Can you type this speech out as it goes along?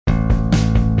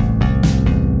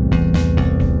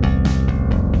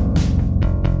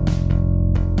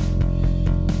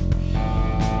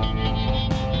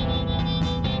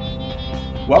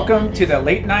Welcome to the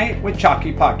Late Night with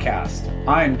Chalky podcast.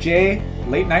 I'm Jay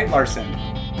Late Night Larson.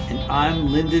 And I'm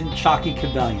Lyndon Chalky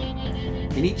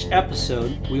Cabellion. In each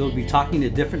episode, we will be talking to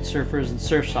different surfers and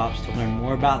surf shops to learn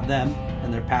more about them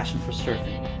and their passion for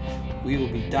surfing. We will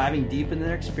be diving deep into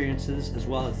their experiences as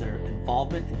well as their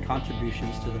involvement and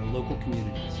contributions to their local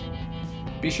communities.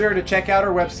 Be sure to check out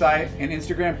our website and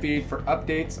Instagram feed for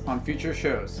updates on future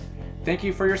shows. Thank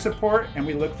you for your support, and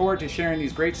we look forward to sharing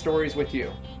these great stories with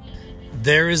you.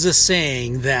 There is a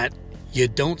saying that you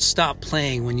don't stop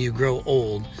playing when you grow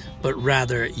old, but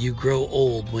rather you grow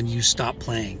old when you stop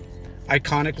playing.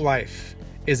 Iconic Life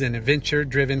is an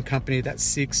adventure-driven company that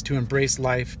seeks to embrace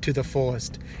life to the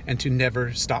fullest and to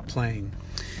never stop playing.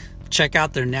 Check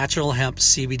out their natural hemp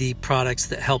CBD products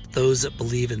that help those that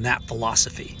believe in that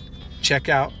philosophy. Check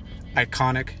out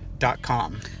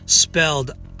iconic.com.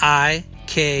 Spelled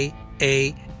IKANIK.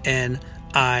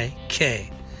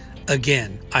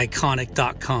 Again,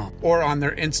 iconic.com. Or on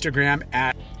their Instagram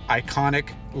at Iconic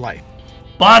Life.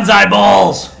 Bonsai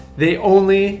bowls! They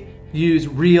only use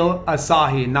real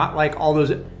acai, not like all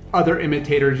those other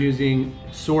imitators using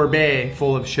sorbet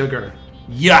full of sugar.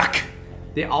 Yuck!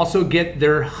 They also get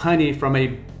their honey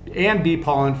and bee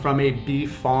pollen from a bee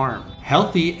farm.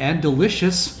 Healthy and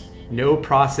delicious. No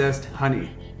processed honey.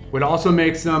 What also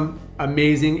makes them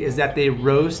amazing is that they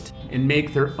roast and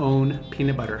make their own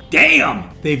peanut butter. Damn!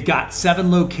 They've got 7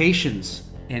 locations.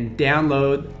 And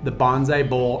download the Bonsai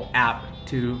Bowl app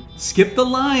to Skip the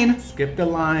line.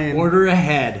 Order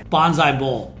ahead. Bonsai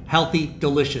Bowl. Healthy,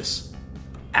 delicious.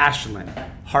 Ashland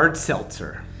Hard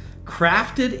Seltzer.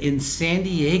 Crafted in San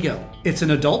Diego. It's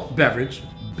an adult beverage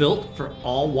built for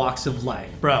all walks of life.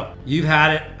 Bro, you've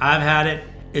had it. I've had it.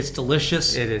 It's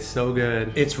delicious. It is so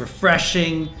good. It's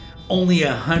refreshing. Only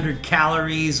 100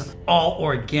 calories. All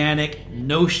organic.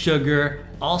 No sugar.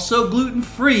 Also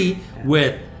gluten-free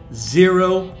with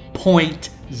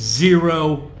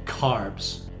 0.0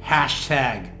 carbs.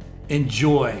 Hashtag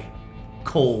enjoy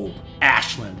cold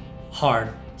Ashland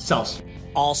Hard Seltzer.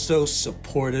 Also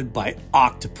supported by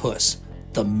Octopus,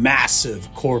 the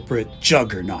massive corporate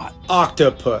juggernaut.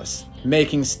 Octopus,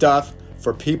 making stuff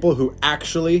for people who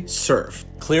actually surf.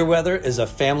 Clearweather is a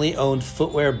family-owned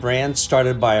footwear brand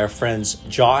started by our friends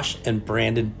Josh and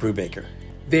Brandon Brubaker.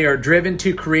 They are driven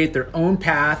to create their own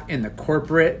path in the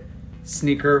corporate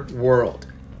sneaker world.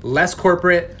 Less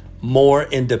corporate, more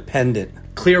independent.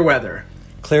 Clearweather.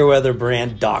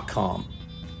 Clearweatherbrand.com.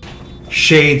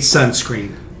 Shade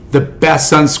Sunscreen. The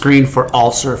best sunscreen for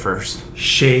all surfers.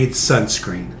 Shade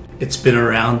Sunscreen. It's been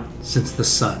around since the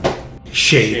sun.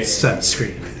 Shade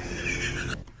Sunscreen.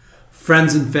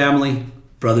 Friends and family,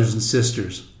 brothers and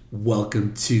sisters,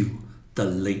 welcome to the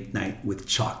Late Night with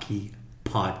Chalky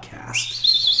podcast.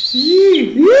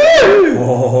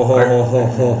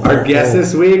 Our guest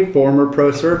this week, former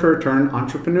pro surfer turned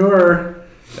entrepreneur.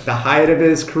 At the height of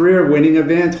his career, winning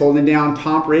events, holding down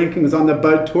top rankings on the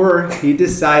Bud Tour, he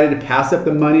decided to pass up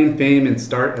the money and fame and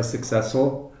start a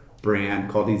successful brand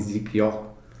called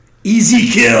Ezekiel.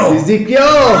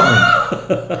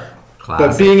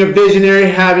 But being a visionary,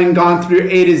 having gone through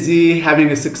A to Z, having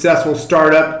a successful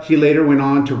startup, he later went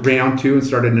on to round 2 and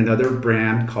started another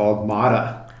brand called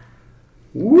Mata.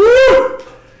 Woo!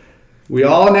 We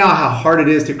all know how hard it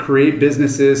is to create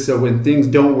businesses, so when things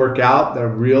don't work out, the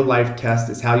real life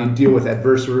test is how you deal with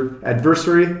adversity.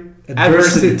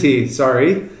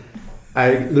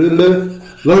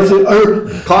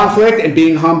 Conflict and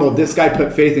being humble. This guy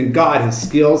put faith in God, his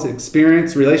skills,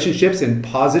 experience, relationships, and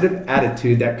positive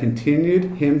attitude that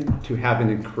continued him to have an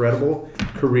incredible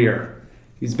career.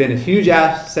 He's been a huge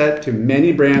asset to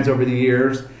many brands over the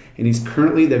years, and he's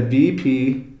currently the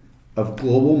VP of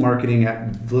global marketing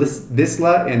at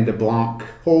Vissla and DeBlanc.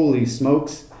 Holy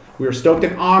smokes. We are stoked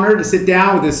and honored to sit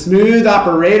down with this smooth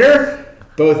operator,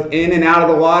 both in and out of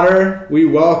the water. We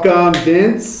welcome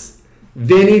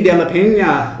Vinny De La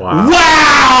Pena.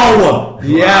 Wow!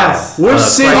 Yes. We're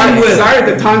sitting with... Sorry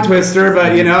the tongue twister,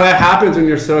 but you know, that happens when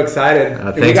you're so excited.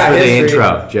 Thanks for the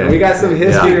intro, Jay. We got some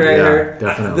history here.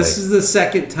 Definitely. This is the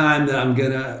second time that I'm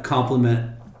going to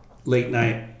compliment Late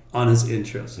Night on his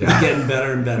intros. He's getting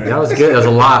better and better. That was good. That was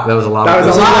a lot of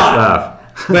stuff.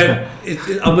 But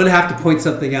I'm going to have to point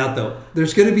something out, though.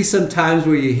 There's going to be some times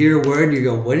where you hear a word and you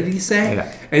go, what did he say?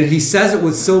 Yeah. And he says it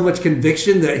with so much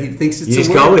conviction that he thinks it's a word. You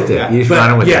just go with it. You just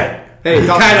run with it. Hey, you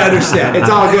kind of understand. It's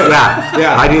all good.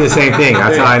 Yeah. I do the same thing.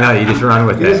 That's how I know. You just run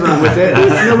with it.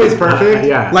 Nobody's perfect.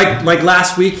 Yeah. Like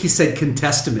last week, he said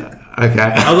contestament. Okay.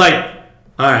 I'm like,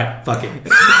 All right, fuck it.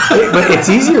 But it's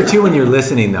easier too when you're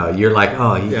listening though. You're like,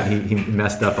 oh, he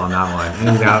messed up on that one. You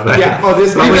know, but,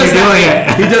 this guy when you're doing it,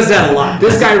 He does that a lot.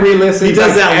 This guy re-listens. He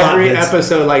does that a lot, every Vince.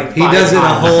 episode. Like He 5 does it a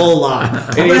times. whole lot.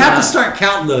 I'm gonna have to start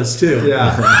counting those too.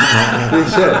 Yeah, we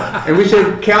should, and we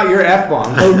should count your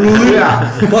f-bombs. Oh, really? Yeah.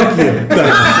 Fuck you.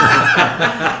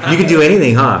 you can do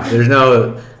anything, huh? There's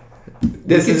no.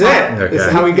 This is it. Okay. This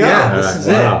is how we go. Yeah, this is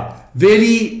Wow. it.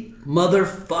 Vinny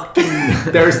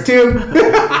motherfucking There's 2.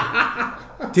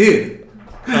 dude.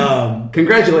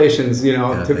 Congratulations,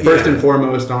 first and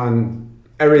foremost on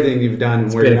everything you've done.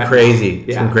 It's been crazy.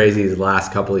 It's Yeah. been crazy the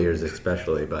last couple of years,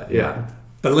 especially. But Yeah.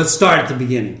 But let's start at the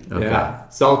beginning. Okay. Yeah.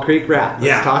 Salt Creek Rat. Let's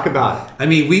Yeah. talk about it. I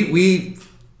mean, we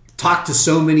talked to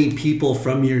so many people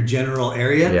from your general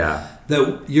area Yeah.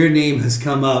 that your name has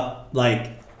come up like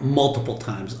multiple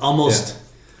times, almost.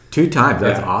 2 times.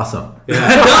 That's Yeah. awesome.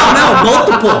 no,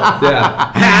 multiple.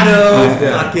 Yeah. Haddo,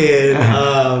 fucking.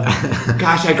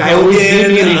 Gosh, that guy always beat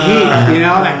me in a Hogan, heat.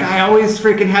 That guy always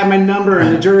freaking had my number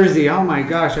in the jersey. Oh my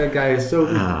gosh, that guy is so.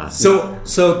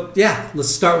 So yeah, let's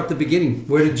start with the beginning.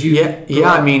 Where did you?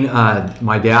 Yeah. I mean,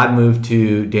 my dad moved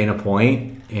to Dana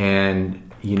Point, and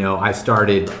I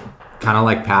started kind of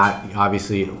like Pat.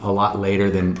 Obviously, a lot later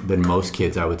than most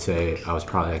kids. I would say I was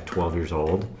probably like 12 years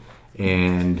old,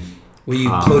 and. Were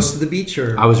you close to the beach,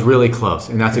 or? I was really close,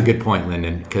 and that's a good point,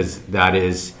 Lyndon, because that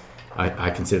is, I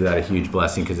consider that a huge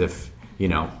blessing. Because if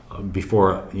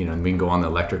before we can go on the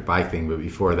electric bike thing, but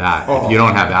before that, if you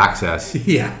don't have access,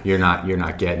 you're not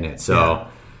getting it. So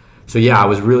I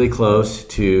was really close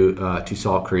to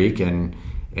Salt Creek, and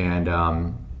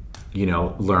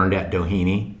learned at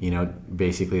Doheny.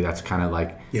 Basically that's kind of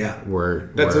like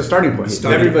where that's a starting point.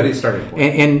 Everybody's starting point.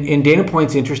 And Dana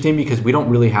Point's interesting because we don't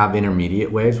really have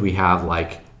intermediate waves. We have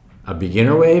like a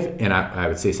beginner wave, and I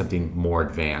would say something more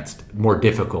advanced, more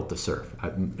difficult to surf.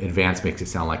 Advanced makes it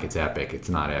sound like it's epic. It's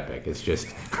not epic. It's just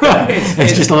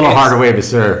it's just a little harder wave to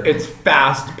surf. It's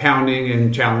fast, pounding,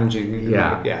 and challenging.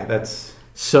 Yeah, that's.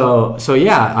 So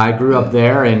yeah, I grew up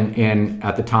there, and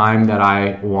at the time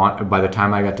by the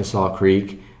time I got to Salt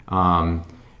Creek,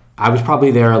 I was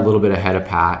probably there a little bit ahead of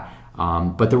Pat,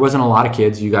 but there wasn't a lot of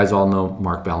kids. You guys all know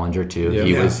Mark Bellinger too.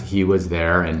 Yeah. He was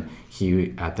there, and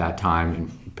he at that time,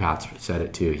 and Pat said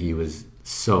it too. He was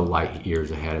so light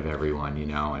years ahead of everyone,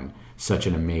 and such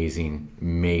an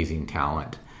amazing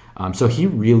talent. So he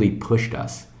really pushed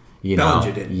us.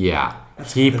 Bellinger did. Yeah,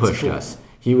 he pushed us.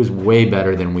 He was way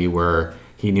better than we were.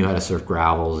 He knew how to surf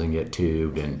gravels and get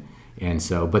tubed, and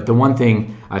so. But the one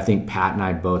thing I think Pat and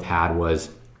I both had was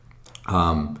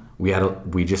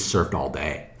we just surfed all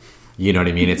day. You know what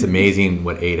I mean? It's amazing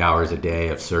what 8 hours a day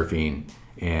of surfing,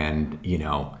 and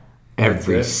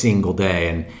every single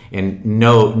day, and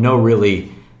no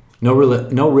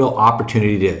real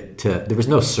opportunity to. There was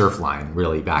no surf line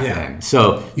really back then.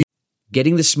 So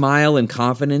getting the smile and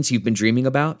confidence you've been dreaming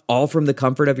about, all from the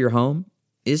comfort of your home,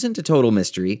 isn't a total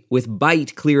mystery with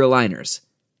Bite Clear Aligners.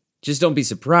 Just don't be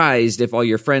surprised if all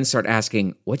your friends start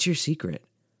asking, "What's your secret?"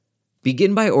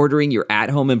 Begin by ordering your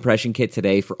at-home impression kit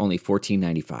today for only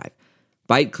 $14.95.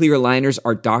 Bite Clear Aligners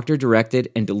are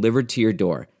doctor-directed and delivered to your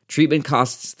door. Treatment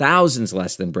costs thousands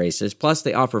less than braces, plus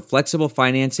they offer flexible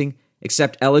financing,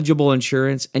 accept eligible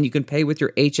insurance, and you can pay with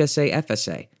your HSA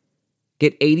FSA.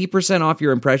 Get 80% off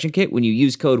your impression kit when you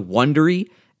use code WONDERY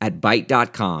at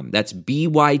Byte.com. That's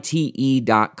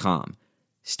BYTE.com.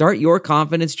 Start your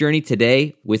confidence journey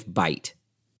today with Byte.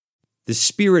 The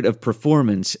spirit of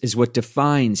performance is what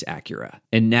defines Acura,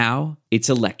 and now it's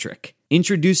electric.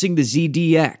 Introducing the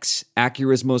ZDX,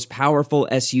 Acura's most powerful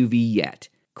SUV yet.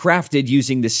 Crafted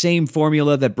using the same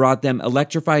formula that brought them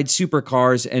electrified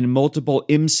supercars and multiple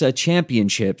IMSA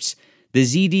championships, the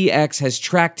ZDX has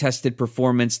track-tested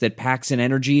performance that packs an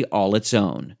energy all its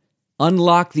own.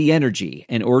 Unlock the energy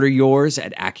and order yours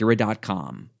at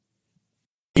Acura.com.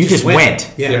 You just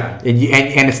went. Yeah.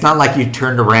 And it's not like you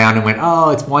turned around and went,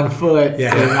 oh, it's 1 foot.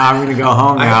 Yeah. And I'm going to go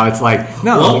home now. It's like,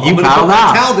 no, you I'm paddled put my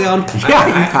out. towel down. Yeah,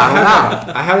 you paddled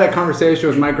out. I have that conversation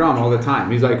with my Grom all the time.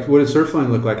 He's like, what does surf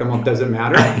line look like? I'm like, does it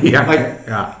matter?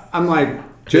 I'm like,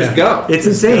 just go. It's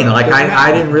insane. Like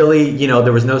I didn't really,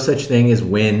 there was no such thing as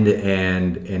wind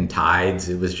and tides.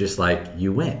 It was just like,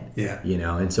 you went. Yeah.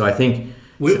 And so I think...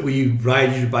 Will you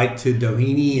ride your bike to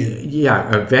Doheny?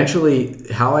 Yeah, eventually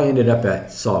how I ended up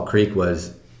at Salt Creek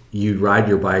was you'd ride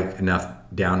your bike enough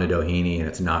down to Doheny and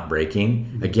it's not breaking.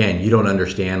 Mm-hmm. Again, you don't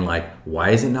understand, like,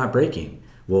 why is it not breaking?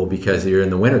 Well, because you're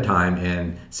in the wintertime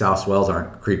and south swells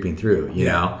aren't creeping through, you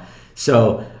know?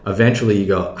 So eventually you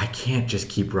go, I can't just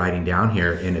keep riding down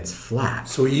here and it's flat.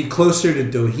 So are you closer to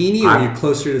Doheny or are you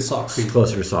closer to Salt Creek?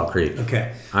 Closer to Salt Creek.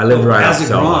 Okay. I lived right as off a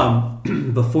Selma.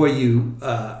 Grom, before you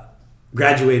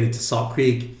graduated to Salt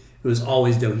Creek, it was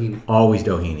always Doheny. Always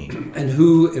Doheny. And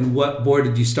who and what board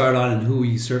did you start on, and who were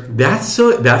you surfing?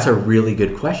 That's a really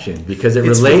good question because it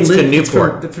relates to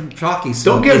Newport. It's from Chalky.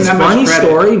 So Don't give It's them funny much credit.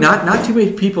 story. Not too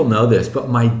many people know this, but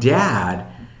my dad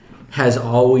has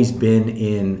always been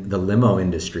in the limo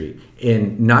industry,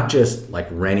 in not just like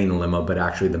renting a limo, but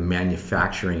actually the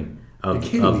manufacturing of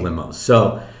limos.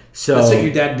 So that's what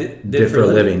your dad did for a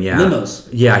living. Yeah, Limos.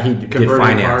 Yeah, he did Converting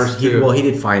finance. cars, too. He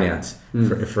did finance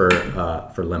for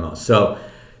limos.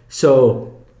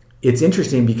 So it's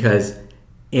interesting because,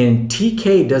 and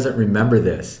TK doesn't remember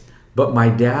this, but my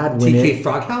dad went in. TK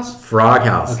Frog House? Frog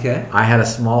House. Okay. I had a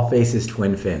Small Faces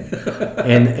twin fin.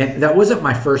 and that wasn't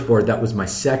my first board. That was my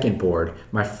second board.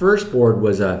 My first board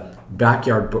was a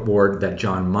backyard board that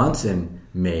John Munson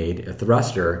made, a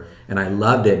thruster, and I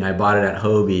loved it. And I bought it at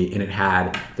Hobie, and it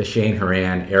had the Shane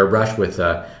Horan airbrush with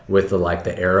the like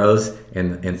the arrows,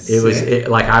 and it was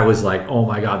like I was like, oh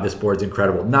my god, this board's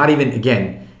incredible. Not even,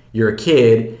 again, you're a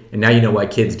kid, and now you know why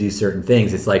kids do certain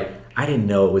things. It's like, I didn't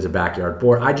know it was a backyard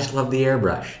board. I just loved the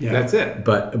airbrush. Yeah. That's it.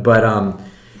 But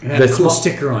It had a cool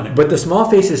sticker on it. But the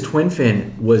Small Faces twin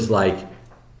fin was like,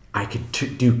 I could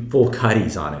do full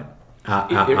cutties on it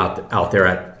out there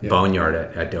at Boneyard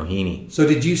at Doheny. So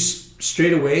did you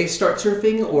straight away start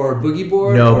surfing or boogie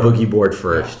board? No, boogie board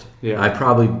first. Yeah. I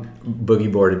probably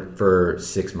boogie boarded for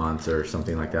 6 months or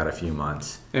something like that, a few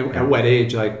months. And at what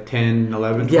age? Like 10,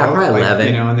 11, 12? Yeah, probably 11.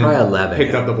 And then Probably 11,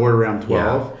 picked yeah. up the board around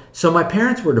 12. Yeah. So my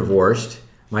parents were divorced.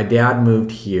 My dad moved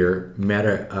here, met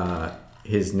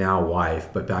his now wife,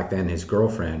 but back then his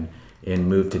girlfriend, and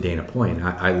moved to Dana Point.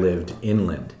 I lived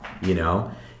inland,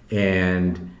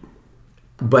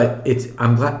 but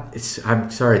I'm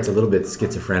sorry, it's a little bit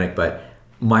schizophrenic, but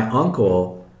my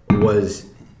uncle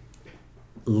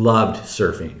loved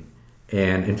surfing.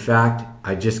 And in fact,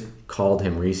 I just called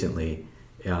him recently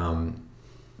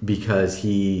because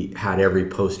he had every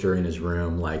poster in his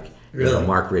room, like Really?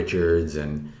 Mark Richards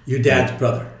and Your dad's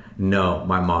brother. No,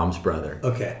 my mom's brother.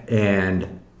 Okay.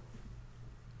 And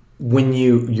when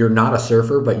you're not a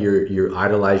surfer, but you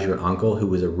idolize your uncle, who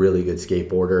was a really good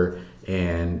skateboarder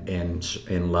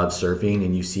and loved surfing,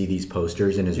 and you see these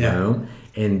posters in his room,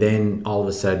 and then all of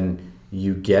a sudden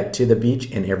you get to the beach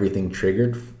and everything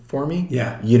triggered for me.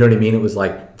 Yeah. You know what I mean? It was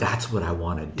like, that's what I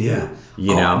want to do. Yeah.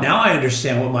 You know? Now I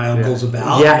understand what my uncle's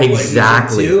about. Yeah, what he's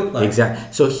exactly. into. Like,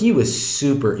 exactly. So he was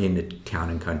super into town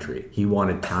and country. He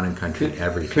wanted town and country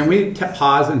everything. Can we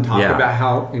pause and talk about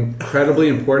how incredibly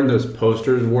important those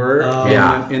posters were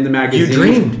in the magazine? You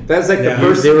dreamed. That's like the Yeah.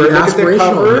 first. They were you look at the aspirational.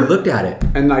 cover, You looked at it.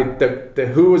 and like the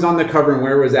who was on the cover and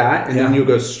where was that, and then Yeah. you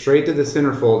go straight to the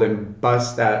centerfold and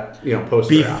bust that poster out.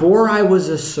 Before I was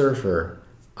a surfer,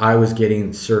 I was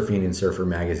getting Surfing and Surfer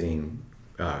magazine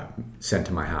sent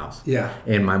to my house. Yeah.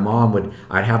 And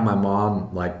I'd have my mom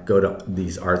like go to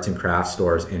these arts and crafts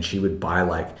stores, and she would buy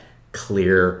like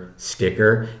clear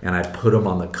sticker, and I'd put them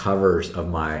on the covers of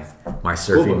my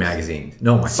surfing books. magazine.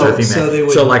 No, my surfing so they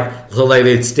magazine. would- So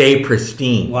they'd stay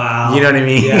pristine. Wow. You know what I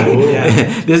mean? Yeah,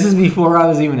 yeah. This is before I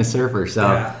was even a surfer. So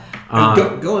Yeah.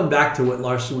 And going back to what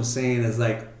Larson was saying is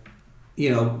like,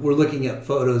 we're looking at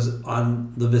photos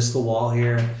on the Vista wall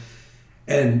here,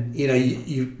 and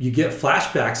you get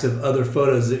flashbacks of other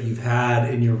photos that you've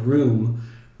had in your room,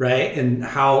 right? And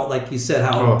how, like you said,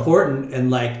 how important and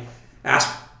like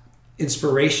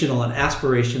inspirational and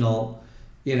aspirational,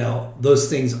 those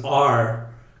things are,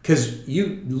 because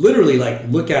you literally like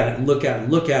look at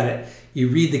it. You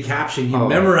read the caption, you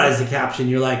memorize the caption.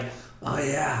 You're like, oh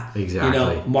yeah,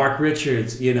 Exactly. Mark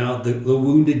Richards, the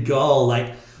Wounded Gull,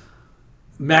 like.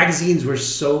 Magazines were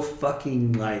so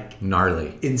fucking like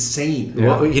gnarly. insane.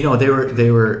 Well, they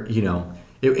were,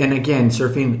 and again,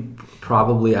 surfing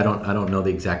probably, I don't know the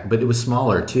exact, but it was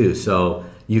smaller too. So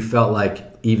you felt like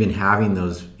even having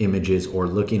those images or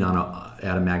looking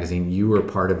at a magazine, you were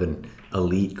part of an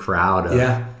elite crowd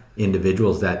of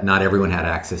individuals that not everyone had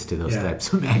access to those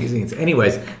types of magazines.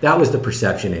 Anyways, that was the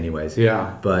perception anyways.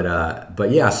 Yeah. But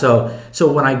yeah, so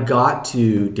when I got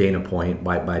to Dana Point,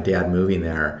 my dad moving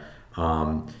there,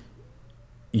 my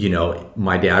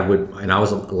dad would, and I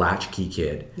was a latchkey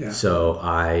kid. Yeah. So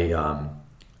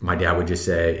my dad would just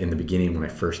say in the beginning when I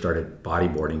first started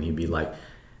bodyboarding, he'd be like,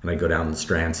 and I'd go down the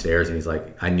Strand stairs and he's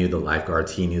like, I knew the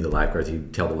lifeguards. He knew the lifeguards.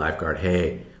 He'd tell the lifeguard,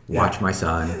 hey, watch my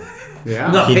son. Yeah.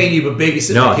 I'm not paying you, but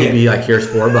babysitting No, my kid. he'd be like, here's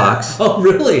 $4. Oh,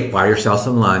 really? Buy yourself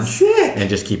some lunch. Sick. And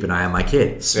just keep an eye on my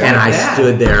kid. Smart and I dad.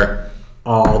 stood there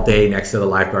all day next to the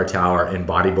lifeguard tower and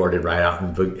bodyboarded right out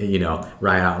in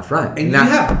front. And you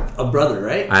have a brother,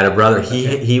 right? I had a brother.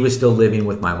 He was still living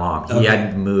with my mom. He Okay.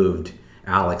 hadn't moved.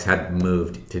 Alex hadn't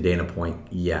moved to Dana Point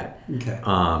yet. Okay.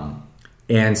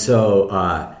 And so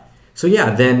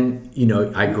yeah, then,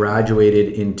 I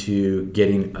graduated into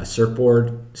getting a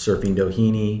surfboard, surfing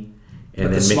Doheny. And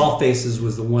But the Small Faces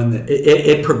was the one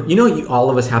that... all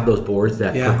of us have those boards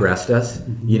that Yeah. progressed us.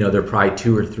 Mm-hmm. There are probably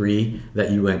 2 or 3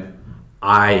 that you went,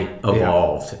 I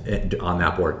evolved on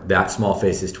that board. That Small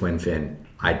Faces twin fin,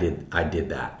 I did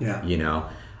that. Yeah.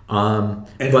 And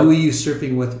who were you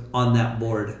surfing with on that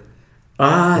board?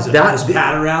 Was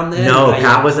Pat around then? No,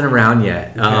 Pat wasn't around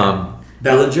yet.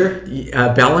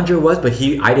 Bellinger? Bellinger was, but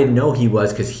I didn't know he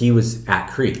was because he was at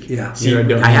Creek. Yeah. See,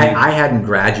 I hadn't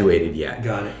graduated yet.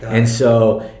 Got it. And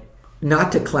so,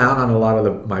 not to clown on a lot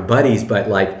of my buddies, but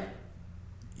like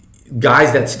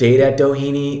guys that stayed at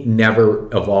Doheny never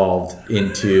evolved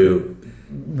into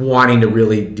wanting to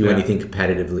really do anything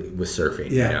competitively with surfing.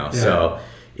 So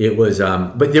it was,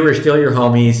 but they were still your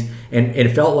homies, and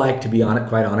it felt like, to be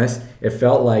quite honest, it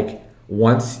felt like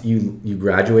once you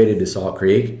graduated to Salt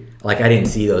Creek, like I didn't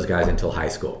see those guys until high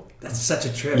school. That's such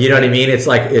a trip. You know what I mean? It's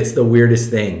like, it's the weirdest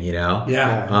thing, Yeah.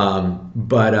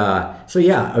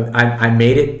 I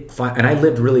made it fun, and I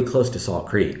lived really close to Salt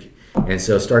Creek, and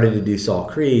so started to do Salt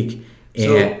Creek. And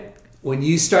So when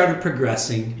you started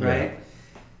progressing, right?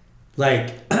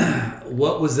 Like,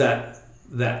 what was that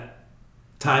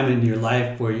time in your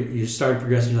life where you started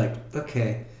progressing? You're like,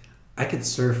 okay, I could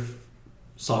surf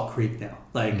Salt Creek now.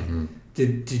 Like,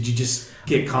 did you just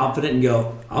get confident and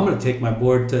go, I'm going to take my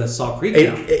board to Salt Creek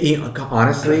now?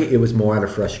 Honestly, it was more out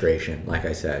of frustration, like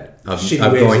I said, of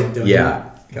Shitty waves going, at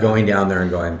Doheny. going down there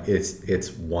and going,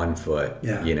 it's 1 foot,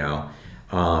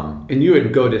 And you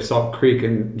would go to Salt Creek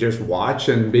and just watch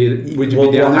and would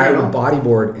you be down I there? would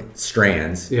bodyboard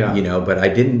strands, but I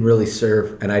didn't really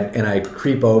surf, and I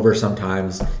creep over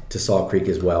sometimes to Salt Creek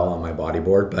as well on my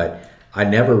bodyboard, but I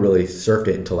never really surfed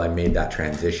it until I made that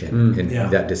transition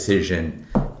and that decision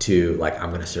to, like, I'm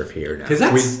going to surf here now.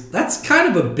 Because that's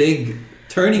kind of a big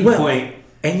turning point.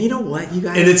 And you know what, you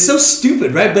guys? And it's so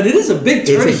stupid, right? But it is a big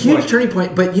turning point. It's a huge turning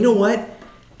point. But you know what?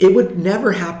 It would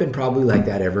never happen probably like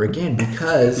that ever again,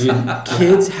 because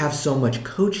kids have so much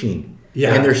coaching.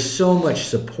 Yeah. And there's so much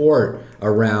support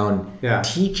around Yeah.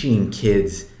 teaching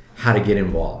kids how to get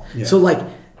involved. Yeah. So like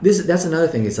that's another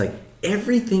thing. It's like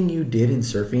everything you did in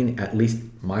surfing, at least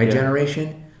my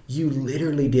generation, you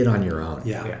literally did on your own.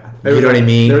 Yeah. You know what I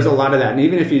mean? There's a lot of that, and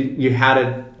even if you had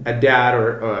a dad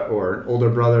or an older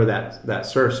brother that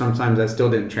surfed, sometimes that still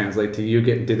didn't translate to you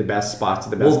getting to the best spots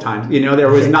at the best times. There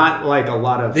was not like a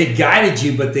lot of They guided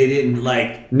you, but they didn't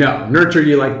nurture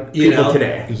you like people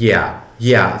today.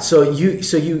 Yeah. So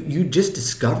you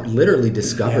just literally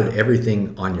discovered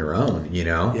everything on your own.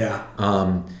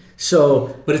 Yeah.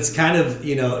 So, but it's kind of,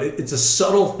 it's a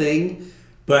subtle thing,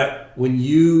 but when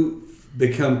you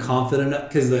become confident enough,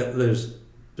 because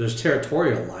there's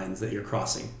territorial lines that you're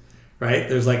crossing, right?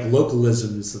 There's like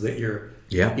localisms that you're,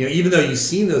 even though you've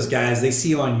seen those guys, they see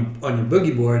you on your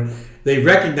boogie board, they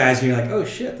recognize you, you're like, oh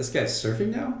shit, this guy's surfing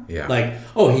now? Yeah. Like,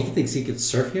 oh, he thinks he can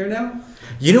surf here now?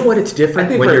 You know what? It's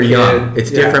different when for you're a young. kid,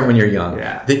 It's different when you're young.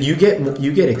 Yeah. That you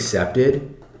get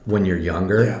accepted when you're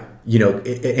younger. Yeah.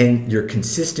 And your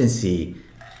consistency,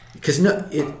 because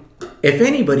if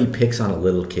anybody picks on a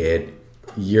little kid,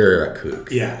 you're a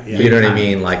kook. Yeah. You know what I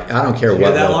mean? Like, I don't care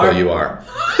what that, local Lark? you are.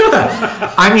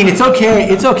 I mean, it's okay.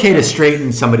 It's okay to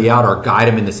straighten somebody out or guide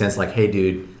them in the sense like, hey,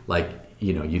 dude, like,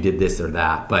 you did this or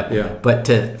that. But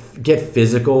to get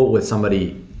physical with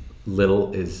somebody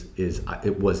little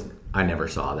I never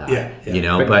saw that.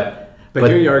 Yeah. But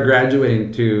here you are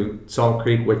graduating to Salt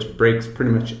Creek, which breaks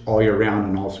pretty much all year round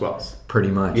on all swells. Pretty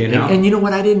much. You know? And you know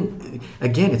what?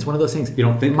 It's one of those things. You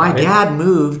don't think my about it? dad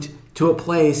moved to a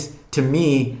place to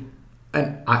me,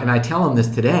 and I tell him this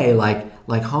today, like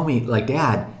homie, like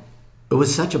Dad, it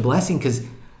was such a blessing because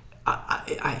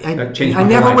I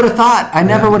never would have thought. I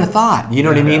never would have thought. You know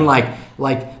what I mean?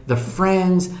 Like the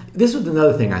friends. This was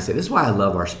another thing I say. This is why I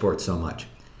love our sport so much.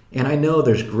 And I know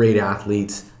there's great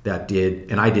athletes that did,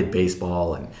 and I did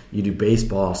baseball, and you do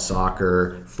baseball,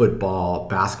 soccer, football,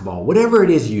 basketball, whatever it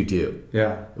is you do.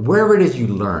 Yeah. Wherever it is you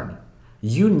learn,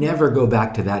 you never go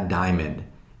back to that diamond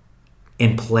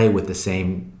and play with the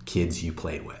same kids you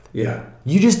played with. Yeah.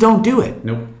 You just don't do it.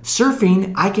 Nope.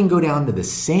 Surfing, I can go down to the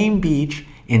same beach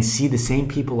and see the same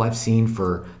people I've seen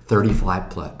for 35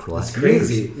 plus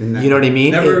crazy. years. You know what I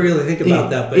mean? Never really think about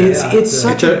that, but it's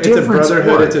such a it's different a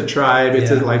brotherhood, sport. it's a tribe,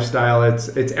 it's a lifestyle, it's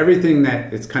everything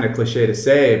that it's kind of cliche to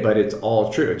say, but it's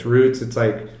all true. It's roots. It's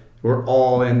like we're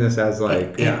all in this as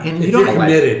like, and If you don't you're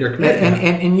committed. You're committed.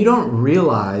 and you don't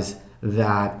realize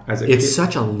that As a it's kid.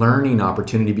 such a learning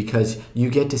opportunity because you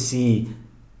get to see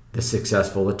the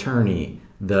successful attorney,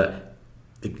 the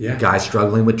guy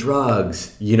struggling with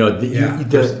drugs. You know,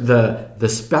 the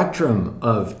spectrum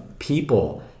of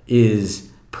people is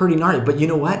pretty gnarly. But you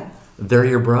know what? They're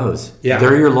your bros. Yeah.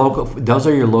 They're your local. Those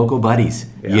are your local buddies.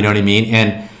 Yeah. You know what I mean?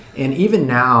 And even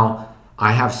now,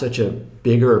 I have such a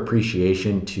bigger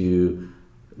appreciation to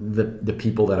the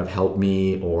people that have helped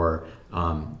me, or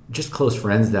just close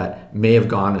friends that may have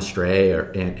gone astray,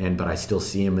 but I still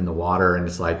see them in the water, and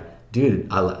it's like, dude,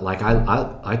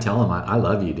 I tell them I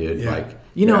love you, dude. Yeah. Like,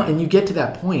 you know, and you get to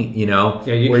that point, you know,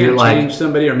 Yeah, you where can't you're like, change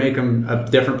somebody or make them a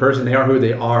different person. They are who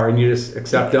they are, and you just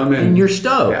accept them. and you're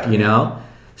stoked, Yeah. you know.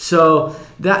 So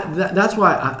that's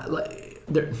why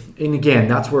and again,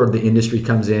 that's where the industry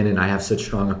comes in, and I have such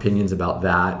strong opinions about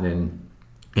that,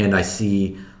 and I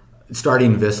see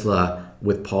starting Vissla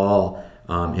with Paul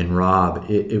and Rob,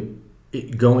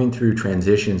 it going through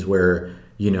transitions where,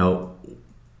 you know,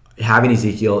 having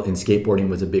Ezekiel and skateboarding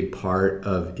was a big part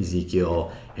of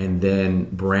Ezekiel, and then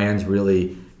brands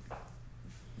really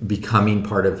becoming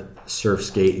part of surf,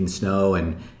 skate, and snow,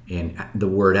 and the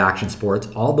word action sports.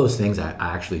 All those things I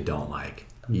actually don't like.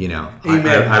 You know,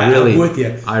 Amen. I really, I'm with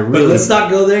you. I really. But let's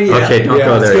not go there yet. Okay, don't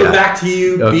go Let's there go yet. back to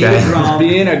you Okay. being a Grom.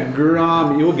 Being a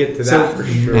Grom, you'll get to that So for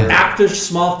sure. after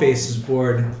Small Faces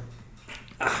board,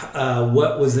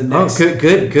 what was the Oh, next?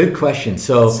 good question.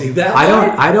 So See that I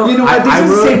part? don't. You know what? These I are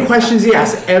the wrote- same questions he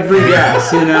asks every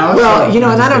guest. You know. Well, So- you know,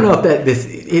 and I don't know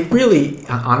if it really,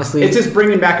 honestly, It's just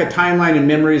bringing back a timeline and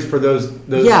memories for those.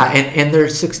 yeah, and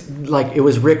there's like, it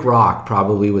was Rick Rock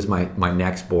probably was my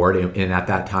next board, and at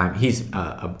that time he's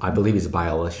I believe he's a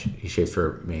biologist. He shapes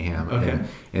for Mayhem, Okay.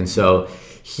 and so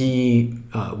he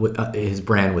his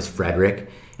brand was Frederick,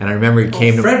 and I remember he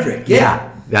came to Frederick, yeah.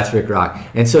 that's Rick Rock,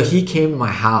 and so he came to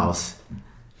my house.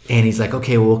 And he's like,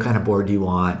 okay, well, what kind of board do you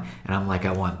want? And I'm like,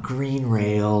 I want green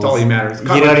rails. That's all that matters. You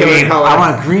know what I Color, mean? color. I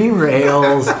want green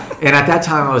rails. And at that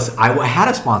time, I had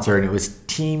a sponsor, and it was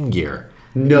Team Gear.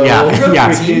 No. Yeah, Really?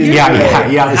 yeah, Team Gear?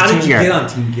 yeah. It was How Team did you Gear. get on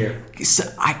Team Gear? So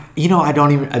I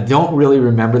don't really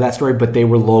remember that story, but they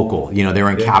were local. You know, they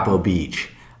were in Capo Beach.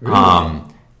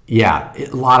 Yeah,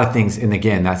 a lot of things, and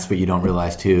again, that's what you don't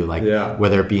realize too. Like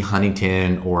whether it be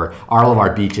Huntington or all of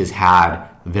our beaches had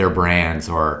their brands,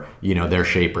 or you know, their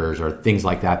shapers or things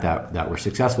like that were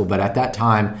successful. But at that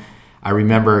time, I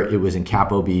remember it was in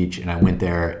Capo Beach, and I went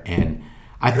there, and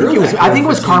I think it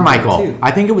was Carmichael.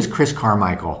 I think it was Chris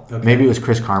Carmichael. Okay. Maybe it was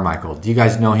Chris Carmichael. Do you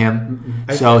guys know him?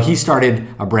 So he started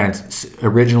a brand,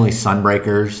 originally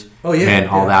Sunbreakers, and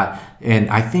all that. And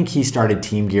I think he started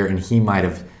Team Gear, and he might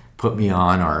have put me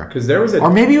on, or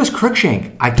maybe it was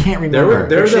Crookshank. I can't remember.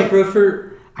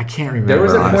 I can't remember. There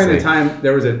was a honestly. point in time.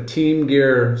 There was a Team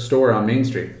Gear store on Main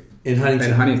Street in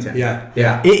Huntington. Yeah.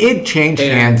 It changed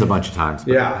hands a bunch of times.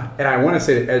 But. Yeah, and I want to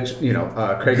say that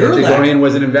Craig Edgegorian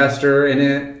was an investor in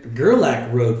it.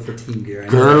 Gerlach rode for Team Gear.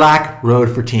 Gerlach rode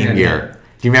for Team Gear.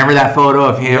 Do you remember that photo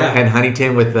of him and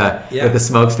Huntington with the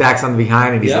smokestacks on the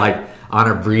behind, and he's like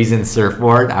on a Breezin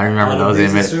surfboard? I remember those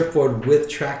images. Surfboard with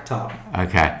track top.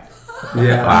 Okay.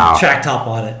 Yeah. Wow. Track top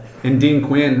on it. And Dean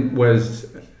Quinn was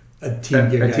a Team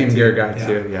Gear guy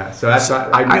too. Yeah. So that's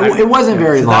it wasn't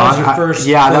very long. That was your first.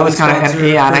 That was kind of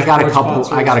and I got a couple.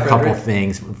 I got a couple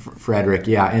things, Frederick.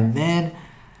 Yeah, and then.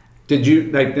 Did you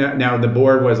now the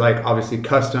board was like obviously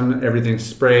custom, everything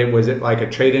spray. Was it like a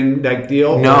trade-in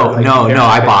deal? No.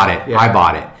 I bought it. Yeah. I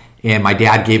bought it. And my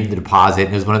dad gave the deposit,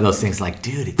 and it was one of those things like,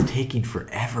 dude, it's taking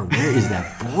forever. Where is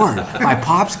that board? My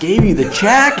pops gave you the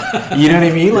check. You know what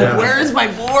I mean? Like, where is my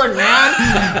board,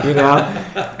 man? You know?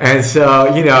 And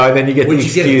so, and then you get the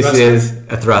excuses.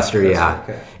 A thruster, yeah.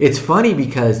 Okay. It's funny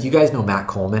because you guys know Matt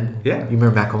Coleman. Yeah. You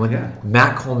remember Matt Coleman? Yeah.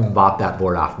 Matt Coleman bought that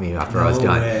board off me after I was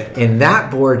done. And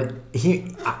that board,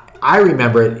 I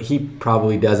remember it. He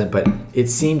probably doesn't, but it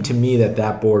seemed to me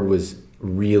that board was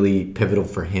really pivotal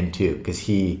for him too, because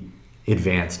he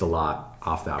advanced a lot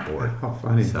off that board. Oh,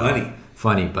 funny.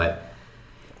 Funny, but...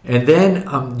 And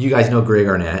then you guys know Greg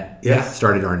Arnett. Yeah.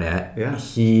 Started Arnett. Yeah.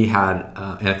 He had,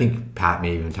 and I think Pat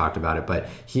may even talked about it, but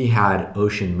he had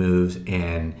Ocean Moves,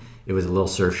 and it was a little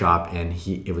surf shop, and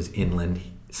it was inland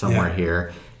somewhere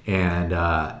here. And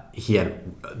he had,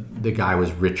 the guy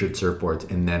was Richard Surfboards,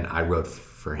 and then I wrote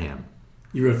for him.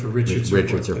 You wrote for Richard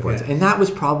Surfboards. Okay. And that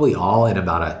was probably all in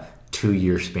about a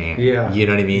 2-year span. Yeah. You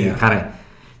know what I mean? Yeah.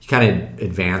 You kind of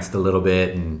advanced a little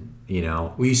bit, and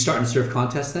Were you starting to surf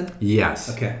contests then? Yes.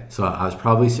 Okay. So I was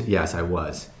probably, yes, I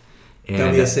was.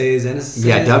 And, WSAs, NSSAs?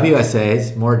 Yeah,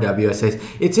 WSAs, more WSAs.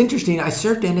 It's interesting. I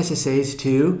surfed NSSAs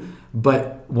too,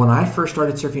 But when I first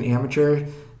started surfing amateur,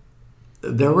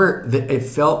 it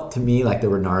felt to me like there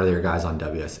were gnarlier guys on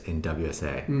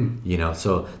WSA, you know.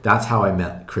 So that's how I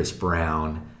met Chris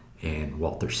Brown and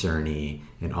Walter Cerny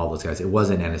and all those guys. It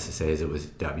wasn't NSSAs, it was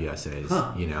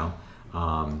WSAs, you know.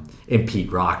 And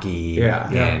Pete Rocky,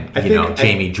 and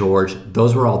Jamie George.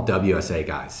 Those were all WSA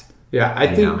guys. Yeah, I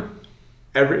think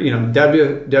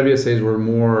WSAs were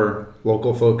more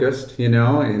local focused, you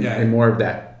know, and more of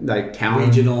that like town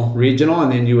regional,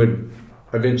 and then you would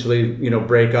eventually, you know,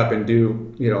 break up and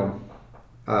do, you know,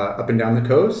 up and down the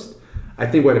coast. I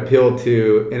think what appealed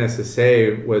to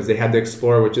NSSA was they had the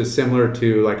Explorer, which is similar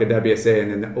to like a WSA,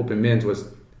 and then the Open Men's was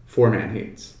 4-man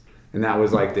heats. And that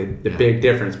was like the big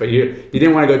difference. But you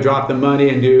didn't want to go drop the money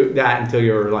and do that until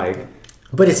you were like,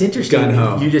 but it's interesting.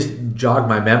 gung-ho. You just jogged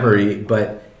my memory.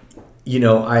 But, you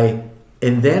know,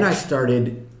 and then I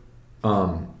started,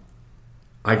 I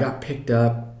got picked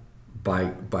up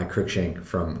by Cruikshank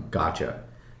from Gotcha.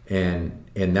 And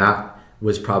that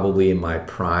was probably in my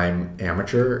prime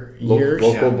amateur years.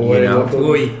 Local boy. You know? What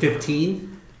were you,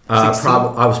 15? I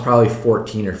was probably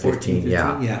 14 or 15, 15,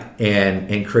 yeah.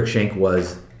 And Cruikshank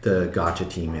was the Gotcha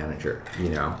team manager, you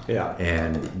know. Yeah.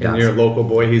 And you're a local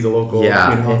boy, he's a local.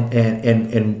 Yeah. You know?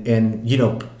 And you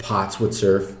know, Potts would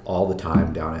surf all the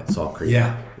time down at Salt Creek.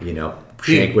 Yeah. You know,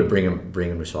 Shank would bring him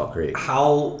to Salt Creek.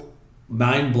 How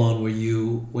mind blown were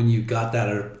you when you got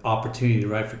that opportunity to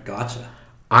ride for Gotcha?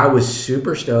 I was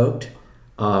super stoked.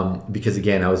 Because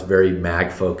again, I was very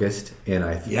mag focused, and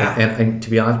and to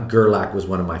be honest, Gerlach was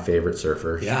one of my favorite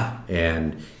surfers. Yeah,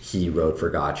 and he rode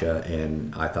for Gotcha,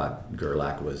 and I thought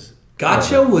Gerlach was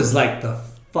Gotcha was like the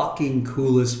fucking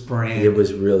coolest brand. It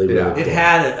was really cool. It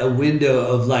had a window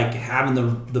of like having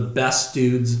the best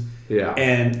dudes,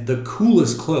 and the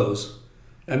coolest clothes.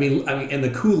 I mean, and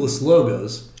the coolest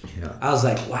logos. Yeah, I was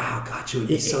like, wow, Gotcha would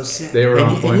be so sick. They were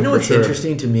on point. And you know what's sure.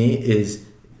 interesting to me is,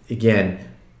 again,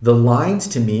 the lines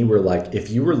to me were like, if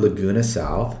you were Laguna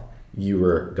South, you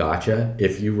were Gotcha.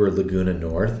 If you were Laguna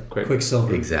North,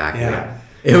 Quicksilver. Exactly. Yeah.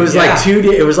 It was like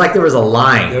it was like there was a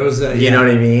line. There was you know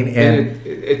what I mean? And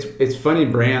it's funny,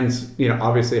 brands, you know,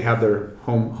 obviously have their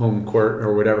home court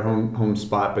or whatever home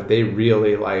spot, but they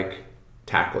really like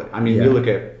tackle it. I mean, you look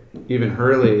at even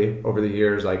Hurley over the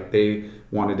years, like they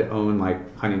wanted to own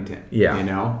like Huntington, you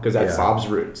know, because that's Bob's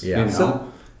roots, you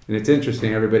know. And it's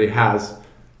interesting, everybody has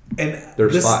their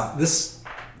spot.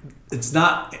 It's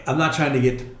not. I'm not trying to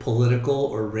get political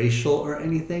or racial or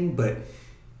anything, but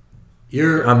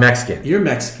I'm Mexican. You're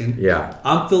Mexican. Yeah.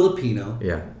 I'm Filipino.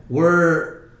 Yeah. You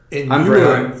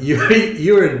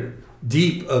were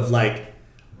deep of like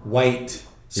white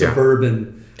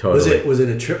suburban. Totally. Was it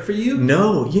a trip for you?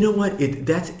 No. You know what?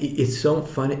 It's so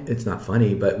funny. It's not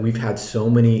funny, but we've had so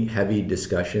many heavy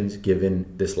discussions given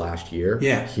this last year.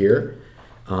 Yeah. Here.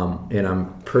 And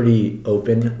I'm pretty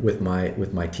open with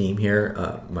my team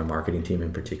here, my marketing team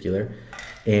in particular.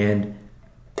 And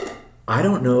I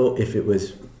don't know if it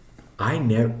was,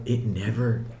 it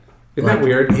never. Isn't that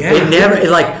weird? Yeah. It never,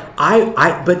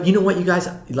 but you know what, you guys,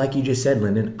 like you just said,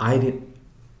 Lyndon,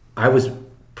 I was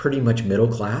pretty much middle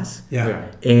class. Yeah.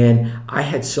 And I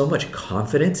had so much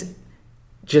confidence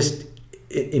just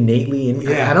innately.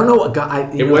 I don't know what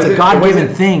God, it's a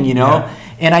God-given thing, you know? Yeah.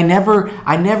 And I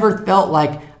never felt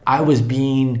like I was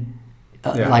being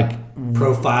like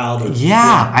profiled.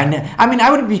 I mean, I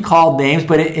would be called names,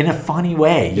 but in a funny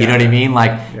way. You know what I mean?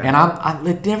 Like, and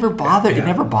it never bothered. It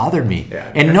never bothered me.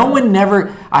 Yeah. And no one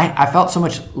never. I felt so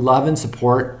much love and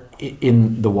support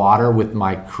in the water with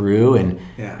my crew, and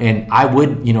I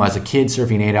would, you know, as a kid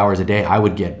surfing 8 hours a day, I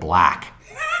would get black.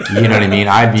 You know what I mean?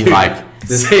 I'd be like.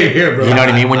 Same here, bro. You know what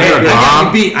I mean? When you're a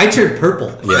mom, I turned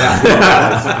purple.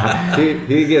 Yeah,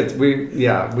 he gets. We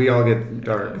all get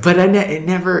dark. But it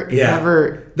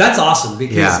never. That's awesome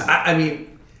because I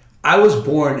mean, I was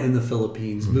born in the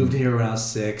Philippines, moved here when I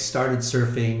was 6, started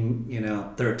surfing, you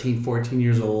know, 13, 14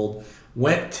 years old.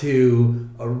 Went to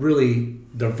a really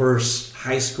diverse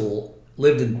high school.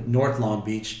 Lived in North Long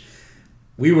Beach.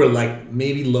 We were like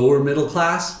maybe lower middle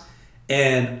class,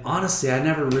 and honestly, I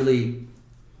never really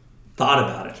thought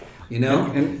about it, you know.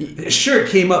 And sure, it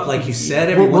came up like you said.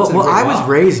 Every once in a I while. was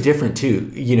raised different too.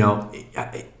 You know,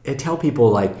 I tell people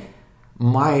like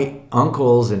my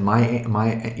uncles and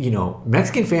my you know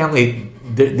Mexican family.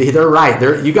 They're right.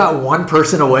 You got one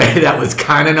person away that was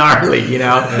kind of gnarly, you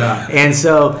know. Yeah. And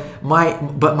so my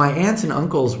aunts and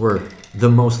uncles were the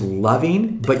most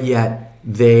loving, but yet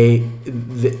the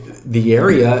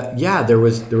area, there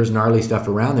was gnarly stuff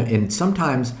around there, and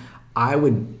sometimes.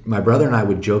 My brother and I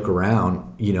would joke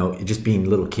around, you know, just being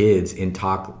little kids and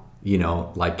talk, you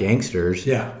know, like gangsters,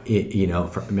 you know,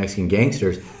 Mexican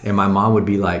gangsters. And my mom would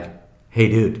be like, hey,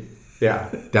 dude, Yeah.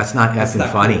 that's not effing not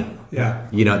funny. cool. Yeah.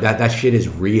 You know, that shit is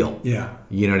real. Yeah.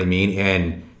 You know what I mean?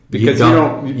 And Because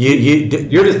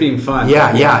you're just being fun.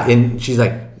 yeah. And she's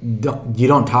like, you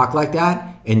don't talk like that.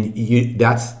 And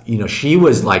she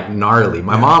was like gnarly.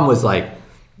 My mom was like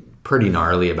pretty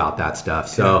gnarly about that stuff.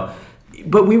 So,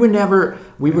 but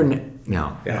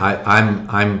no.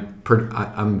 Yeah.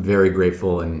 I'm very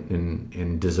grateful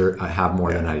and deserve. I have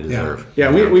more than I deserve.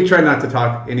 Yeah, we try not to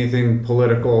talk anything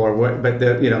political or what, but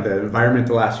the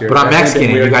environmental last year. But I'm Mexican,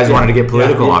 and you guys wanted to get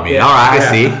political on me. All right,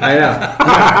 I see. I know.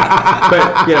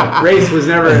 But race was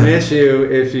never an issue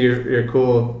if you're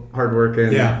cool,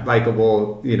 hardworking,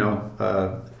 likable.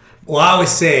 Well, I always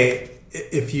say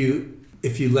if you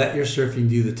let your surfing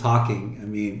do the talking, I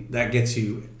mean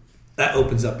that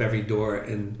opens up every door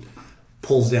and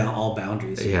pulls down all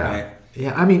boundaries. Yeah. Right?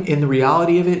 Yeah. I mean, and the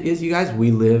reality of it is, you guys, we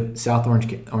live South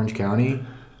Orange County.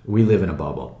 We live in a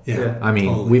bubble. Yeah. I mean,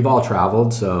 totally. we've all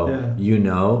traveled, so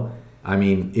I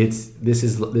mean,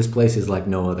 this place is like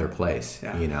no other place.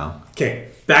 Yeah. You know. Okay,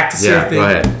 back to Yeah, surfing. go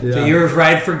ahead. So you're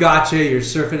riding for Gotcha. You're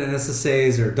surfing at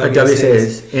SSAs or WSAs.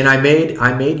 WSAs, and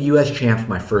I made U.S. champs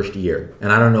my first year,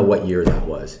 and I don't know what year that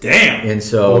was. Damn. And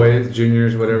so boys,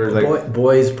 juniors, whatever.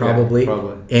 boys probably. Yeah,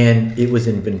 probably. And it was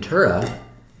in Ventura,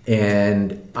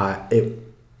 and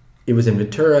it was in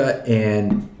Ventura,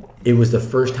 and it was the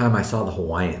first time I saw the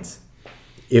Hawaiians.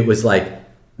 It was like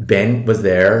Ben was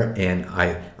there, and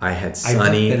I had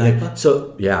Sonny. Ben Ipa?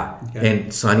 So yeah,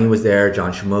 and Sonny was there.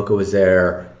 John Shimoka was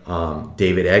there.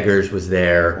 David Eggers was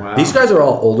there. Wow. These guys are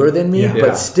all older than me, Yeah.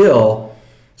 but still.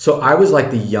 So I was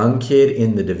like the young kid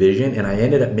in the division, and I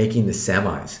ended up making the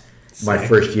semis my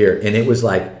first year, and it was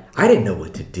like I didn't know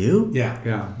what to do. Yeah.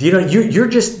 Yeah. Do you know you're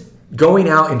just going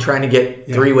out and trying to get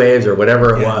 3 waves or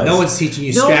whatever it was. No one's teaching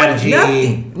you strategy.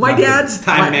 Nothing. My dad's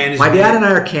time management. My dad and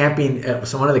I are camping at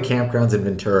one of the campgrounds in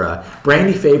Ventura.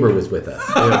 Brandy Faber was with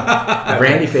us.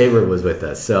 Brandy Faber was with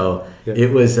us. So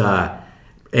it was,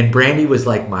 and Brandy was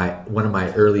like one of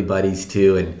my early buddies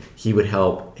too, and he would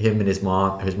help him and his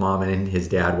mom and his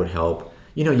dad would help.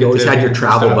 You know, you always had your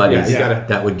travel buddies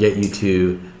that would get you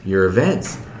to your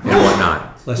events and whatnot.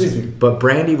 But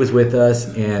Brandy was with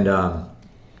us, and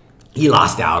he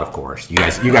lost out, of course. You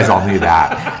guys all knew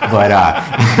that. But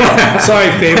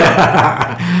sorry, Faber.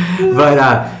 But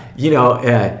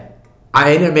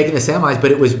I ended up making the semis.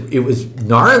 But it was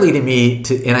gnarly to me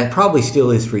and it probably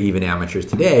still is for even amateurs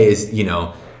today. Is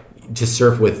to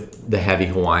surf with the heavy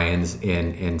Hawaiians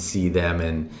and see them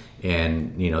and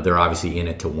they're obviously in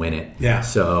it to win it. Yeah.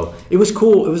 So it was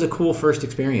cool. It was a cool first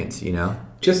experience.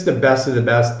 Just the best of the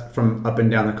best from up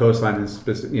and down the coastline.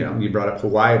 You brought up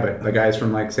Hawaii, but the guys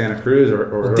from like Santa Cruz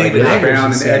or David like Eggers,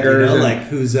 Brown and Eggers,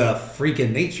 who's a freak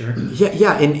in nature.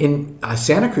 Yeah. In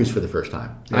Santa Cruz for the first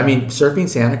time. Yeah. I mean, surfing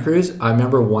Santa Cruz. I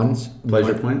remember once.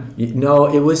 Pleasure Point? No,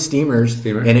 it was Steamers,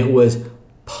 and it was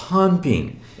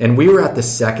pumping. And we were at the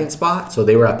second spot, so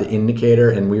they were at the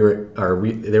indicator, and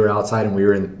they were outside, and we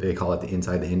were in. They call it the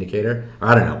inside the indicator. Or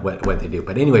I don't know what they do,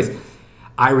 but anyways.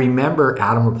 I remember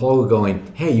Adam Rapolo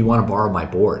going, "Hey, you want to borrow my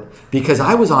board?" Because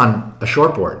I was on a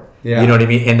shortboard. Yeah. You know what I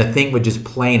mean? And the thing would just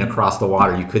plane across the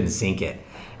water. You couldn't sink it.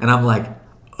 And I'm like,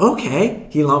 okay.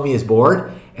 He loaned me his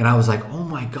board. And I was like, oh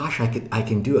my gosh, I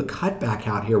can do a cutback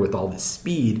out here with all this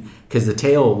speed because the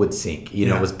tail would sink.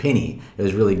 It was pinny. It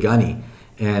was really gunny.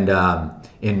 And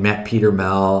met Peter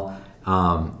Mell.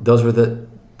 Those were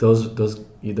those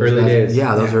early days.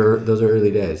 Yeah, those are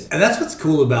early days. And that's what's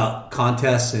cool about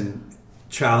contests and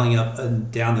traveling up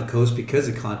and down the coast. Because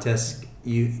of contests,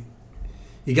 you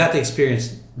got to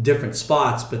experience different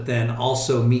spots, but then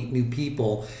also meet new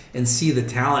people and see the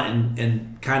talent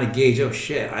and kind of gauge, oh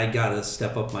shit, I gotta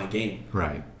step up my game.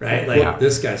 Right. Like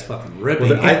this guy's fucking ripping.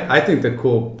 Well, I think the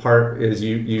cool part is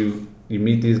you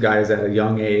meet these guys at a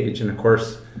young age, and of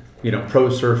course, pro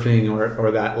surfing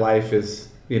or that life is,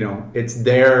 it's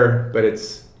there, but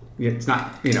it's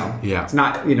not, it's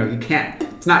not, you can't,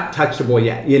 it's not touchable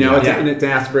yet, it's an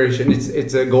aspiration,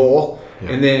 it's a goal. Yeah.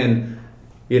 And then,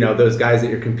 those guys that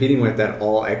you're competing with that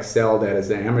all excelled at as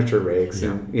the amateur rakes,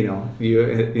 and,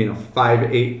 you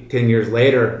 5, 8, 10 years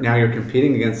later, now you're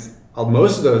competing against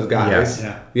most of those guys,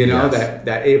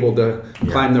 that able to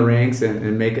climb the ranks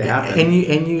and make it happen. And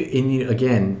you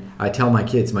again, I tell my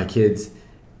kids,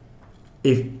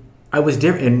 if I was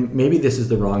different, and maybe this is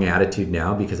the wrong attitude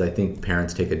now because I think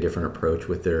parents take a different approach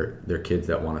with their kids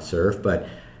that want to surf, but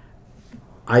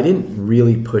I didn't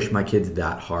really push my kids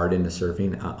that hard into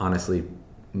surfing. Honestly,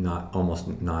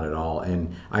 almost not at all.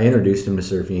 And I introduced them to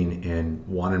surfing and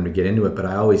wanted them to get into it, but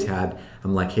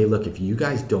I'm like, hey, look, if you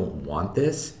guys don't want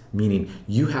this, meaning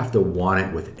you have to want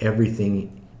it with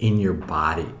everything in your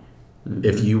body,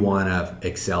 if you want to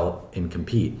excel and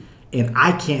compete. And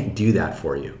I can't do that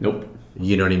for you. Nope.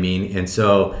 You know what I mean? And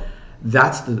so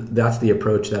that's the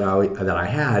approach that I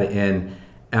had. And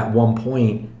at one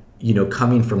point, you know,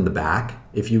 coming from the back,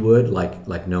 if you would,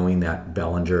 like knowing that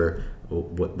Bellinger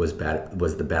was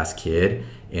the best kid,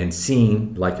 and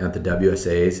seeing, like at the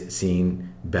WSAs, seeing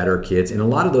better kids, and a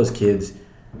lot of those kids,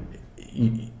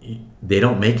 they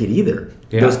don't make it either.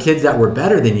 Yeah. Those kids that were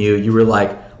better than you were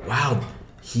like, wow,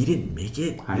 he didn't make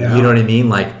it. Yeah. You know what I mean?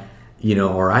 Like, you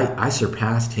know, or I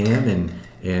surpassed him,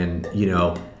 and you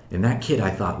know, and that kid I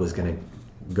thought was going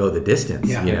to go the distance.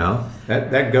 Yeah. You know,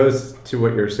 That goes to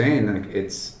what you're saying. Like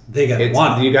They gotta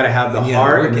want it. You got to have the Yeah,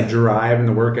 heart work and the ethic. drive and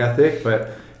the work ethic.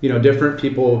 But you know, different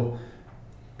people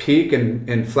peak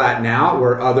and flatten out,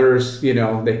 where others, you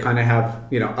know, they kind of have,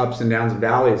 you know, ups and downs and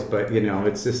valleys. But you know,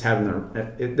 it's just having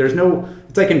there's no.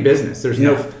 It's like in business. There's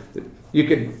no. You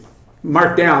could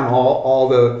mark down all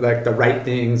the like the right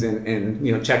things and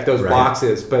you know, check those Right.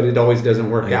 boxes, but it always doesn't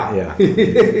work out. Yeah.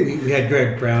 We had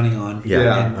Greg Browning on.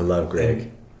 Yeah. And- I love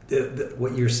Greg. and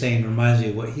what you're saying reminds me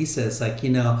of what he says. Like, you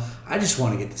know, I just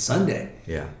want to get to Sunday.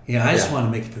 Yeah. You know, I just Yeah. want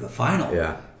to make it to the final.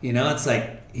 Yeah. You know, it's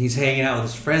like he's hanging out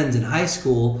with his friends in high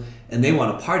school and they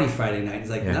want to party Friday night. He's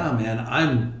like, Yeah. no, man,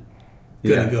 I'm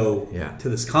going to Yeah. go Yeah. to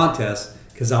this contest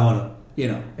because I want to, you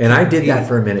know. And I did that compete.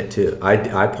 for a minute too. I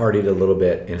partied a little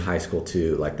bit in high school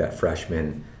too, like that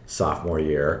freshman, sophomore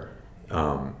year.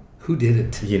 Who did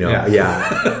it? You know, Yeah.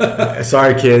 yeah.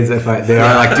 Sorry, kids, if they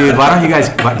are like, dude, why don't you guys,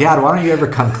 Dad, why don't you ever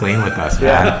come clean with us,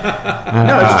 man?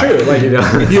 No, it's true. Like, You know,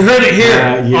 You heard it here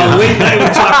Yeah. on Late Night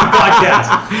with Chalky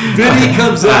Podcast. Vinny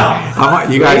comes out. I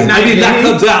want you guys. I mean, that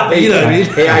comes out, but you know what I mean?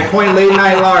 Hey, I coined late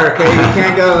night law. Okay, you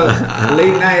can't go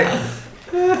late night.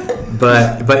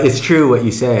 But it's true what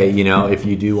you say. You know, if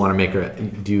you do want to make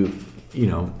you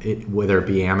know, whether it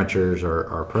be amateurs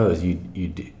or pros,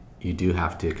 you do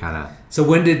have to kind of. So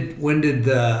when did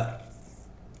the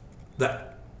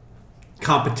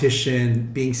competition,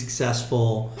 being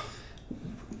successful,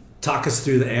 talk us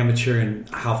through the amateur and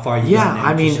how far you Yeah,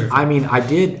 got in amateur surfing? I mean, I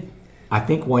did. I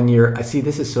think one year. I see.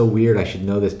 This is so weird. I should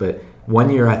know this, but one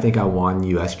year I think I won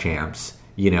U.S. champs.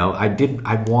 You know,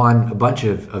 I won a bunch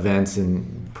of events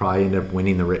and probably ended up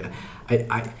winning the.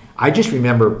 I just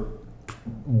remember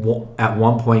at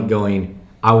one point going,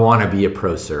 I want to be a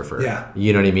pro surfer. Yeah.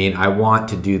 You know what I mean? I want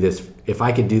to do this. If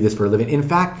I could do this for a living. In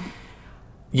fact,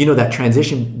 you know, that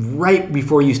transition right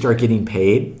before you start getting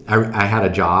paid, I had a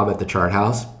job at the Chart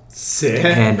House. Sick.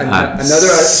 And Another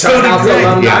so Chart did House Greg.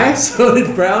 alumni. Yeah. So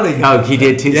did Browning. Oh, he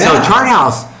did too. Yeah. So Chart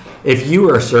House, if you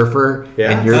were a surfer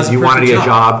Yeah. and That's a you wanted to perfect get a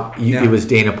job, Yeah. it was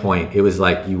Dana Point. It was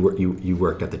like you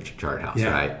worked at the Chart House,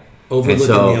 Yeah. right? Overlooking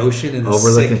the ocean and the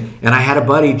sick- And I had a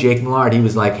buddy, Jake Millard. He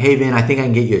was like, "Hey, Vin, I think I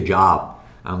can get you a job."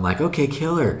 I'm like, "Okay,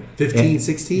 killer." 15, And-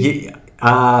 16?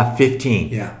 15.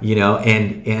 Yeah. You know,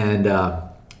 and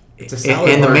It's a salad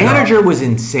and the bar manager job. was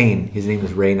insane. His name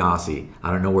was Ray Nossi.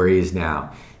 I don't know where he is now.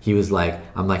 He was like,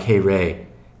 I'm like, "Hey, Ray,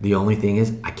 the only thing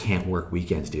is I can't work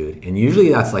weekends, dude." And usually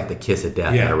that's like the kiss of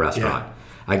death Yeah, at a restaurant.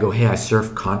 I go, "Hey, I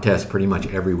surf contests pretty much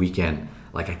every weekend.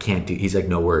 Like, I can't do." He's like,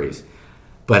 "No worries."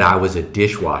 But I was a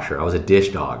dishwasher. I was a dish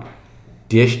dog.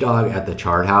 Dish dog at the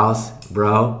Chart House,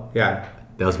 bro. Yeah.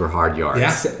 Those were hard yards.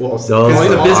 Yeah. Well, Those It's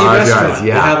were a busy hard restaurant. yards. They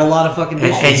Yeah. have a lot of fucking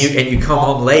dishes. and you come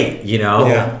home late, you know.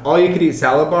 Yeah. all you could eat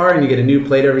salad bar, and you get a new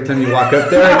plate every time you walk up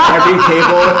there. And every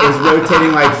table is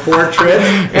rotating like 4 trips.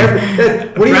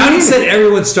 What do you Browning mean? said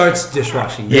everyone starts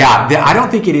dishwashing. Yeah, I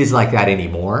don't think it is like that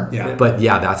anymore. Yeah. But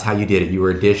yeah, that's how you did it. You were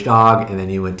a dish dog, and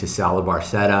then you went to salad bar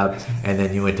setup, and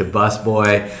then you went to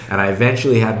busboy, and I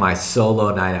eventually had my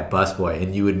solo night at busboy,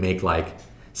 and you would make like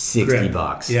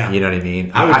 $60. Yeah. You know what I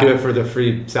mean? I would do it for the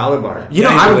free salad bar. You know,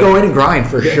 Yeah, you I would would. go in and grind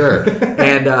for sure.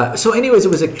 And so, anyways, it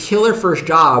was a killer first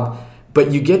job.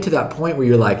 But you get to that point where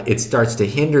you're like, it starts to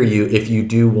hinder you if you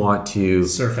do want to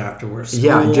Surf afterwards.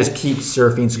 yeah, and School. just keep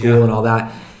surfing school Yeah. and all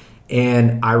that.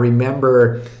 And I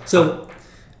remember, So,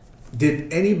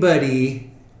 did anybody?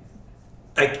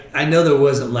 I know there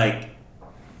wasn't like.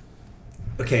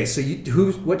 Okay, so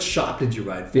what shop did you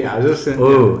ride for? Yeah, I was just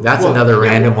oh, that's another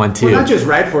random one too. Well, not just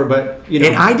ride for, but you know,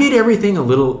 And I did everything a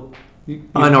little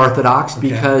unorthodox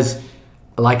because,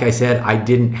 like I said, I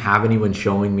didn't have anyone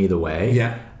showing me the way.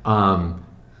 Yeah. I'm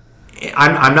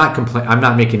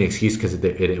not making an excuse because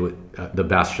it was the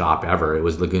best shop ever. It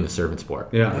was Laguna Surf and Sport.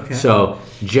 yeah. Okay. So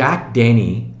Jack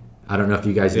Denny, I don't know if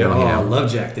you guys know Oh, I him.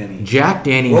 love Jack Denny. Jack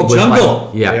Denny World was Jungle.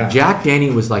 like, Yeah. Jack Denny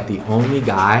was like the only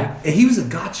guy. And he was a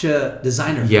gotcha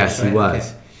designer. Yes, first, he right?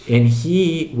 was, and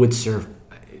he would surf.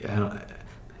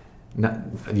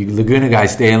 You Laguna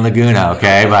guys stay in Laguna,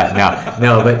 okay? But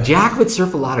no. But Jack would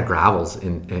surf a lot of gravels,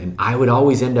 and I would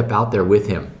always end up out there with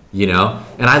him, you know.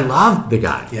 And I loved the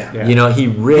guy. Yeah. You know, he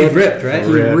ripped, right?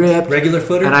 He ripped. Regular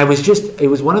footer. And it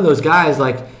was one of those guys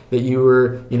like that you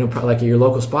were, you know, like at your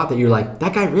local spot that you're like,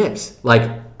 that guy rips. Like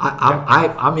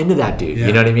I'm into that dude. Yeah.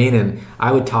 You know what I mean? And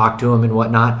I would talk to him and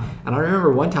whatnot. And I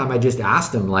remember one time I just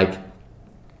asked him like,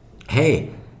 hey,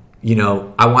 you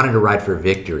know, I wanted to ride for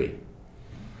Victory.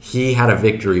 He had a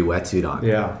Victory wetsuit on.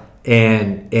 Yeah.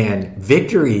 And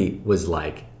Victory was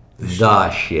like the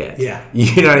shit. Yeah.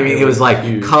 You know what I mean? It was like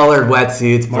huge. colored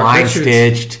wetsuits, blind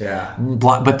stitched. Yeah.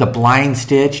 But the blind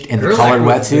stitched and the Girls colored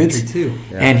like wetsuits. Victory too.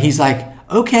 Yeah. And he's like,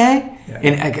 okay. Yeah.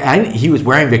 And he was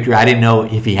wearing Victory. I didn't know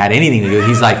if he had anything to do with it.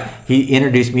 He's like, he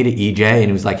introduced me to EJ and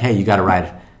he was like, hey, you got to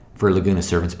ride for Laguna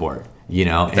Surf and Sport. You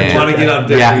know, You want to get on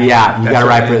Victory. Yeah. You got to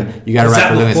ride for Laguna Is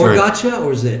that before Surf. Gotcha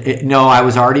or is it? No, I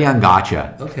was already on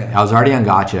Gotcha. Okay. I was already on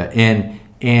Gotcha,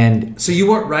 and So you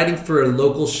weren't riding for a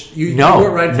local. You no,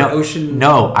 weren't riding no, for Ocean.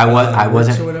 No, I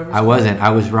wasn't. Or whatever? I wasn't.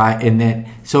 I was right, and then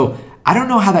so I don't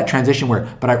know how that transition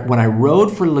worked, but when I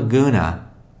rode for Laguna,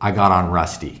 I got on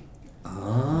Rusty.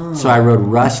 Oh. So I rode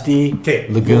Rusty, Okay,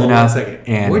 Laguna, hold on 1 second.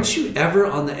 and weren't you ever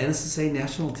on the NSSA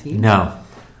national team? no.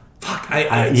 Fuck,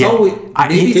 it's yeah. always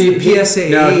maybe it's the PSA.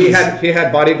 No, he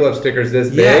had body glove stickers this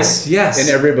big. Yes. And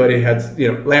everybody had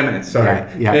laminates. Sorry.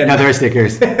 Yeah. And- No, they're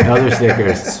stickers. Those are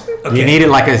stickers. Okay. You needed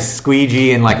like a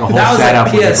squeegee and like a whole That was setup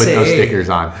at when you put those PSA. stickers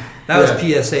on. That was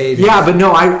PSA. Yeah, but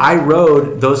no, I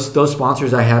rode those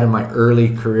sponsors I had in my early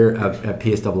career at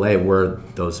PSAA were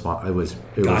those it was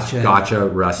Gotcha. Gotcha,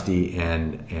 Rusty,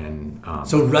 and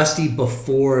So Rusty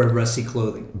before Rusty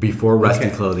Clothing. before Rusty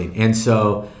Okay. Clothing. And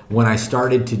so when I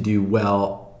started to do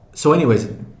well, so anyways,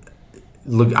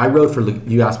 look, I rode for.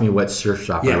 You asked me what surf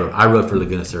shop Yeah. I rode. I rode for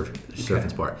Laguna Surf and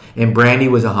Sport, and Brandy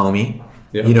was a homie.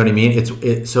 Yeah. You know what I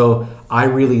mean? So I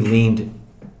really leaned.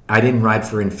 I didn't ride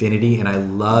for Infinity, and I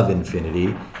love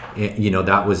Infinity. And, you know,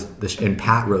 that was and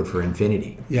Pat rode for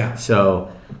Infinity. Yeah.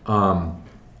 So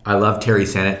I love Terry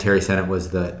Sennett. Terry Sennett was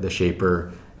the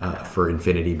shaper for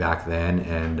Infinity back then,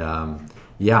 and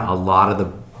a lot of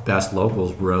the best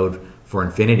locals rode for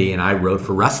Infinity, and I rode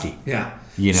for Rusty. Yeah.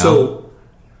 You know? So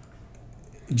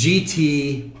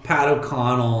GT, Pat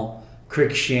O'Connell,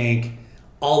 Crickshank,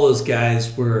 all those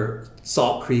guys were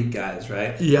Salt Creek guys,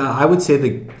 right? Yeah, I would say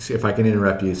if I can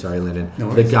interrupt you, sorry, Lyndon. No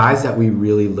The worries. guys that we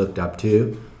really looked up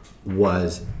to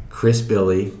was Chris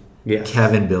Billy, Yes.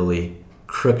 Kevin Billy,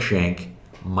 Crookshank,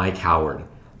 Mike Howard.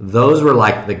 Those were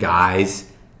like the guys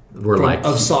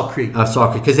Of Salt Creek. of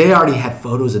Salt Creek because they already had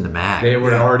photos in the mag. They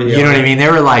were already. You know what I mean? They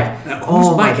were like, Now, oh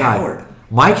who's my Mike god. Howard?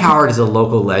 Mike Howard is a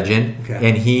local legend, Okay.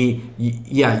 and he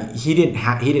didn't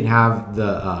have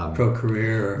the Pro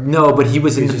career. Or, no, but he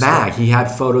was in He's the just mag. like- He had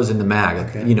photos in the mag.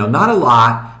 Okay. You know, not a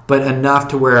lot, but enough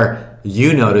to where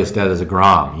you noticed that as a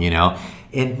Grom. You know,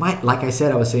 and like I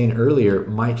said, I was saying earlier,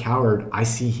 Mike Howard. I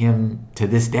see him to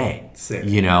this day. Sick.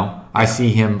 You know, I see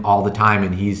him all the time,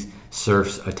 and he's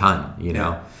surfs a ton. You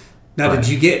know. Now, But- did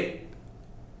you get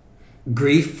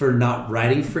grief for not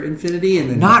riding for Infinity? And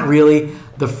then Not really.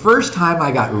 The first time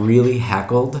I got really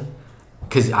heckled,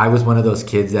 because I was one of those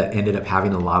kids that ended up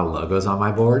having a lot of logos on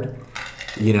my board.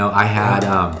 You know, I had,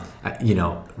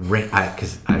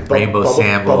 because I rainbow bubble-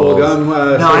 samples. bubble gum,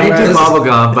 no, I didn't do cigarettes. bubble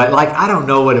gum, but like I don't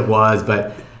know what it was,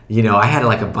 but you know, I had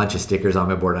like a bunch of stickers on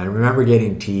my board. I remember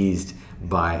getting teased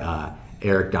by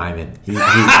Eric Diamond. He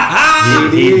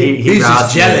He's just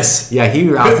rousted me. jealous. Yeah, he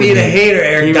rousted being a me. hater,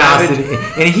 Eric He rousted Diamond.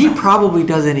 me. And he probably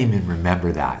doesn't even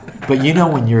remember that. But you know,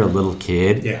 when you're a little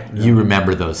kid, Yeah. you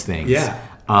remember those things. Yeah.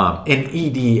 And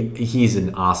ED, he's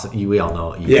an awesome. We all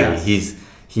know ED. Yeah.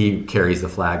 He carries the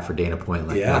flag for Dana Point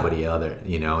like Yeah. nobody other.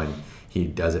 You know, and he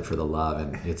does it for the love.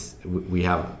 And we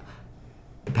have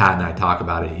Pat and I talk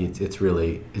about it. It's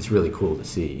really cool to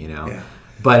see. You know. Yeah.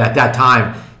 But at that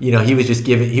time, you know, he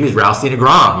was rousting a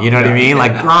Grom. You know what I mean?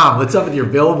 Like, Grom, what's up with your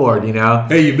billboard? You know.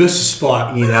 Hey, you missed a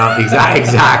spot. You know,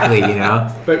 exactly. You know.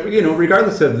 But you know,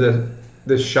 regardless of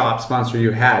the shop sponsor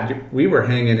you had, we were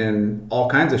hanging in all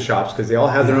kinds of shops because they all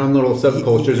have their own little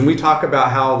subcultures, and we talk about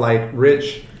how like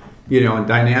rich, you know, and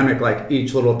dynamic like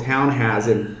each little town has,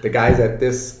 and the guys at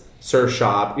this surf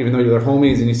shop, even though they're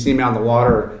homies and you see them out in the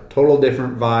water, total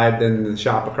different vibe than the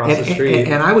shop across the street.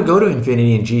 And I would go to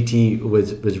Infinity, and GT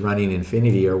was running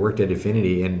Infinity or worked at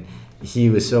Infinity, and he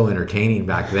was so entertaining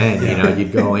back then. You know,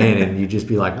 you'd go in and you'd just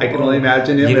be like, I can only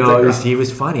imagine him. you It's know, like, he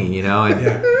was funny. You know, and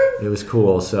it was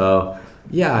cool. So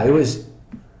yeah, it was.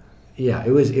 Yeah,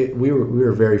 it was. We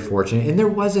were very fortunate, and there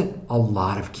wasn't a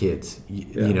lot of kids.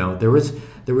 You know, there was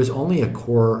only a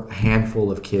core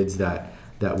handful of kids that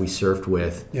we surfed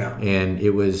with. Yeah. And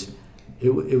it was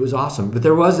it was awesome. But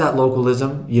there was that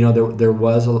localism. You know, there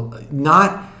was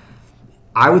not.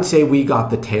 I would say we got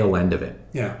the tail end of it.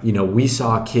 Yeah. You know, we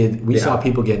saw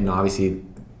people getting obviously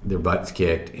their butts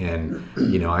kicked, and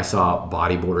you know, I saw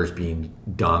bodyboarders being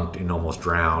dunked and almost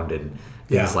drowned and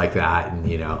things like that. And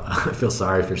you know, I feel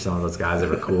sorry for some of those guys that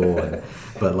were cool,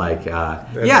 but like,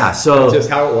 so it's just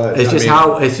how it was. It's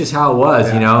just how it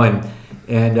was, you know,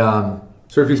 and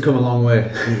surfing's come a long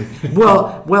way.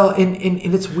 well, and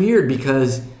it's weird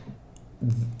because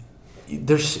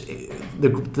there's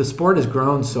the sport has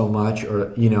grown so much,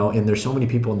 or you know, and there's so many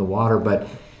people in the water, but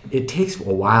it takes a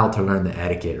while to learn the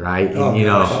etiquette, right? And, you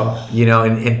know,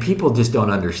 and people just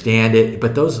don't understand it.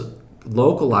 But those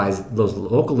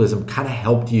localism kind of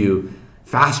helped you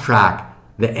fast track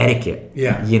the etiquette.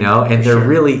 Yeah, you know, and there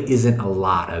really isn't a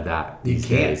lot of that these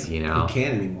days. You know, you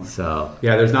can't anymore. So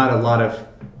yeah, there's not a lot of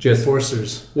just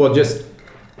enforcers. Well, just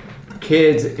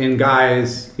kids and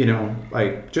guys, you know,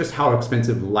 like just how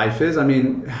expensive life is. I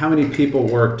mean, how many people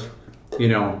worked, you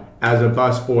know, as a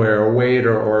busboy or a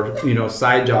waiter or you know,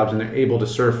 side jobs, and they're able to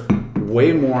surf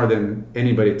way more than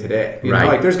anybody today. You know,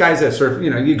 like there's guys that surf,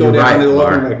 you know, you go down to the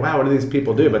local and you're like, wow, what do these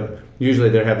people do? But usually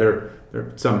they have their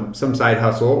some side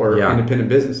hustle or independent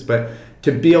business. But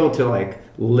to be able to like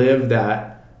live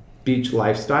that beach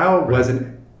lifestyle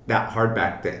wasn't that hard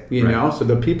back then, you know? So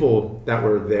the people that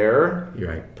were there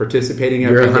participating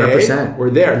every day were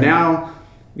there. Now,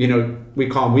 you know, we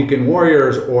call them weekend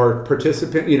warriors or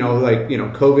participant, you know, like, you know,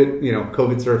 COVID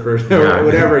surfers or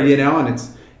whatever, you know, and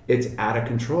it's out of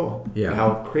control. Yeah.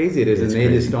 How crazy it is. It's and they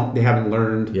crazy. They haven't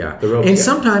learned the ropes. And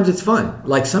sometimes it's fun.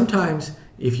 Like sometimes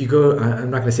if you go, I'm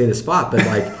not going to say the spot, but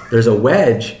like there's a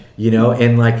wedge, you know,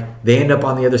 and like they end up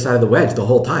on the other side of the wedge the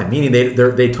whole time, meaning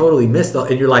they totally miss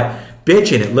and you're like,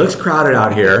 bitching, it looks crowded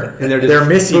out here, and they're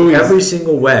missing every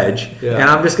single wedge, and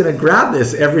I'm just going to grab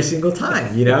this every single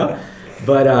time, you know.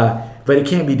 But it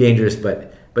can be dangerous.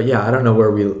 But yeah, I don't know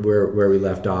where we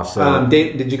left off. So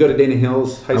did you go to Dana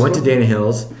Hills High School? I went to Dana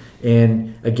Hills,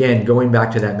 and again, going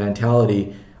back to that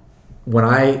mentality, when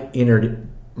I entered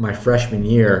my freshman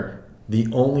year, the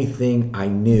only thing I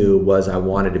knew was I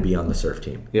wanted to be on the surf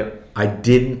team. Yep. I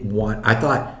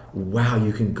thought, wow,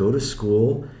 you can go to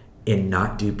school and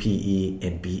not do PE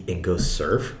and go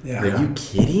surf? Yeah. Are you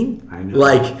kidding? I know.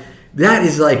 Like that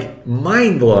is like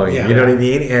mind blowing. You know what I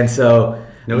mean? And so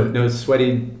no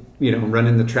sweaty, you know,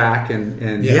 running the track and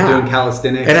doing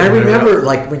calisthenics. And I remember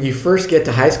like when you first get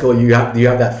to high school, you have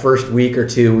that first week or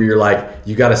two where you're like,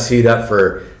 you got to suit up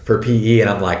for PE, and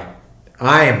I'm like,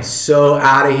 I am so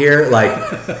out of here. Like,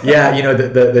 you know,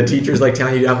 the teacher's like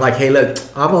telling you, I'm like, hey, look,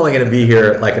 I'm only going to be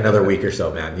here like another week or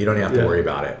so, man. You don't have to worry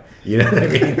about it. You know what I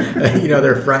mean? You know,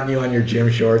 they're fronting you on your gym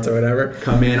shorts or whatever.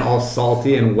 Come in all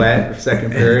salty and wet for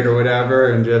second period or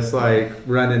whatever, and just like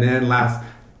running in last.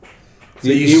 So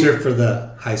you surfed for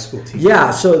the high school team?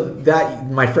 Yeah. So that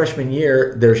my freshman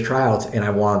year, there's tryouts, and I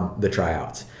won the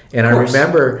tryouts. And I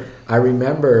remember.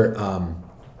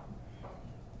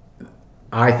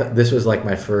 I thought this was like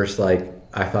my first I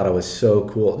thought it was so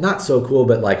cool. Not so cool,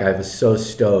 but like I was so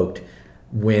stoked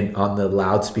when on the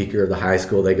loudspeaker of the high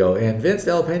school they go, and Vince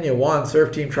Del Pena won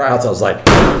surf team tryouts. I was like,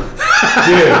 dude,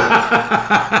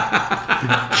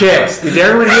 chicks, did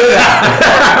everyone hear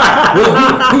that?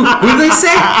 who do they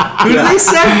say? Who do they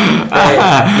say?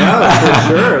 No, for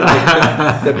sure.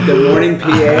 Like the morning PA,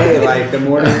 the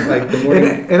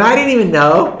morning. And I didn't even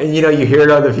know. And you know, you hear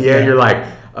it on the PA, and you're like,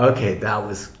 okay, that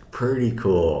was pretty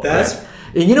cool.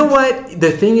 And you know what? The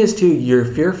thing is, too, you're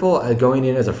fearful going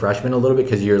in as a freshman a little bit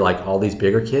because you're like all these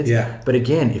bigger kids. Yeah. But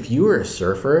again, if you were a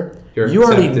surfer, you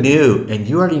already knew, and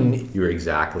you already knew. You were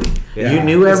exactly. Yeah. You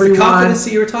knew everyone. It's the confidence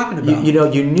that you were talking about. You know,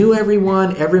 you knew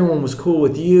everyone. Everyone was cool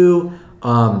with you.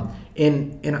 And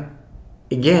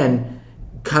again,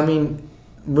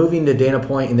 moving to Dana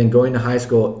Point and then going to high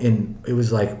school, and it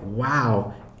was like,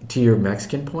 wow. To your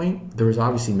Mexican point, there was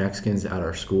obviously Mexicans at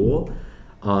our school,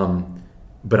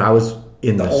 but I was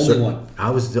in the only one.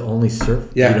 I was the only surf.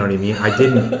 Yeah. You know what I mean? I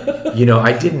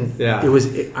didn't. Yeah. It was.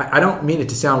 I don't mean it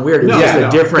to sound weird. It was just a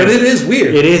different. But it is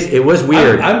weird. It was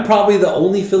weird. I'm probably the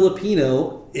only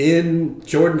Filipino in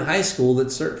Jordan High School that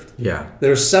surfed. Yeah. There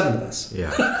were 7 of us.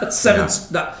 Yeah. 7.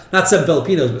 Yeah. Not 7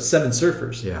 Filipinos, but 7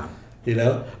 surfers. Yeah. You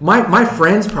know. My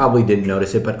friends probably didn't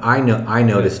notice it, but I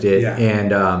noticed it. Yeah.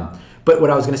 And but what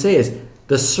I was going to say is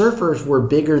the surfers were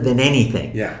bigger than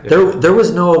anything. Yeah. There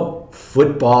was no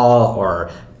football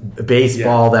or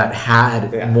baseball that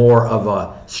had Yeah. more of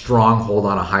a stronghold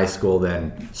on a high school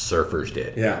than surfers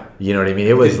did. Yeah. You know what I mean?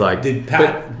 It was like Did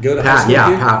Pat go to high Pat, school? yeah,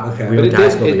 with you? Pat. Okay. We But went to high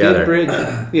school it together. did bridge,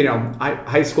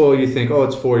 high school, you think, oh,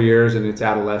 it's 4 years and it's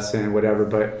adolescent, whatever,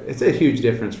 but it's a huge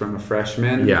difference from a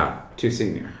freshman Yeah. to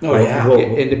senior. Oh, yeah. Well,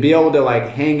 And to be able to like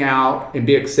hang out and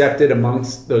be accepted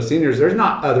amongst those seniors, there's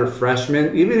not other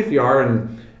freshmen, even if you are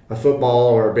in a football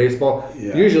or a baseball,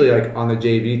 Yeah. usually like on the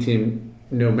JV team,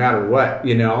 no matter what,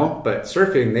 but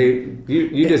surfing,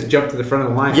 you just jump to the front of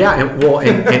the line. Yeah,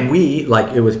 and we,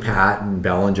 like, it was Pat and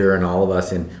Bellinger and all of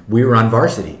us, and we were on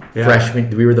varsity. Yeah. Freshmen,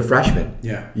 we were the freshmen.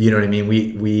 Yeah. You know what I mean?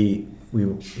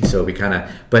 So we kind of,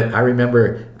 but I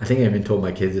remember, I think I even told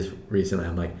my kids this recently,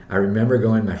 I'm like, I remember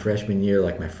going my freshman year,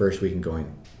 like my first week, and going,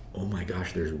 oh my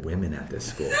gosh, there's women at this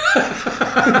school.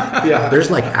 Yeah.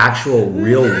 There's like actual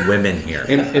real women here.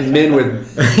 And men with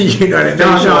You know what I mean?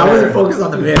 No, I wasn't focused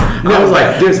on the men. I No, was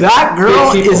like, there's that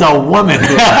girl big people. is a woman.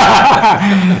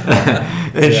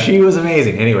 And she was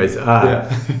amazing. Anyways,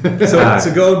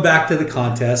 So going back to the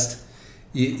contest,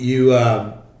 you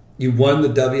won the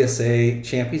WSA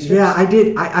championship. yeah, I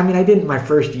did. I mean, I didn't my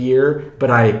first year, but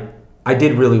I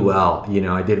did really well.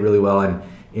 I did really well,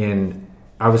 and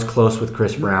I was close with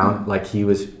Chris Brown. Like, he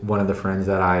was one of the friends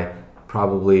that I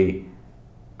probably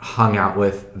hung out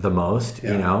with the most.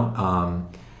 Yeah.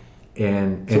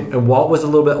 And Walt was a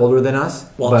little bit older than us,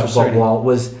 Walter but Cerny. Walt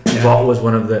was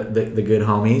one of the good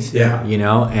homies. Yeah.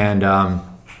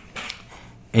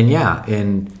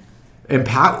 And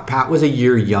Pat was a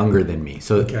year younger than me.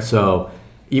 So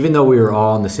even though we were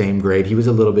all in the same grade, he was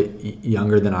a little bit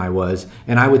younger than I was.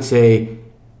 And I would say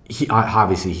he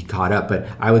caught up, but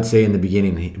I would say in the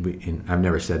beginning, and I've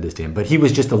never said this to him, but he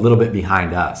was just a little bit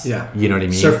behind us. Yeah. You know what I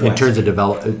mean? Surf-wise. In terms of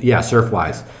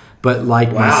surf-wise. But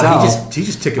like Wow, myself, he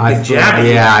just took a I big feel- jab at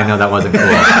you. Yeah, I know that wasn't cool.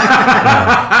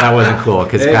 That wasn't cool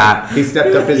because Hey, Pat. he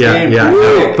stepped up his Yeah, game. yeah.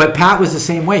 quick. But Pat was the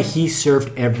same way. He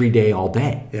surfed every day, all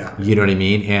day. Yeah. You know what I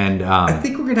mean? And I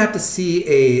think we're gonna have to see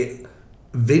a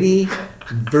Vinny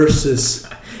versus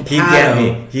He'd get Pato.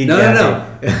 me. He'd No,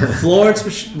 get Florence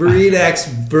Marinex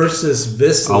versus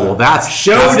Vissla. oh well, that's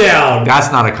showdown.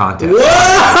 That's not a contest.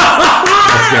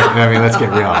 Let's get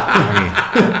real. I mean,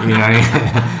 you know what I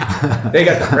mean? They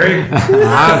got the break.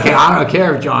 I don't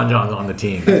care if John John's on the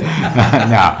team.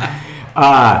 No.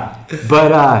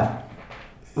 But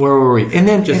where were we? And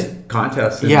then Just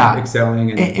contests and yeah,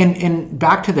 excelling. And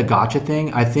back to the gotcha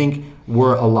thing, I think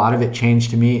where a lot of it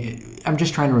changed to me, I'm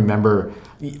just trying to remember.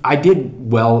 I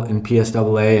did well in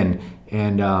PSAA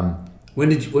and When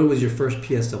was your first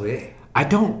PSWA? I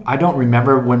don't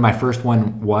remember when my first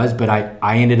one was, but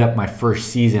I ended up my first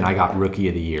season I got Rookie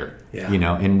of the Year. Yeah.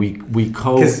 And we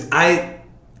Because I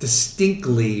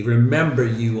distinctly remember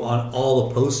you on all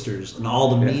the posters and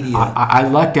all the media. I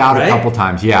lucked out Right? a couple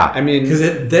times. Yeah. I mean,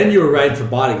 Because then you were riding for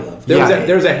Body Glove.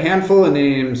 there was a handful of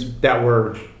names that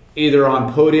were either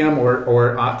on podium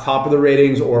or on top of the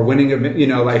ratings or winning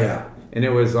Yeah. and it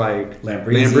was like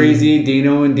Lambrisi,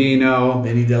 Dino and Dino,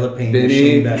 Vinny Delapena, Vinny,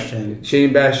 Shane Beshton.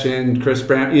 Shane Beshton, Chris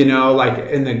Brown, in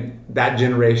that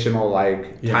generational time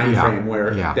Yeah. frame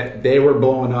where Yeah. they were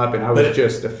blowing up and I was But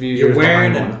just a few You're years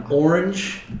wearing behind an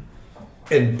orange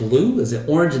and blue? Is it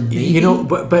orange and navy?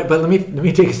 But let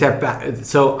me take a step back.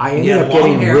 So I ended Yeah, up long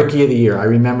getting hair. Rookie of the Year. I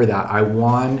remember that. I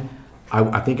won.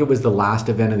 I think it was the last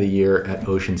event of the year at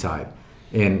Oceanside,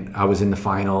 and I was in the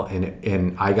final,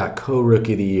 and I got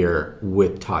co-Rookie of the Year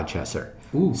with Todd Chesser.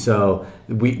 Ooh. So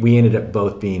we ended up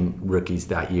both being rookies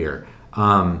that year.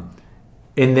 And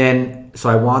then so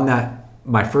I won that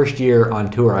my first year on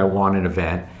tour. I won an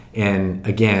event, and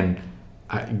again.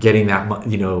 Getting that,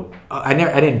 I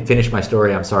didn't finish my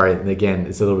story. I'm sorry. And again,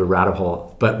 it's a little bit rabbit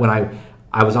hole. But when I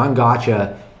was on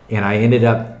Gotcha, and I ended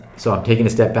up, so I'm taking a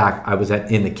step back. I was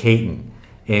in the Caton,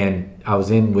 and I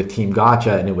was in with Team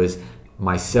Gotcha, and it was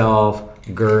myself,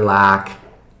 Gerlach,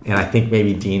 and I think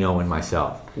maybe Dino and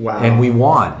myself. Wow. And we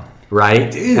won,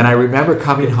 right? Dude. And I remember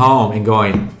coming home and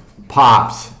going,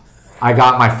 Pops, I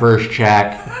got my first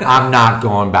check. I'm not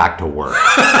going back to work.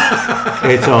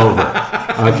 It's over.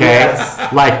 Okay?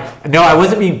 No, I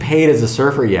wasn't being paid as a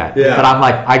surfer yet. Yeah. But I'm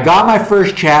like, I got my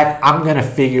first check. I'm going to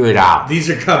figure it out. These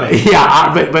are coming.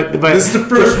 Yeah, but This is the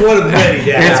first one of many,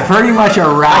 Dad. it's pretty much a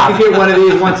I wrap. could get one of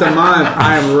these once a month.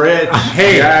 I am rich.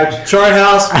 Hey, Dad. Chart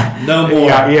House, no more.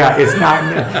 Yeah, it's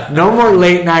not no more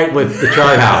late night with the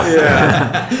chart house.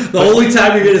 The only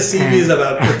time you're going to see me is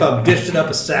if I'm dishing up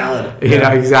a salad.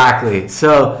 Exactly.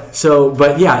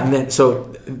 But yeah, and then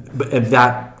but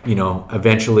that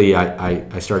eventually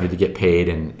I started to get paid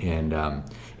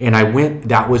and I went.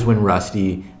 That was when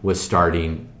Rusty was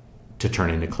starting to turn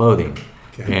into clothing.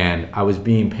 and I was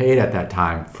being paid at that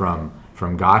time from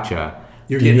Gotcha.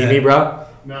 You're Do you getting need me, that- bro?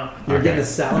 No. You're getting a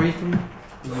salary from.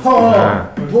 Oh,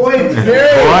 boy, Boyd.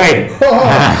 Sorry to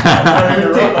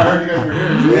interrupt. I heard you guys were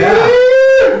here.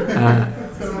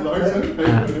 Larson,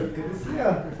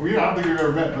 we don't think we've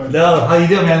ever met, but No, how you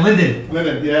doing, man, Lyndon?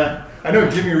 Lyndon, yeah. I know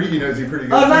Jimmy Reedy knows you pretty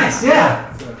good. Oh, nice,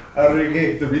 yeah.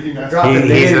 The Reedy master. Drop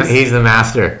it. He's the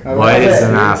master. I love Boyd is it.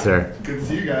 the master. Good to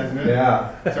see you guys, man.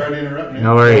 Yeah. Sorry to interrupt, man.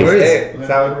 No worries. Hey, that's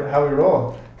how we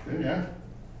roll. Yeah.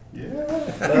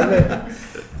 Yeah.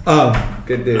 Love it.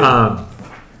 Good dude.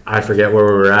 I forget where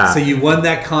we were at. So you won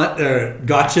that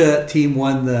Gotcha team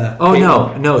won the. Oh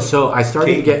Caton. no! So I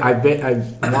started to Caton. get.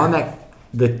 I won that.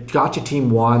 The Gotcha team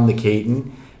won the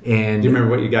Caton, and Do you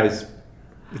remember what you guys?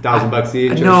 $1,000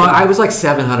 each? or No, something? I was like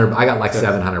 700. I got like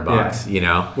 $700. Yeah. You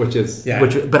know, Which is Yeah.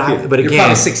 but You're again,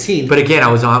 probably 16. But again,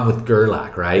 I was on with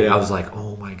Gerlach, right? Yeah. I was like,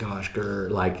 oh my gosh,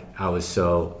 like I was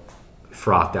so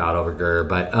frothed out over Ger.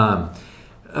 But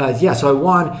yeah, so I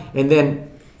won, and then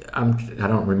I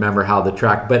don't remember how the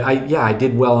track, but I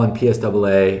did well on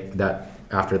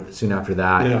PSAA soon after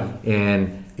that, Yeah.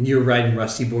 and And you were riding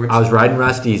Rusty boards. I was riding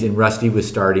Rusty's, and Rusty was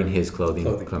starting his clothing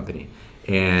Clothing. company,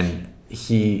 and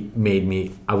he made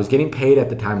me. I was getting paid at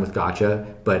the time with Gotcha,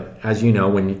 but as you know,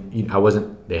 I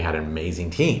wasn't. They had an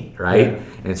amazing team, right? Yeah.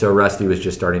 And so Rusty was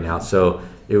just starting out, so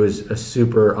it was a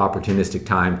super opportunistic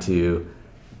time to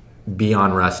be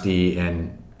on Rusty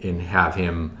and have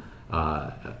him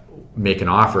make an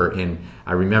offer. And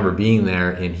I remember being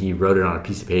there, and he wrote it on a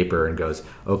piece of paper and goes,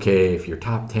 okay, if you're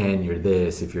top 10, you're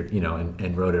this, if you're,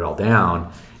 and wrote it all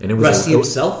down. And it was Rusty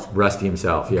himself? Rusty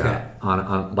himself, yeah. Okay.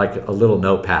 On like a little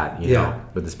notepad, you Yeah. know,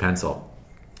 with his pencil.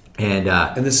 And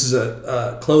And this is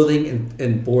a clothing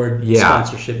and board yeah,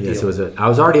 sponsorship deal. yes, I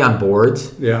was already on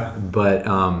boards, Yeah. but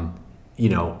I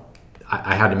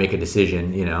had to make a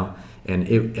decision,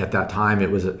 and at that time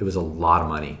it was a lot of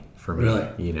money for me,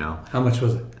 Really? How much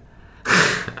was it?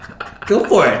 Go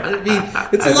for it. I mean,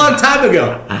 it's a long time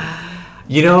ago.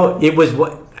 It was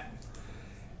what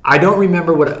I don't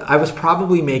remember what I was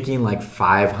probably making like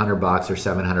 $500 or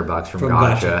 $700 from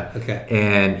Gotcha. Okay.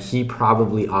 And he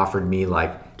probably offered me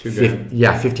like $2,000.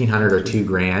 $1,500 or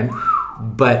 $2,000.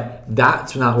 But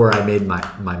that's not where I made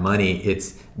my money.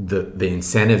 It's the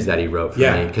incentives that he wrote for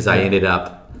me, because I ended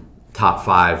up top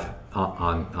 5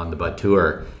 on the Bud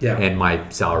Tour, and my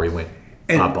salary went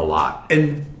up a lot.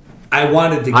 And I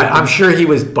wanted to get I'm sure he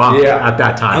was bummed at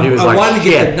that time. He was I like, wanted to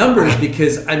get the shit. numbers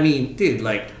because, I mean, dude,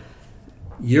 like,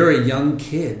 you're a young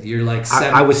kid. You're like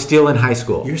 7. I was still in high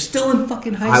school. You're still in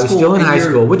fucking high school. I was still in and high you're-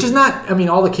 school, which is not. I mean,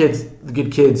 all the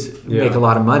good kids make a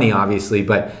lot of money, obviously,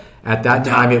 but at that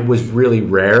time it was really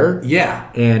rare.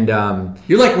 Yeah. And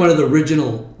You're like one of the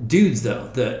original dudes, though,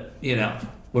 that,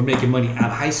 were making money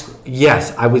out of high school.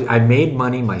 yes, I made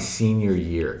money my senior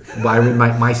year.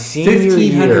 My senior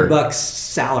year, $1,500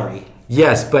 salary.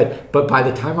 yes, but by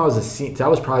the time I was I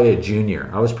was probably a junior.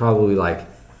 I was probably like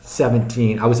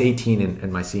 17. I was 18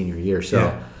 in my senior year.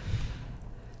 So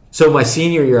my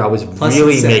senior year, I was Plus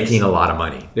really incentives. making a lot of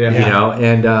money. Yeah.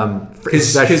 And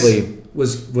especially.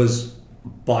 was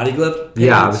Body Glove. paid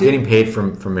Yeah, I you was too? getting paid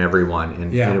from everyone,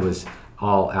 and it was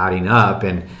all adding up.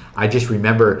 And I just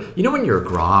remember, when you're a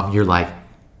Grom, you're like,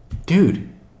 dude,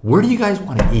 where do you guys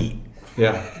want to eat?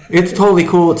 Yeah. It's totally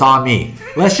cool. It's on me.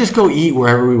 Let's just go eat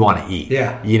wherever we want to eat.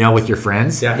 Yeah. With your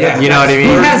friends. Yeah. Yeah. You know what I mean?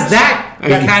 Who has that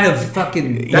kind of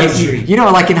fucking luxury?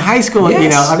 Like in high school,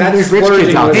 Yes, there's rich splurging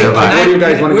kids out with there. it. But What do you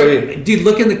guys wanna go eat? Dude,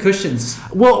 look in the cushions.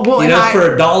 well, and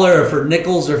For $1 or for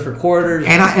nickels or for quarters.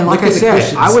 And like Look I at the said,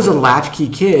 cushions. I was a latchkey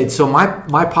kid, so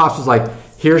my pops was like,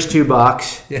 "Here's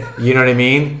 $2." Yeah. You know what I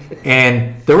mean?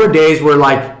 And there were days where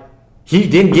like he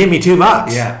didn't give me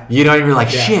 $2. Yeah. You know, and you're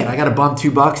like, Yeah. "Shit, I got to bum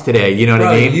 $2 today." You know what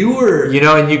I Bro, mean? you were-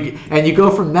 and you go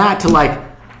from that to like,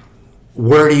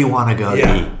 where do you want to go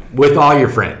Yeah. to eat with all your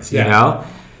friends? Yeah. You know?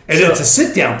 And it's a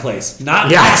sit-down place, not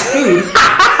Yeah. fast food.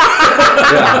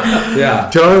 Yeah.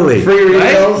 Totally. Free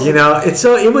Right? refills. It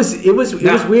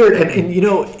was weird,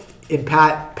 and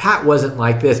Pat wasn't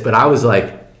like this, but I was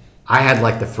like, I had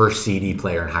like the first CD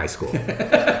player in high school.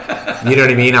 You know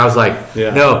what I mean? I was like,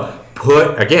 Yeah. no,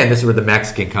 again, this is where the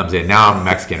Mexican comes in. Now I'm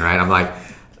Mexican, right? I'm like,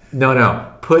 no,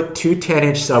 put 2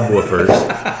 10-inch subwoofers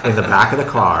in the back of the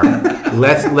car.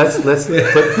 Let's put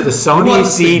the Sony want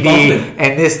this thing CD, bumping.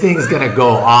 and this thing's gonna go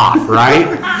off, right? I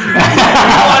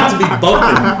want it to be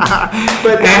bumping.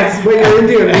 But that's what you're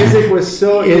into. And music was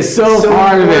so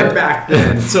part of it. back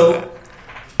then. So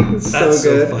It's that's so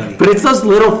good. so funny. But it's those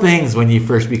little things when you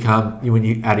first when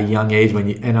you at a young age,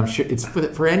 and I'm sure it's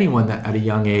for anyone that at a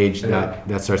young age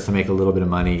that starts to make a little bit of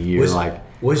money, you're Was- like,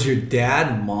 Was your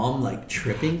dad and mom like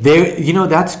tripping?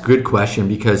 That's a good question,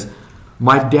 because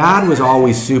my dad was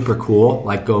always super cool,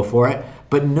 like go for it,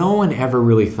 but no one ever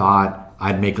really thought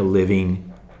I'd make a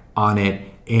living on it,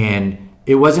 and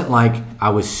it wasn't like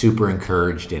I was super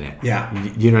encouraged in it. Yeah.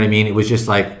 You know what I mean? It was just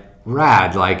like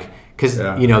rad, like, because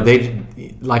they,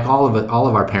 like all of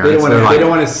our parents, they don't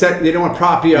want to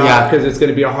prop you up because it's going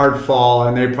to be a hard fall,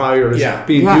 and they probably are just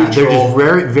being neutral. They're just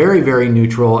very, very, very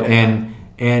neutral,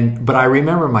 but I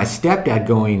remember my stepdad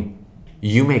going,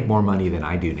 "You make more money than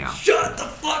I do now." Shut the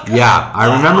fuck up. Yeah,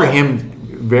 I remember him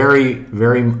very,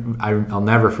 very. I'll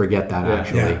never forget that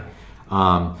actually.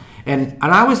 And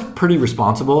I was pretty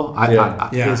responsible.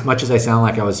 As much as I sound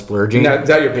like I was splurging. Is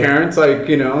that your parents? Like,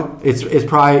 It's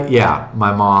probably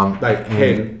my mom. Like,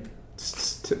 hey.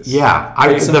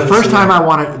 The first time I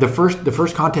won the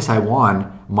first contest I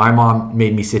won, my mom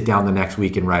made me sit down the next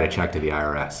week and write a check to the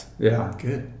IRS. Yeah,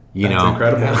 good. That's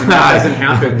incredible. That doesn't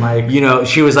happen. Like,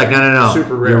 she was like, no,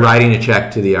 super rare. You're writing a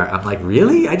check to the IRS. I'm like,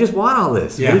 really? I just won all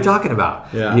this. What are you talking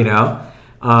about? Yeah.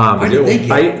 Why did they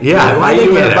get it? Yeah, why did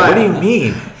they get it? What do you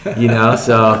mean?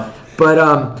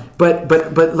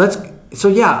 But let's.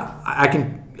 I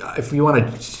can. If you want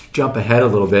to jump ahead a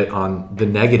little bit on the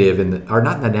negative or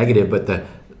not the negative, but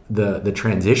the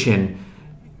transition.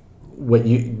 What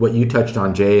you touched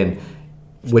on, Jay, and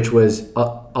which was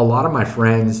a lot of my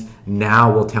friends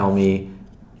now will tell me,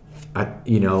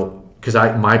 because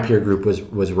my peer group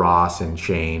was Ross and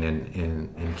Shane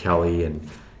and Kelly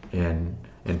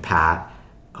and Pat.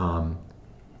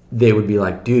 They would be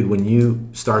like, dude, when you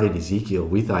started Ezekiel,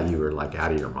 we thought you were like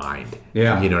out of your mind.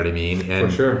 Yeah. You know what I mean? And,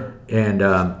 for sure. And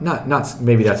not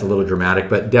maybe that's a little dramatic,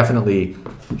 but definitely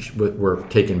we're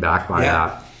taken back by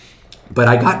that. But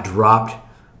I got dropped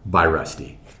by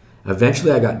Rusty.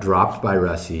 Eventually I got dropped by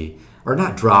Rusty. Or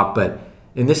not dropped, but,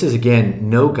 and this is again,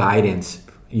 no guidance.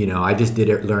 I just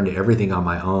learned everything on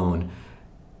my own.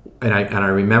 And I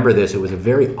remember this. It was a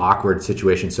very awkward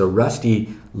situation. So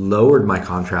Rusty lowered my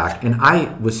contract, and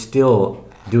I was still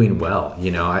doing well.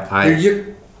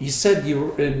 You said you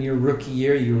were in your rookie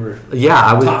year. You were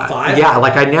I was top 5. Yeah,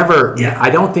 like I never. Yeah.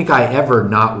 I don't think I ever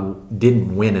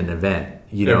didn't win an event.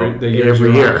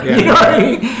 Every year. Yeah. You know what I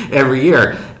mean? Every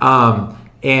year.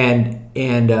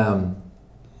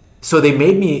 So they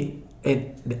made me.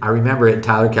 And I remember it,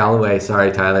 Tyler Calloway.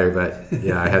 Sorry, Tyler, but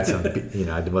I had some.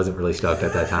 I wasn't really stoked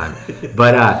at that time.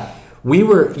 But we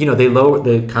were, they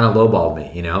kind of lowballed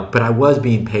me, But I was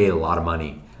being paid a lot of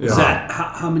money. Was that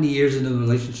how many years into the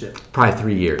relationship? Probably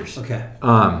 3 years. Okay.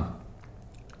 And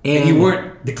you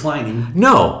weren't declining.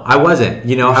 No, I wasn't.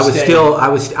 I was still. I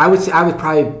would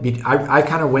probably. I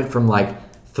kind of went from like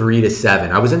 3 to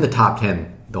 7. I was in the top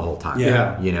 10 the whole time.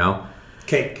 Yeah.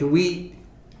 Okay, can we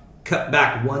cut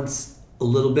back once a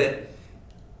little bit?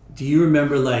 Do you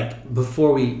remember, like,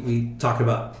 before we talk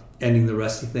about ending the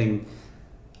Rusty thing,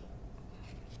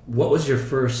 what was your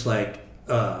first, like,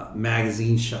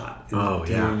 magazine shot? Do you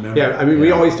remember? Yeah, I mean,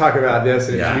 we always talk about this,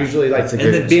 and it's usually like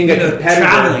being a competitor.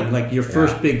 Traveling, like your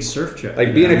first big surf trip.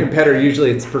 Like being a competitor,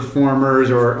 usually it's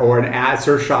performers or an ad,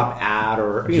 surf shop ad,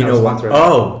 or sponsor.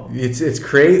 It's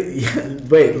crazy.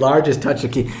 Wait, Lar just touched the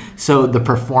key. So the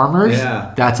performers,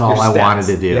 that's all I wanted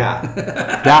to do.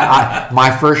 Yeah. My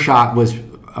first shot was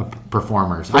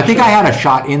performers. I think I had a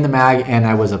shot in the mag and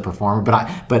I was a performer,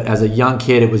 but as a young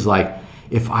kid, it was like,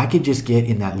 if I could just get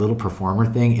in that little performer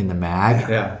thing in the mag,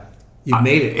 you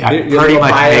made it. I pretty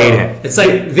much made it. It's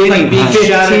like Vinny being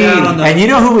shouted out on the. And you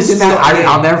know who was in that?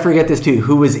 I'll never forget this too.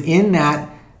 Who was in that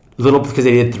little, because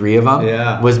they did 3 of them?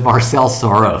 Yeah. Was Marcel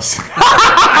Soros.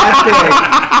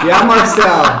 Yeah,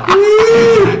 Marcel.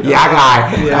 Yeah,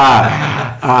 guy.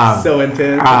 Yeah. So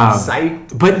intense.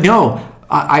 Psyched. But no,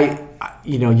 I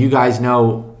you guys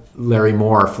know Larry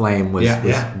Moore, Flame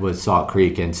was Salt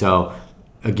Creek, and so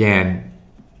again.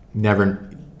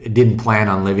 Didn't plan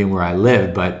on living where I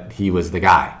lived, but he was the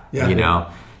guy,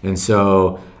 And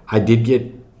so I did get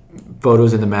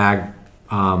photos in the mag.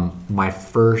 My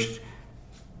first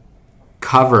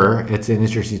cover, it's an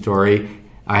interesting story.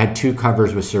 I had 2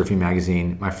 covers with Surfing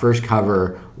Magazine. My first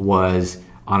cover was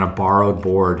on a borrowed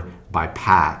board by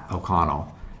Pat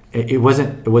O'Connell. It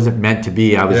wasn't meant to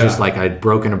be. I was just like, I'd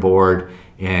broken a board,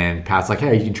 and Pat's like,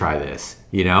 hey, you can try this,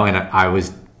 and I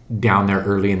was down there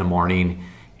early in the morning.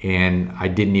 And I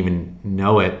didn't even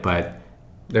know it, but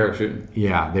they were shooting.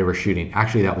 Yeah, they were shooting.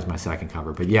 Actually, that was my second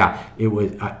cover. But yeah, it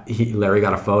was. Larry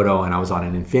got a photo, and I was on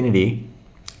an Infinity,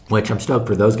 which I'm stoked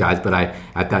for those guys. But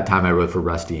at that time I wrote for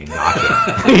Rusty and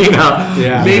Gotcha. Maybe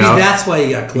that's why you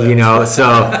got clipped.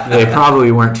 So they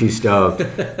probably weren't too stoked.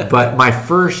 But my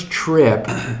first trip,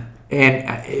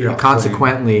 and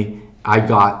consequently, I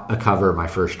got a cover my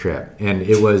first trip, and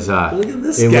it was Look at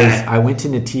this guy. I went to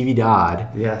Natividad,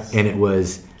 Yes. and it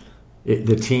was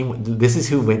the team. This is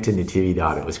who went to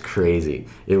Natividad. It was crazy.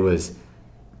 It was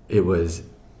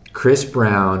Chris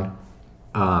Brown,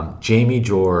 Jamie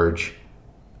George,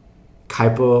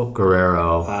 Kaipo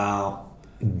Guerrero, Wow.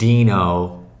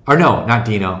 Dino, or no, not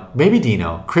Dino, maybe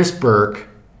Dino, Chris Burke.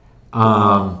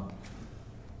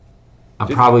 I'm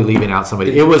probably leaving out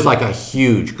somebody. It was like a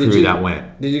huge crew that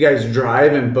went. Did you guys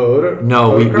drive and boat? Or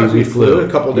No, boat across? we You flew. a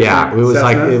couple different Yeah, it was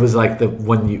Cessnas? like the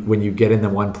when you get in the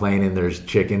one plane and there's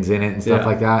chickens in it and stuff Yeah.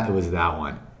 like that. It was that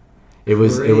one. It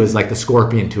was like the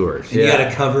Scorpion tours. And you got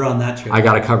a cover on that trip. I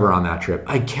got a cover on that trip.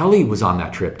 Kelly was on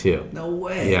that trip too. No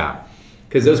way. Yeah.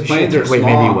 Because those planes are small. Wait,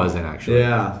 maybe he wasn't actually.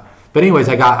 Yeah. But anyways,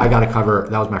 I got a cover.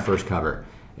 That was my first cover,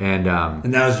 and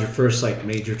And that was your first like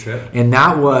major trip.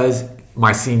 that was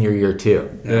my senior year too.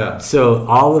 Yeah. So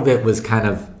all of it was kind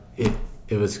of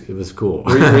it was cool.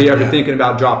 Were you ever thinking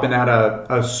about dropping out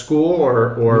of school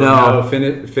or No.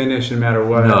 finish no matter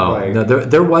what? No,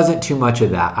 there wasn't too much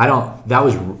of that.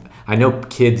 I know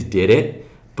kids did it,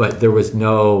 but there wasn't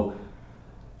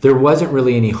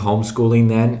really any homeschooling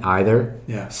then either.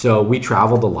 Yeah. So we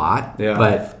traveled a lot. Yeah.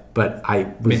 But I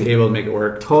was able to make it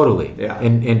work. totally. Yeah.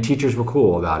 And teachers were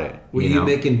cool about it. Were you know?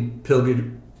 making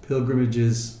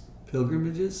pilgrimages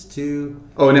to?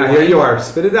 Oh, now here you are.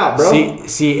 Spit it out, bro.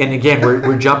 See, and again,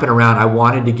 we're jumping around. I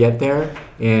wanted to get there,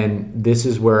 and this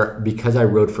is where, because I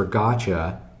rode for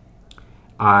Gotcha,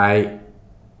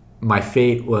 my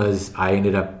fate was I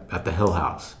ended up at the Hill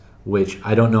House, which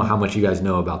I don't know how much you guys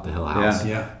know about the Hill House.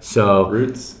 Yeah. So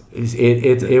Roots.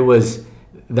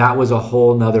 that was a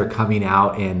whole nother coming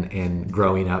out and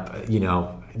growing up. You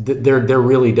know, there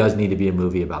really does need to be a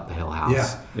movie about the Hill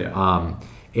House. Yeah.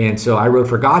 And so I rode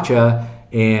for Gotcha,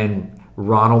 and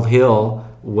Ronald Hill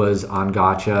was on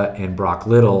Gotcha, and Brock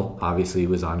Little obviously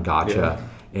was on Gotcha.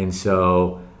 Yeah. And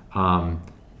so, I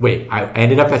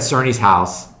ended up at Cerny's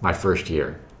house my first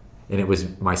year, and it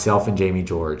was myself and Jamie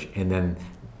George. And then,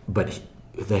 but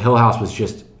the Hill House was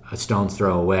just a stone's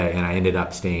throw away, and I ended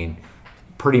up staying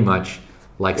pretty much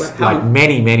like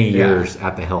many years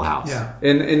at the Hill House. Yeah.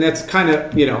 And that's kind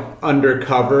of,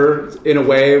 undercover in a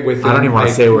way with. I don't even want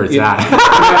to say where it's at.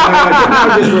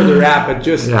 Not just where they're at, but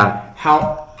just Yeah.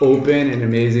 how open and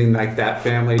amazing like that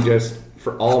family just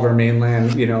for all of our mainland,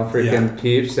 freaking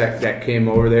peeps that came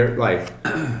over there, like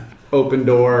open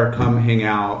door, come hang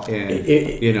out, and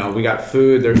we got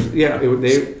food.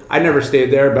 I never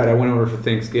stayed there, but I went over for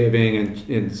Thanksgiving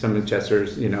and some of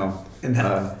Chester's,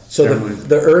 So ceremonies.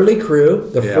 the early crew,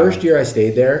 the Yeah. first year I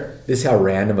stayed there, this is how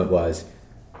random it was.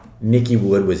 Nicky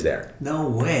Wood was there. No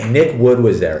way. Nick Wood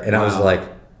was there, and I was Wow. like,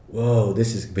 "Whoa,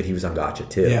 but he was on Gotcha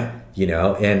too." Yeah.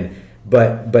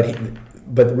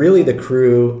 But really the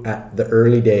crew at the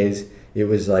early days, it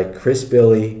was like Chris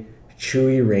Billy,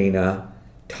 Chewy Reyna,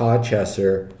 Todd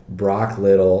Chesser, Brock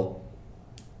Little.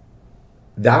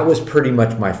 That was pretty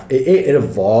much it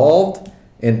evolved.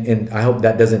 And I hope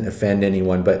that doesn't offend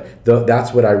anyone, but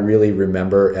that's what I really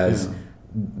remember as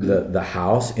the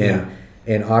house.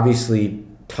 And obviously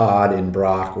Todd and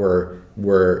Brock were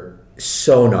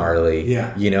so gnarly.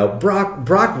 Yeah.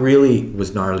 Brock really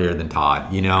was gnarlier than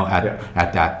Todd,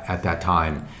 at that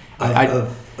time.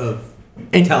 Of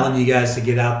telling you guys to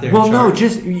get out there. Well, and no, charge.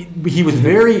 just he was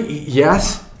very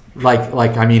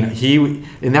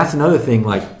and that's another thing.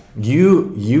 Like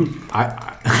you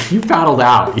paddled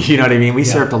out. You know what I mean? We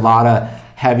surfed a lot of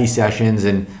heavy sessions,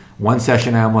 and one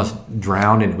session I almost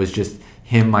drowned, and it was just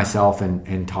him, myself,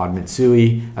 and Todd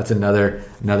Mitsui. That's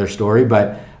another story.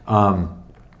 But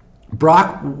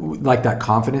Brock, like that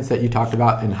confidence that you talked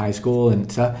about in high school and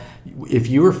stuff. If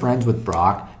you were friends with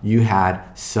Brock, you had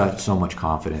so much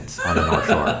confidence on the North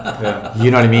Shore. Yeah.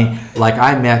 You know what I mean? Like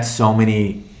I met so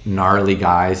many gnarly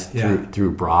guys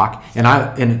through Brock, and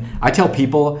I tell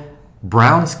people,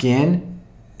 brown skin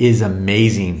is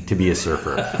amazing to be a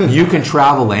surfer. You can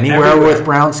travel anywhere with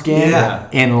brown skin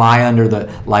and lie under the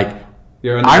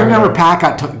I remember Pat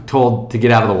got told to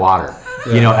get out of the water.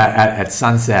 At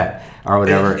sunset or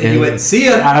whatever. And you went, see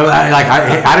ya.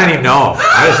 I didn't even know.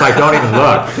 I was like, don't even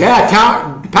look. Yeah,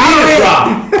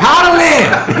 paddle in.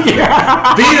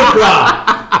 Beat a bra.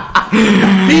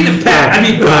 Beat a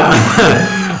pat.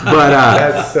 But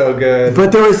that's so good.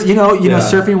 But there was,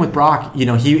 surfing with Brock.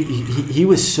 He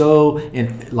was so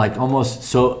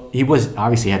he was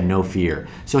obviously had no fear.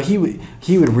 So he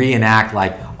would reenact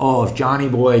like, oh, if Johnny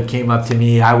Boy came up to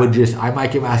me, I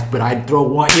might get asked, but I'd throw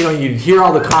one. You'd hear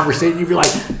all the conversation. You'd be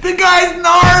like, the guy's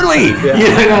gnarly. Yeah. You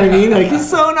know what I mean? Like he's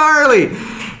so gnarly.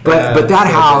 But that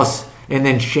house, and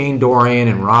then Shane Dorian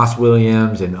and Ross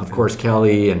Williams, and of course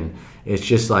Kelly, and it's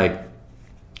just like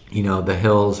the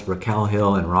Hills, Raquel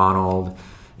Hill and Ronald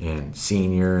and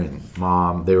Senior and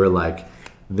Mom, they were like,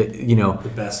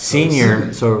 the best Senior.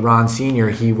 folks. So Ron Senior,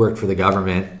 he worked for the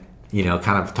government,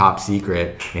 kind of top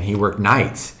secret, and he worked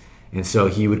nights. And so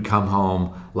he would come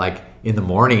home like in the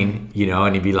morning,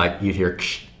 and he'd be like, you'd hear,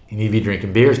 ksh, and he'd be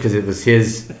drinking beers because it was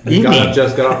his evening.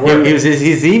 Just got off work. It was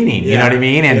his evening, you know what I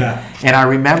mean? And I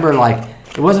remember like,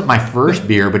 it wasn't my first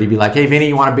beer, but he'd be like, hey, Vinny,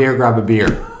 you want a beer? Grab a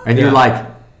beer. And you're like,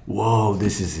 whoa,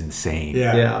 this is insane.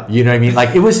 Yeah. You know what I mean?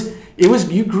 Like it was,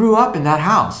 you grew up in that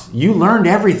house. You learned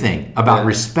everything about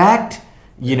respect,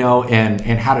 and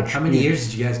how to. How many years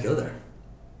did you guys go there?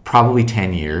 Probably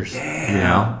 10 years.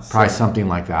 Damn. Probably something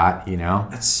like that.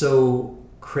 That's so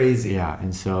crazy. Yeah,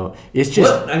 and so it's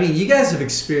just. Well, you guys have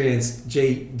experienced.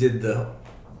 Jay did the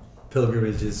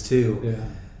pilgrimages too. Yeah.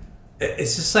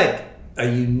 It's just like a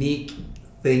unique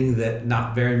thing that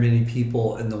not very many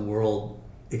people in the world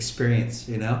experience.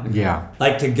 Yeah.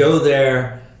 Like to go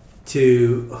there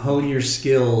to hone your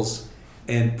skills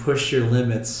and push your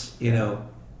limits.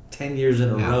 10 years in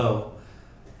a row.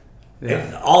 Yeah.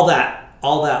 And all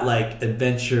that like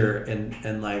adventure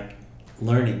and like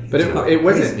learning. But it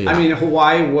wasn't. Yeah. I mean,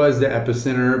 Hawaii was the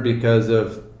epicenter because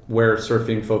of where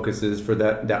surfing focuses for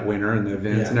that winter and the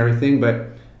events and everything. But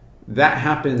that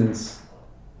happens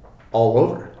all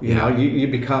over. You know, you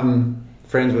become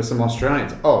friends with some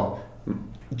Australians. Oh,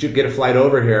 you get a flight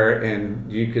over here and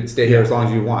you could stay here as long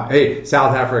as you want. Hey,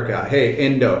 South Africa. Hey,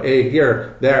 Indo. Hey,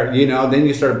 here, there. Then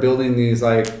you start building these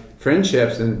like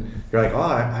friendships, and you're like, oh,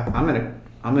 I'm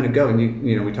gonna go. And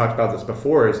you we talked about this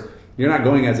before. Is you're not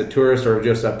going as a tourist or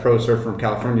just a pro surfer from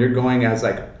California. You're going as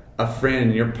like a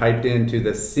friend. You're piped into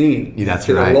the scene. Yeah, that's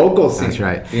to right. The local scene. That's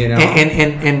right.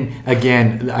 And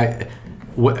again,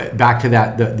 back to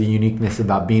that the uniqueness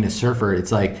about being a surfer.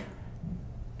 It's like,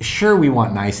 sure, we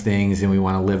want nice things and we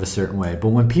want to live a certain way, but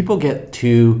when people get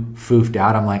too foofed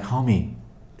out, I'm like, homie,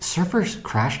 surfers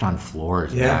crashed on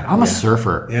floors. Yeah, man. I'm a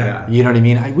surfer. Yeah. You know what I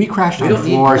mean? We crashed on don't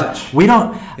need floors. much. We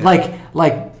don't like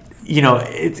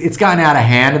it's gotten out of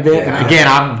hand a bit, and again,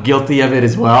 I'm guilty of it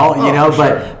as well.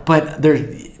 But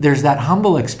there's that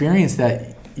humble experience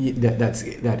that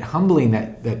humbling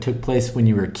that took place when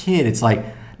you were a kid. It's like,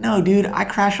 no, dude, I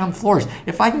crash on floors.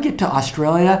 If I can get to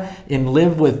Australia and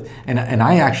live with, and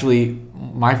I actually,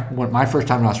 my first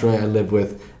time in Australia, I lived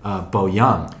with Bo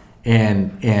Young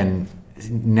and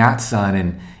Nat's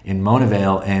son in Mona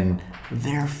Vale, and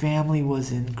their family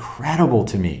was incredible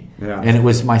to me. Yeah. And it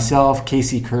was myself,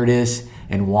 Casey Curtis,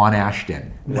 and Juan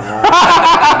Ashton. wow.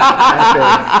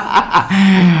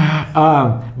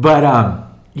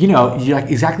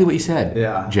 Exactly what you said,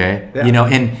 Yeah. Jay. Yeah.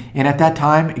 And at that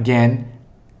time, again,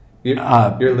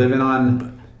 You're living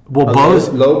on Bo's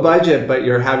low budget, but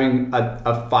you're having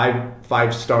a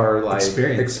five-star like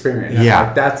experience. Yeah.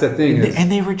 Like, that's the thing.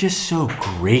 and they were just so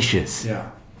gracious. Yeah.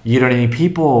 You know what I mean?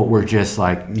 People were just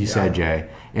like you said, Jay.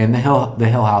 And the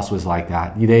Hill House was like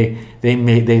that. They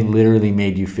literally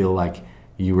made you feel like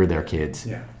you were their kids.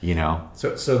 Yeah.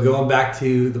 So going back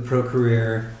to the pro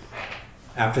career,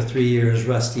 after 3 years,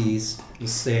 Rusty's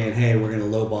was saying, hey, we're going to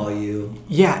lowball you.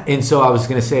 Yeah, and so I was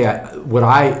going to say, what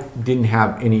I didn't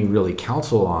have any really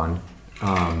counsel on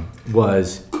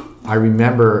was, I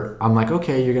remember, I'm like,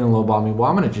 okay, you're going to lowball me. Well,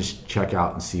 I'm going to just check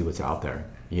out and see what's out there,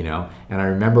 And I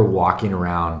remember walking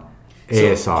around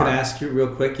ASR. So can I ask you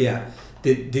real quick? Yeah.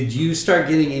 Did you start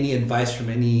getting any advice from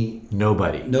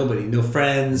Nobody. No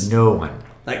friends? No one.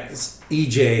 Like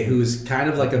EJ, who's kind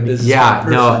of like a business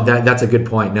person. No, that's a good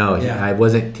point. No, Yeah. I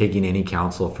wasn't taking any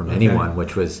counsel from anyone,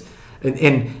 which was,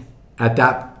 and at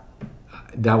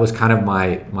that was kind of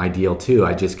my deal too.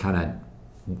 I just kind of,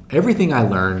 everything I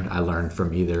learned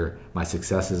from either my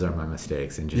successes or my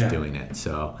mistakes and just doing it.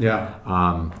 So,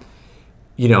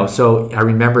 so I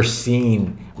remember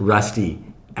seeing Rusty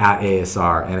at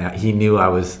ASR, and he knew I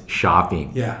was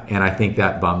shopping. Yeah. And I think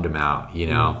that bummed him out,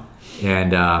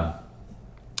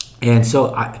 And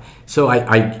so I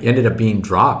ended up being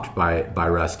dropped by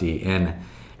Rusty, and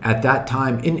at that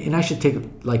time, and I should take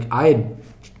I had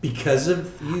because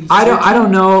of you. I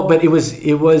don't know, but it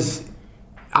was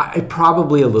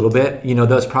probably a little bit. That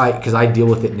was probably because I deal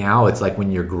with it now. It's like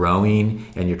when you're growing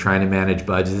and you're trying to manage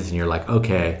budgets, and you're like,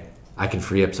 okay, I can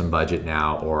free up some budget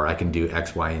now, or I can do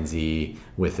X, Y, and Z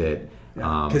with it.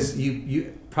 Because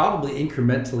you probably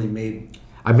incrementally made.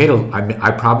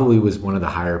 I probably was one of the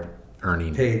higher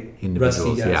earning paid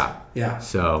individuals. Rusty guys. Yeah.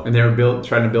 So and they were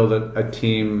trying to build a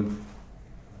team,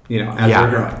 as they're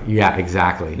growing. Yeah,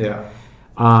 exactly. Yeah.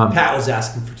 Pat was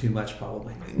asking for too much,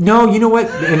 probably. No, you know what?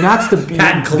 And that's the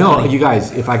Pat and no, you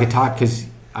guys. If I could talk, because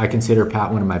I consider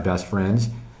Pat one of my best friends.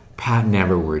 Pat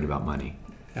never worried about money.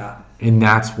 Yeah. And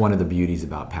that's one of the beauties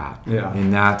about Pat. Yeah.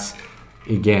 And that's,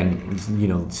 again,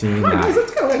 seeing that.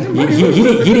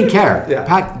 He didn't care. Yeah.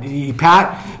 Pat,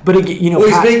 but again, Well,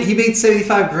 Pat, he made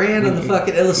 $75,000 on the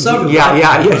fucking Endless Summer.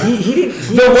 Yeah. He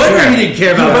didn't. No wonder he didn't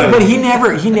care about it. But he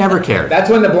never cared. That's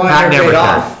when the blonde Pat hair never paid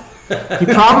cared. off. He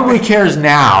probably cares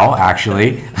now,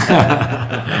 actually.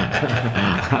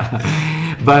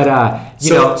 But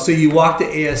So you walked to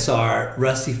ASR.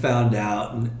 Rusty found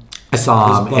out. And I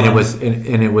saw him, was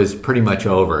and it was pretty much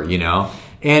over,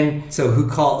 And so who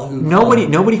called?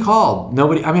 nobody called.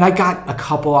 Nobody. I mean, I got a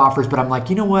couple offers, but I'm like,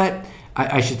 you know what?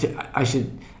 I should.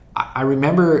 I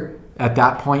remember at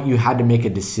that point you had to make a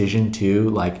decision too.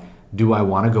 Like, do I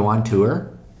want to go on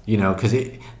tour? Because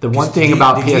the one thing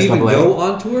about PSAA, did you even go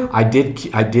on tour? I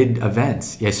did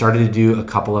events. Yeah, I started to do a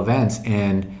couple events,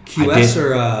 and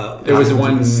QS It was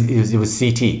one. It was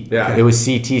CT. Yeah. It was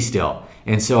CT still.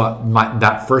 And so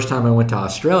that first time I went to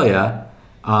Australia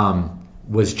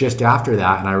was just after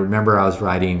that, and I remember I was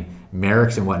riding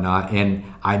Merrick's and whatnot, and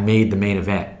I made the main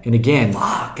event. And again,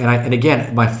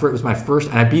 it was my first,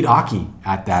 and I beat Aki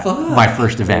at that my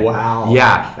first event. Wow.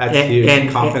 Yeah, That's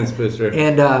huge. Confidence booster.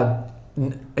 And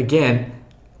again,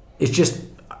 it's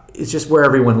just where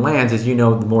everyone lands. As you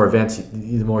know, the more events,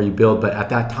 the more you build. But at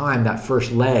that time, that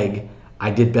first leg, I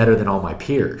did better than all my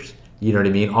peers. You know what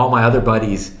I mean? All my other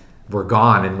buddies were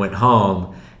gone and went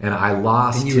home, and I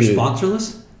lost. And you were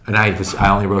sponsorless? And I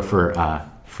only rode for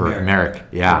Merrick.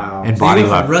 Yeah. Wow. And So you Body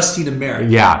went Love. from Rusty to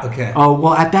Merrick. Yeah. Okay. Oh,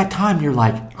 well, at that time, you're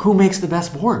like, who makes the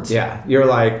best boards? Yeah, you're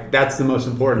like, that's the most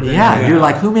important thing. Yeah, you're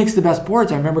like, who makes the best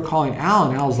boards? I remember calling Al,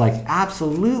 and Al was like,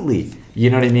 absolutely. You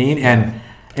know what I mean? And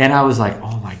I was like,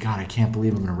 oh my God, I can't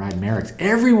believe I'm going to ride Merrick's.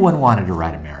 Everyone wanted to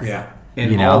ride a Merrick. Yeah.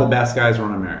 And all the best guys were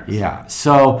on America. Yeah.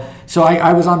 So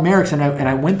I was on Merrick's, and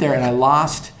I went there, and I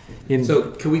lost.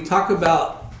 So can we talk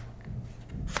about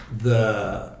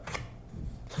the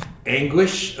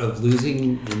anguish of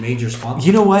losing your major sponsor?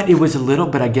 You know what? It was a little,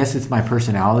 but I guess it's my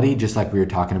personality. Just like we were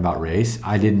talking about race,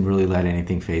 I didn't really let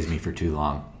anything faze me for too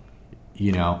long.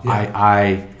 Yeah.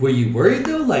 Were you worried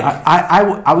though? Like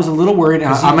I was a little worried.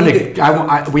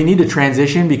 And we need to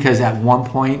transition, because at one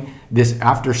point,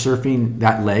 after surfing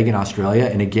that leg in Australia,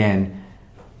 and again,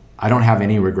 I don't have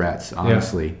any regrets,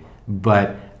 honestly. Yeah.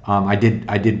 But I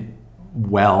did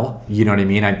well. You know what I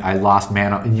mean? I lost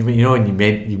man on, when you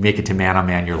make it to man on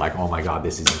man, you're like, oh my God,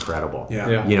 this is incredible.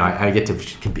 Yeah. I get to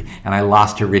compete, and I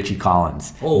lost to Richie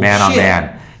Collins, on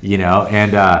man.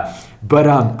 And but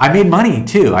I made money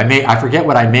too. I forget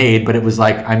what I made, but it was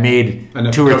like I made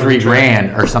 $2 or $3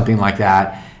 grand or something like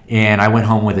that, and I went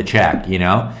home with a check.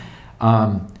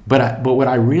 But what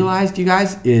I realized, you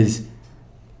guys, is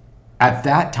at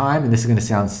that time, and this is going to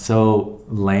sound so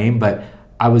lame, but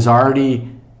I was already.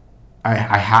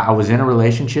 I was in a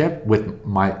relationship with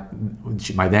my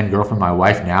then girlfriend, my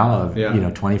wife now of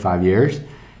 25 years,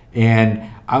 and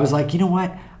I was like, you know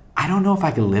what? I don't know if I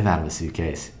could live out of a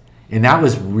suitcase, and that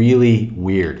was really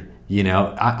weird.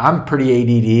 I'm pretty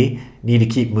ADD, need to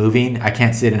keep moving. I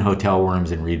can't sit in hotel rooms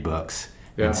and read books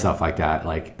and stuff like that.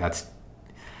 Like that's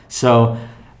so.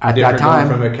 At that time,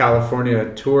 from a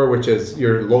California tour, which is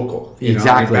your local,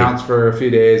 exactly. You bounce for a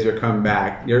few days, you come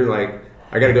back. You're like,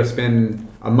 I got to go spend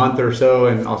a month or so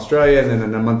in Australia, and then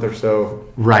in a month or so.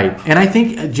 Right. And I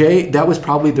think, Jay, that was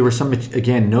probably, there was some,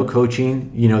 again, no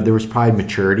coaching. There was probably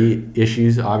maturity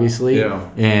issues, obviously. Yeah.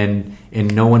 And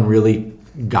no one really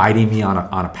guiding me on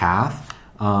a path.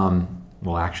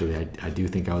 Well, actually, I do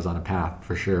think I was on a path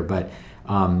for sure. But,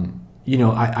 I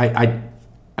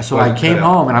came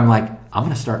home, and I'm like, I'm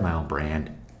going to start my own brand.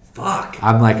 Fuck.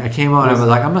 I'm like, I came home, and I was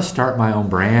like, I'm going to start my own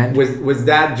brand. Was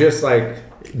that just like...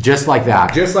 Just like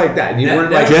that. Just like that. You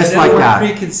weren't like just like that.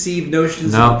 Preconceived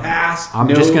notions in the past. I'm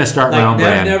just going to start my own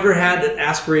brand. Never had an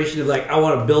aspiration of like, I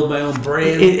want to build my own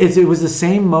brand. It was the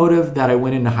same motive that I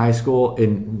went into high school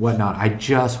and whatnot. I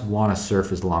just want to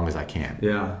surf as long as I can.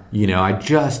 Yeah. I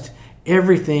just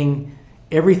everything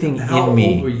How in me.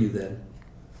 How old were you then?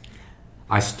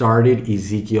 I started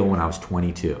Ezekiel when I was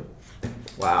 22.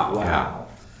 Wow.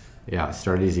 Yeah. I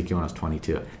started Ezekiel when I was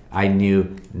 22. I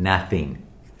knew nothing.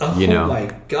 Oh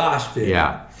my gosh, dude.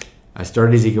 Yeah. I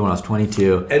started Ezekiel when I was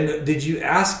 22. And did you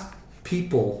ask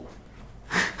people?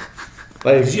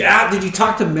 Did you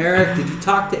talk to Merrick? Did you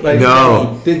talk to anybody?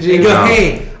 No. Did you go,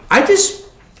 hey, I just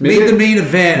made the main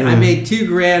event. I made $2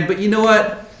 grand, but you know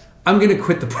what? I'm going to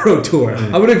quit the pro tour.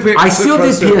 I'm going to quit. I still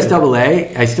did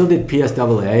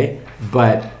PSAA.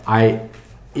 But I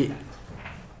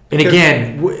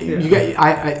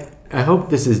hope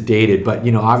this is dated, but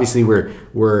obviously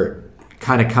we're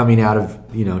kind of coming out of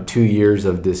 2 years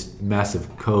of this mess of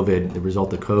COVID, the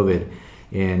result of COVID,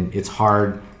 and it's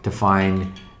hard to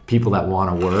find people that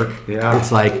want to work. Yeah.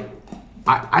 It's like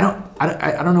I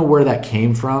don't know where that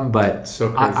came from, but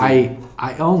So crazy.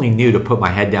 I only knew to put my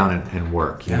head down and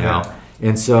work, you know,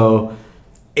 and so.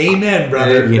 Amen,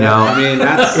 brother. You know, I mean,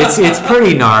 that's it's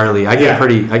pretty gnarly. I get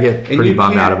pretty you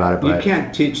bummed out can't- about it. But you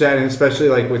can't teach that, and especially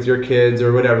like with your kids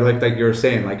or whatever. Like you were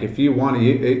saying, like if you want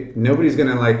to, nobody's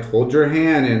gonna like hold your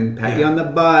hand and pat you on the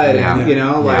butt, Yeah. and you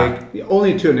know, Yeah. like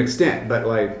only to an extent. But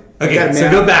like, Okay, yeah, so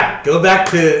man, go back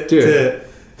to Dude.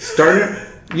 start.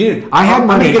 I had I'm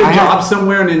money. gonna get a I job had-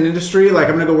 somewhere in an industry. Like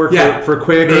I'm gonna go work Yeah. for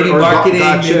Quick Maybe or marketing,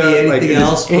 Gotcha, maybe anything like,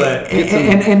 else. But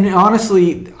and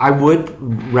honestly, I would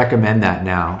recommend that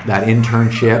now, that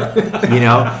internship, you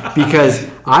know, because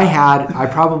I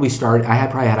probably had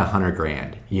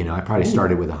 $100,000, you know, I probably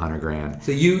started with $100,000.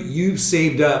 so you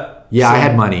saved up. Yeah, I some-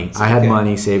 had money. I had okay.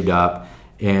 money saved up,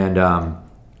 and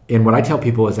what I tell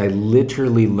people is I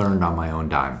literally learned on my own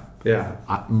dime. Yeah.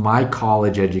 My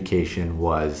college education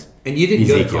was And you didn't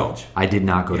go to Ezekiel. college. I did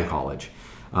not go to Yeah. college.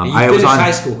 And you finished high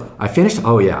school, though. I finished.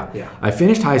 Oh yeah. Yeah. I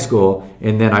finished high school,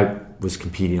 and then I was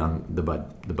competing on the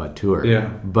Bud Tour. Yeah.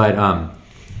 But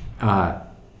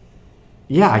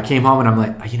yeah, I came home and I'm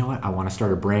like, you know what? I want to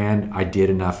start a brand. I did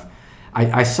enough.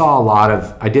 I saw a lot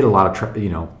of. I did a lot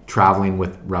of traveling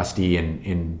with Rusty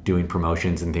and doing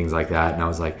promotions and things like that. And I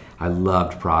was like, I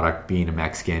loved product. Being a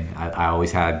Mexican, I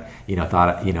always had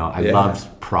thought I Yeah.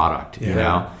 loved product. You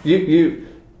know.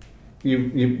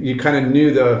 You kind of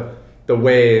knew the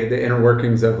way, the inner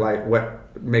workings of like what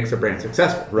makes a brand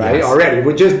successful, right? Yes. Already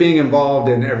with just being involved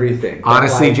in everything. But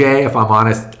Honestly, like, Jay, if I'm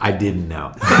honest, I didn't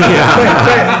know.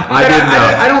 I didn't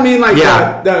know. I don't mean like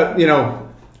Yeah.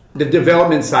 the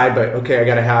development side, but okay, I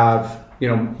got to have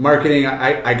marketing.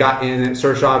 I got in at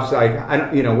Surf Shops. Like I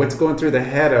don't what's going through the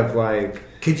head of like.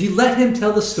 Could you let him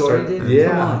tell the story, David?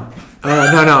 Yeah. Come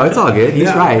on. No, it's all good. He's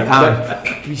Yeah.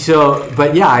 right.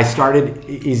 But yeah, I started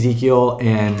Ezekiel,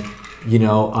 and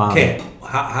Okay,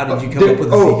 how did you come up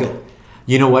with Ezekiel?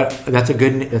 You know what? That's a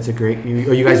great.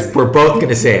 You guys were both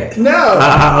gonna say it.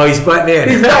 No. He's butting in.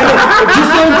 Just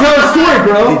let him tell a story,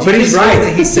 bro. But he's Just right. say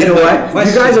that he said You know that what?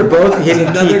 question. You guys are both hitting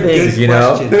Another key things. good You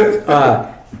know. question.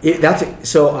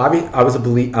 I was a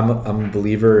believer. I'm a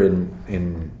believer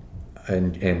in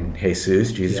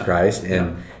Jesus, Jesus Yeah. Christ,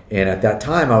 and at that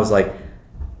time I was like,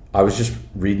 I was just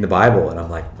reading the Bible, and I'm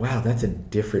like, wow, that's a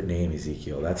different name,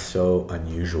 Ezekiel. That's so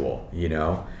unusual,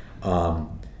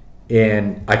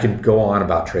 And I could go on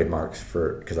about trademarks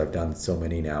because I've done so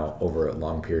many now over a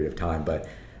long period of time, but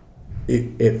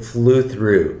it flew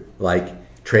through like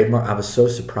trademark. I was so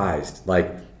surprised.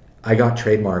 Like I got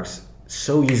trademarks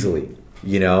so easily,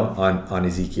 on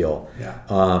Ezekiel. Yeah.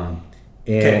 And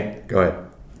Okay. go ahead.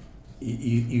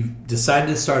 You decided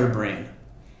to start a brand.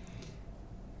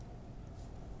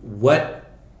 What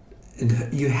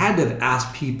you had to have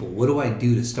asked people, what do I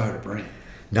do to start a brand?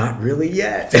 Not really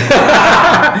yet.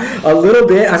 A little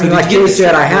bit. I mean, did like you you get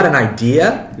said, the- I had an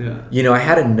idea. Yeah. I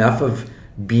had enough of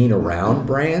being around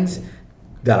brands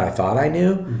that I thought I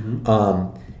knew.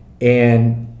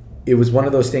 And it was one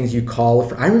of those things you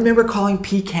call. I remember calling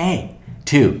PK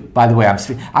too. By the way, I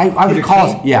would Peter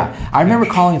call. King? Yeah, I remember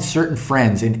calling certain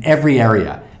friends in every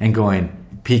area and going,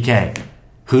 PK,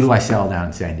 who do I sell down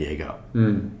in San Diego?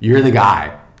 You're the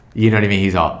guy. You know what I mean?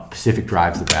 He's all Pacific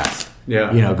Drive's the best.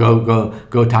 Yeah.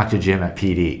 Go talk to Jim at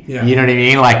PD. Yeah. You know what I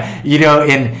mean? Like,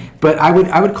 but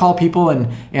I would call people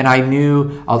and I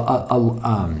knew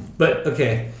But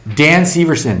okay, Dan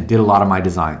Severson did a lot of my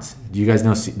designs. Do you guys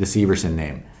know the Severson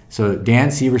name? So Dan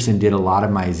Severson did a lot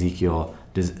of my Ezekiel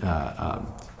designs,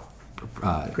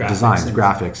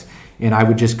 graphics, and I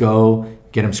would just go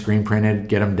get them screen printed,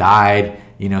 get them dyed,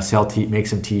 make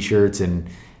some T-shirts, and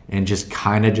just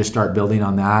kind of just start building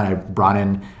on that. I brought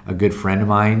in a good friend of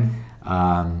mine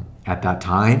at that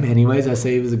time. Anyways, I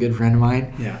say he was a good friend of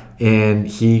mine. Yeah. And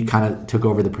he kind of took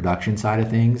over the production side of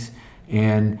things.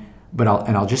 But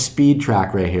I'll just speed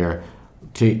track right here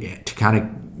to kind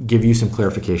of give you some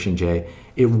clarification, Jay.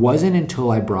 It wasn't until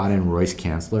I brought in Royce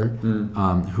Kanzler,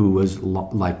 who was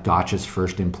like Gotcha's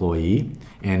first employee,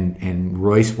 and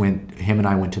Royce him and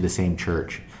I went to the same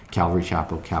church, Calvary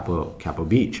Chapel, Capo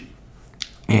Beach.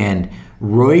 And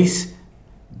Royce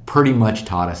pretty much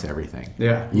taught us everything.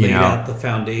 Yeah. laid out the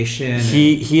foundation.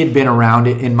 He had been around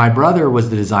it, and my brother was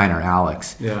the designer,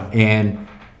 Alex. Yeah. And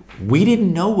we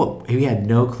didn't know we had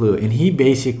no clue. And he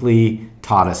basically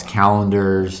taught us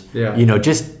calendars, Yeah.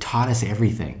 just taught us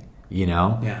everything,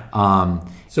 Yeah.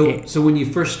 So when you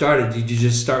first started, did you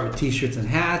just start with T-shirts and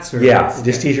hats? Or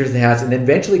just T-shirts and hats, and then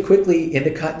eventually quickly into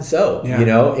cut and sew, Yeah.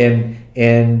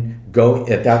 and go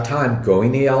at that time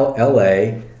going to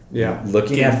LA, Yeah.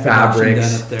 looking Getting at production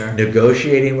fabrics, done up there.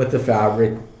 negotiating with the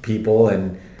fabric people,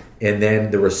 and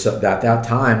then there was at that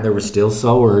time there were still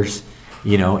sewers,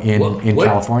 in What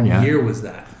California. What year was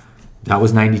that? That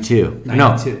was 92.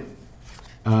 92.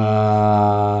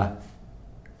 No.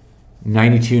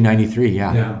 92, 93,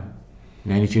 Yeah.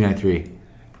 92, 93.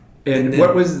 And then-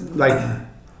 what was like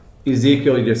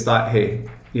Ezekiel? You just thought, hey,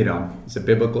 it's a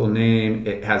biblical name.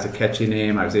 It has a catchy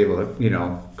name. I was able to,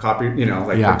 copy,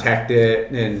 Yeah. protect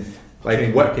it and like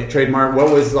Trademark it. trademark.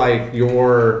 What was like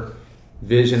your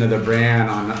vision of the brand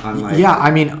on like? Yeah, I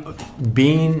mean,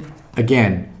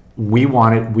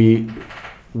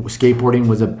 skateboarding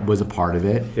was a part of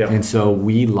it, Yep. and so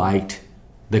we liked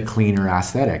the cleaner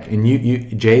aesthetic, and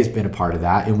Jay's been a part of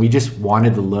that, and we just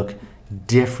wanted to look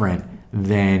different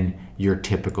than your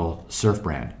typical surf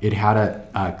brand. It had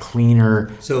a cleaner,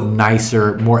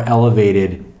 nicer, more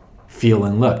elevated feel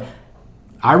and look.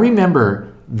 I remember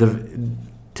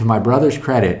to my brother's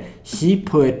credit, we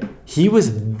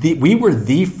were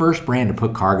the first brand to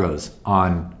put cargos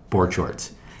on board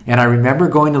shorts. And I remember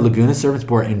going to Laguna Surf and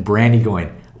Sport and Brandy going,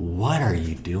 "What are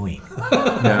you doing?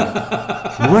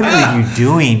 What are you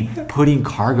doing putting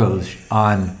cargos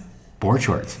on board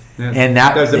shorts?" Yeah. And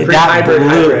that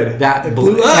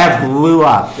blew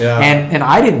up. Yeah. And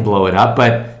I didn't blow it up,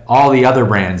 but all the other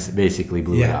brands basically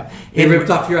blew it up. They ripped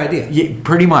off your idea. Yeah,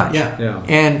 pretty much. Yeah.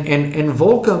 And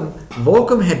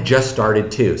Volcom had just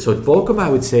started too. So Volcom, I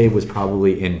would say, was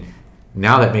probably in.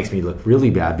 Now that makes me look really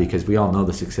bad because we all know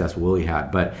the success Willie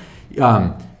had. But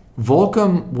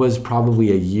Volcom was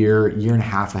probably a year and a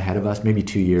half ahead of us, maybe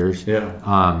 2 years.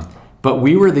 Yeah. But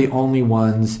we were the only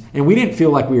ones, and we didn't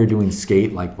feel like we were doing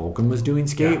skate like Volcom was doing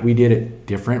skate. Yeah. We did it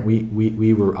different.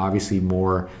 We were obviously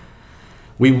more.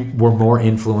 We were more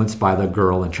influenced by the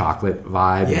girl and chocolate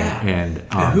vibe. Yeah. And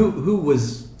who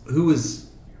was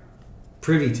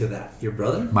privy to that? Your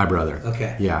brother? my brother.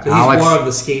 Okay. Yeah. So he's Alex, more of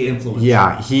the skate influence.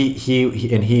 Yeah,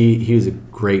 he was a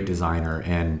great designer,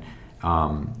 and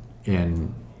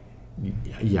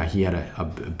yeah, he had a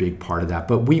big part of that.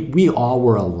 But we all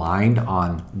were aligned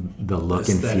on the look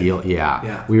and Aesthetic. feel. Yeah.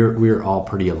 Yeah. We were all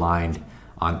pretty aligned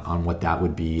on what that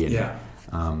would be. And, Yeah.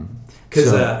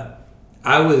 Because Because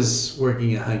I was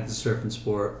working at Huntington Surf and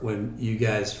Sport when you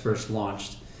guys first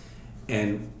launched,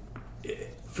 and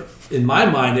in my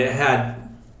mind, it had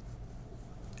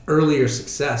earlier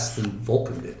success than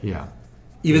Volcom did. yeah,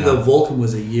 Even though Volcom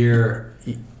was a year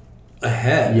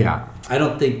ahead, Yeah. I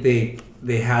don't think they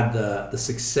had the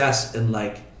success and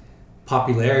like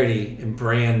popularity and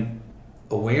brand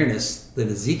awareness that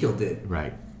Ezekiel did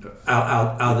right.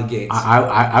 out of the gates.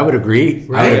 I would agree.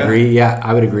 Right? I would agree. Yeah,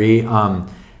 I would agree.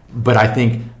 But I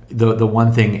think the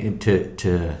one thing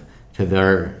to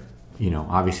their,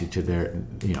 obviously to their,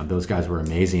 those guys were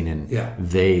amazing, and Yeah.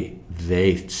 they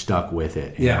stuck with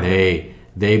it. And Yeah.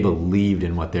 they believed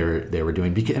in what they were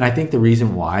doing. And I think the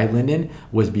reason why, Lyndon,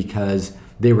 was because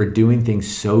they were doing things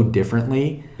so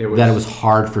differently that it was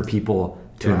hard for people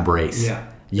to embrace. Yeah.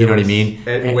 You know what I mean?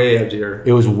 Way edgier.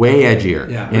 It was way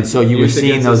edgier. Yeah. And so you were Used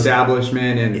seeing against those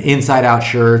establishment and inside out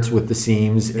shirts with the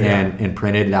seams and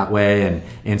printed that way.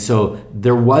 And so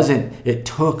it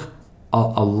took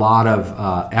a lot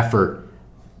of effort,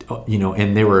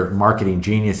 and they were marketing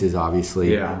geniuses,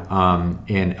 obviously. Yeah.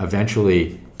 And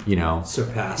eventually,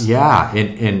 Surpassed. yeah.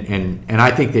 And I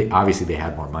think obviously they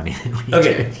had more money than we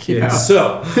Okay. did. You know?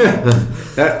 So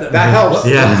that helps.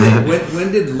 Yeah.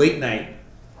 when did Late Night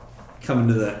come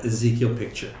into the Ezekiel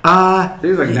picture? It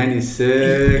was like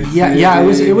 96. Yeah, it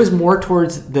maybe. was more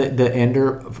towards the end,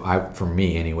 for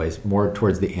me anyways, more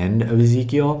towards the end of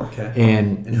Ezekiel. Okay.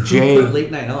 And And who Jay, put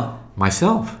Late Night on?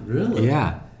 myself. Really?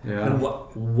 Yeah. Yeah. And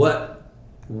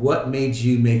what made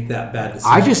you make that bad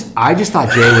decision? I just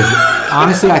thought Jay was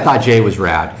honestly, I thought Jay was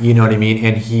rad. You know what I mean?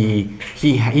 And he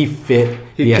fit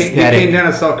the aesthetic. He came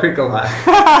down to Salt Creek a lot.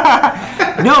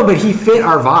 No, but he fit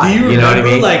our vibe. Do you remember, know what I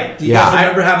mean? like, do you guys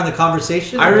remember having the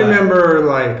conversation? I or what? remember,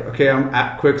 like, okay, I'm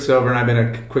at Quicksilver, and I've been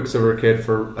a Quicksilver kid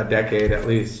for a decade at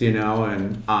least, and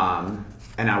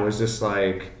I was just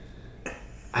like,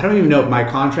 I don't even know if my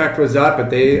contract was up,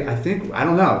 but I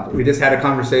don't know. We just had a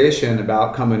conversation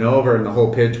about coming over, and the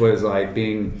whole pitch was like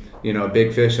being, a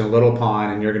big fish in a little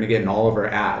pond, and you're going to get in all of our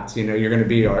ads. You're going to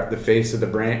be the face of the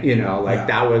brand.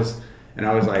 That was, and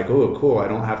I was like, oh, cool. I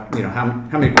don't have,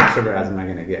 how many Quicksilver ads am I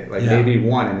going to get? Like maybe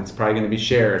one, and it's probably going to be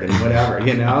shared and whatever.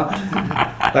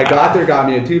 Like Gother got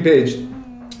me a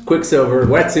 2-page Quicksilver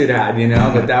wetsuit ad,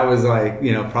 but that was like,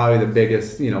 probably the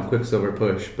biggest, Quicksilver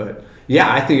push. But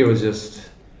yeah, I think it was just.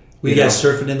 Were you guys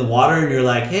surfing in the water and you're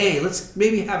like, hey, let's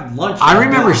maybe have lunch? I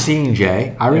remember seeing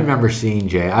Jay. I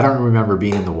don't remember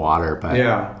being in the water, but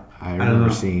yeah, I remember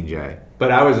seeing Jay.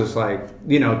 But I was just like,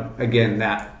 again,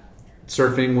 that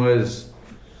surfing was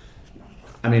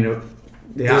I mean,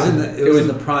 It was in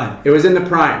the prime. It was in the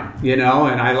prime, you know,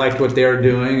 and I liked what they were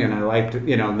doing, and I liked,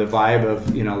 you know, the vibe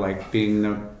of, you know, like being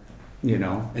the, you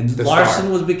know, And the Larson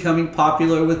star. was becoming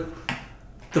popular with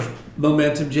the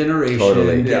Momentum generation,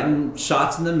 Totally. getting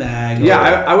shots in the mag. Yeah,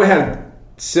 I would have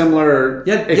similar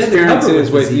Yeah, the experiences cover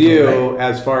was with Ezekiel, you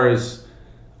as far as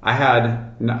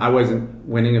I wasn't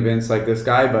winning events like this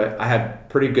guy, but I had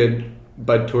pretty good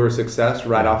Bud Tour success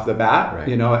right off the bat, Right.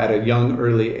 you know, at a young,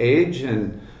 early age,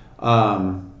 and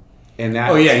that.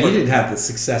 Oh yeah, you didn't have the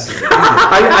successes.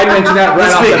 I mentioned that right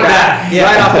Let's off the make it bat. that. Yeah.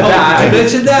 Right off the Oh, bat. you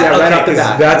mentioned that? Yeah, right Okay, off the 'cause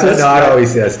bat. That's what Let's- Nod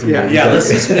always says to me. Yeah. Yeah, let's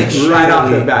just make sure. Right off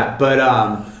we- the bat. But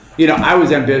you know, I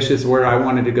was ambitious where I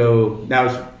wanted to go. That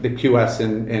was the QS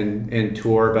and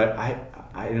tour, but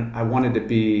I wanted to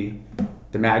be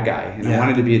the mag guy, and I Yeah.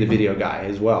 wanted to be the video guy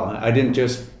as well. I didn't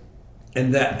just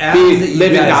And the ads that be you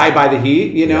live and guys, die by the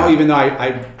heat, you know. Yeah. Even though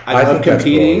I I love think that's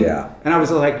competing, cool, yeah. and I was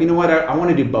like, you know what, I want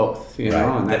to do both, you know.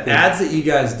 Right. And I the think- ads that you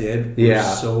guys did were Yeah.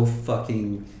 so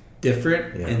fucking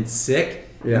different Yeah. and sick,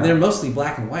 Yeah. and they're mostly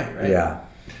black and white, right? Yeah.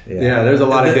 yeah, there's a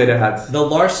lot of And good ads. The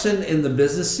Larson in the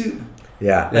business suit,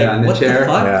 Yeah. like Yeah, and the what chair. the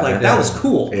fuck? Yeah. Like Yeah. that was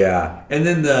cool. Yeah. And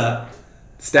then the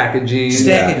Stack of jeans,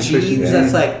 stack of pushing jeans, jeans.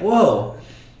 that's like whoa.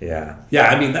 Yeah. Yeah,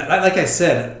 I mean, like I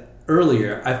said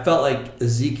earlier, I felt like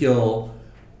Ezekiel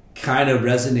kind of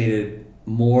resonated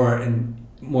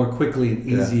more quickly and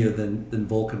Yeah. easier than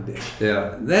Vulcan did. Yeah.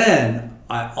 Then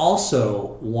I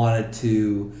also wanted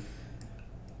to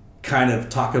kind of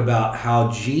talk about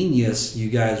how genius you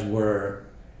guys were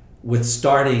with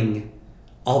starting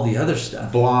all the other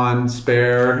stuff. Blonde,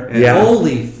 spare, and Yeah.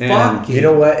 Holy And fuck! You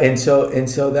know what? And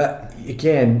so that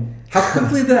again. How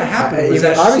quickly did that happen? I- Was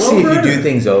that obviously, slow if you burn do or-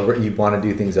 things over, you want to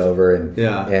do things over, and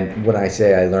Yeah. And when I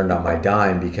say I learned on my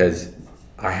dime, because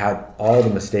I had all the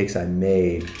mistakes I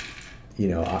made, you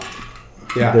know,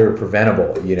 Yeah. they were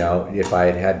preventable. You know, if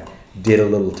I had did a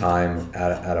little time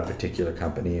at a particular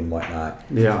company and whatnot.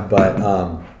 Yeah.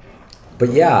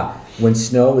 But yeah, when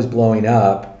Snow was blowing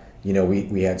up, you know,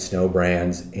 we had Snow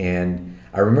brands, and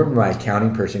I remember my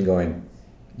accounting person going,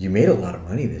 "You made a lot of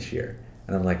money this year."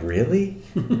 And I'm like, really?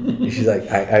 And she's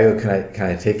like, I go, can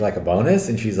I take like a bonus?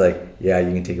 And she's like, yeah,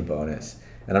 you can take a bonus.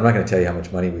 And I'm not going to tell you how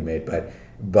much money we made,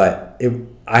 but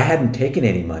I hadn't taken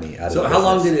any money out of So the how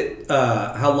long business. did it?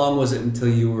 How long was it until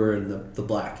you were in the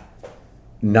black?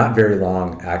 Not very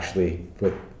long, actually,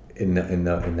 in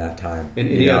that time. And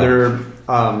You any know, other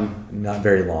Not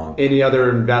very long. any other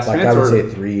investments? Like I would or-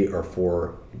 say 3 or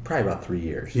 4, probably about 3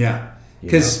 years. Yeah, You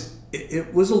because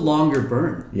it was a longer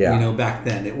burn. Yeah. You know, back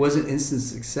then it wasn't instant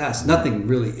success. Nothing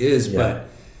really is, Yeah. but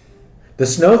The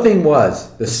Snow thing was.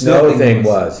 The Snow thing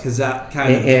was. because that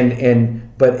kind of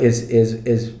But is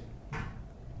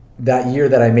that year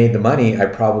that I made the money, I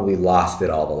probably lost it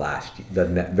all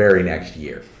the very next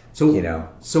year. so you know.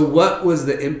 So what was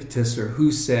the impetus, or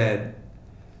who said,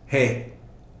 "Hey,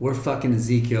 we're fucking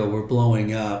Ezekiel. We're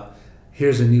blowing up.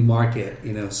 Here's a new market.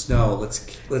 You know, Snow.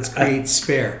 Let's create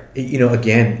Spare." You know,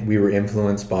 again, we were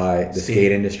influenced by the See.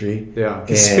 skate industry. Yeah.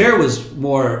 And- Spare was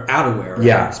more outerwear. Right?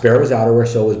 Yeah, Spare was outerwear,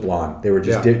 so was Blonde. They were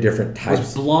just Yeah. different Was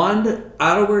types. blonde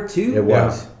outerwear too? It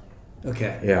was.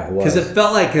 Okay. Yeah, it was. Because it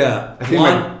felt like a I think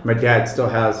blonde. my dad still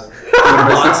has.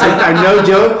 I no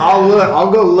joke.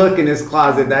 I'll go look in his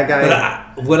closet. That But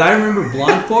guy. what I remember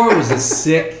blonde for was the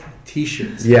sick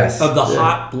T-shirts. Yes. Of the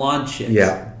hot blonde chicks.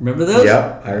 Yeah. Remember those?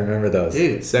 Yep, I remember those.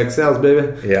 Dude. Sex sells,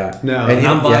 baby. Yeah. No. And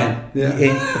I'm buying. Yeah.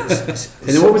 And And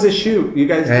then what was his shoe? You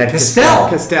guys. I had Castell.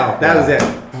 Castell. That was it.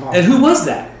 And who was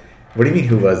that? what do you mean?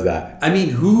 Who was that? I mean,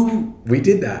 who? We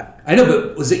did that. I know,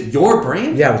 but was it your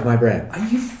brand? Yeah, it was my brand. Are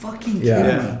you fucking Yeah.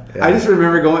 kidding me? Yeah. I just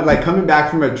remember coming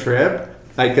back from a trip,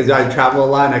 like, because I travel a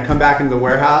lot, and I come back into the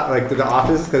warehouse, like to the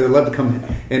office, because I love to come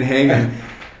and hang. And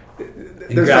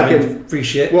And there's grabbing fucking free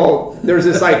shit. well, there's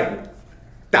this like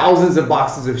thousands of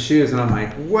boxes of shoes, and I'm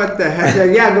like, what the heck?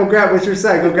 Yeah, go grab. What's your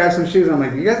size? Go grab some shoes. And I'm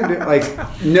like, you guys are doing like,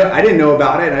 no, I didn't know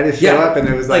about it. And I just show Yeah. up, and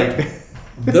it was like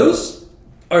those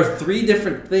are 3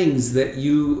 different things that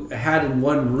you had in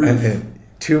one roof. And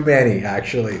too many,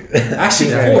 actually.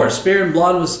 Actually, Too many. 4. Spare and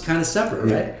blonde was kind of separate,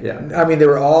 right? yeah. I mean, they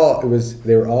were all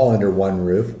under one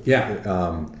roof.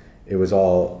 Yeah. It was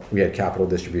all, we had Capital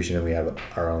Distribution and we had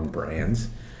our own brands.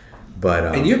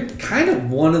 But And you're kind of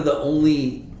one of the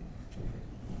only.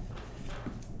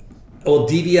 Well,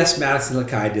 DVS Madison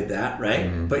Lakai did that, right?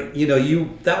 Mm-hmm. But you know, you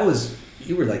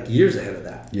were like years ahead of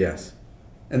that, yes,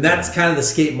 and that's kind of the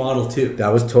skate model too. that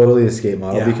was totally the skate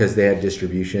model Yeah. because they had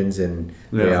distributions and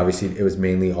they Yeah. obviously it was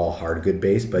mainly all hard good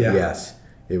based. But Yeah. yes,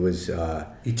 it was.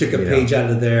 You took a you know. page out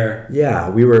of there. Yeah,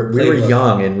 we were Playbook.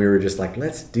 young and we were just like,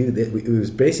 let's do this. It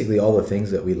was basically all the things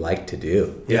that we like to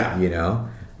do. Yeah. you know,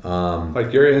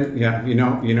 Like you're in, you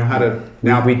know how to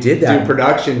now. We did that. Do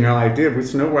production. You're like, dude,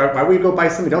 why would we go buy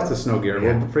somebody else's snow gear?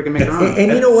 We'll freaking make our own.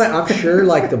 And you know what? I'm sure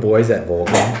like the boys at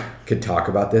Vulcan could talk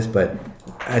about this, but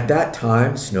at that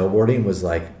time, snowboarding was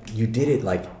like you did it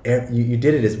like you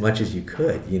did it as much as you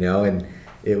could, and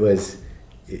it was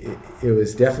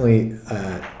definitely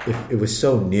it was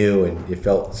so new and it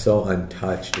felt so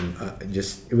untouched and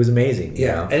it was amazing.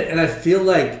 And I feel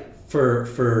like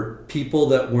for people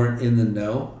that weren't in the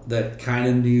know, that kind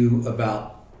of knew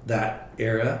about that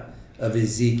era of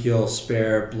Ezekiel,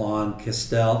 Spare, Blonde,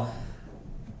 Castell,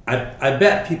 I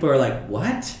bet people are like,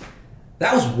 what?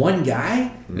 That was one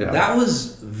guy? Yeah. That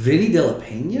was Vinny De La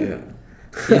Pena?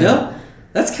 Yeah.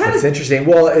 That's kind of interesting.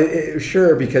 Well,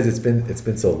 sure, because it's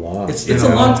been so long. It's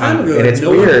a long time ago, and it's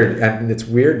weird. And it's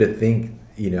weird to think,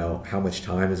 how much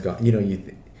time has gone.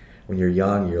 When you're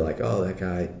young, you're like, oh, that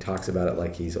guy talks about it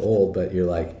like he's old, but you're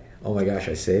like, oh my gosh,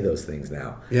 I say those things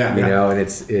now. Yeah. And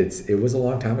it was a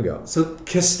long time ago. So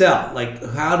Castell, like,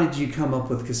 how did you come up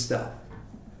with Castell?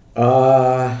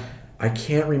 I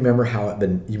can't remember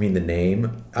you mean the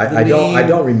name? I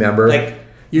don't remember. Like,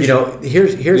 here's one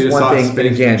thing. And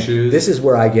again, this is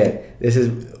where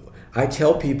I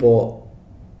tell people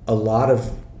a lot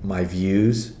of my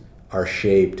views are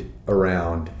shaped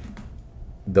around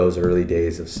those early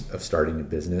days of starting a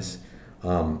business,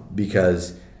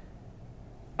 because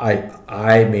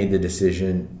I made the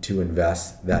decision to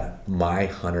invest my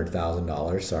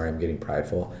 $100,000. Sorry, I'm getting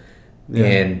prideful. Yeah.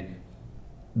 And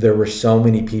there were so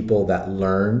many people that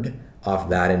learned off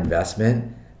that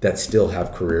investment that still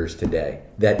have careers today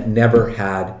that never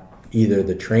had either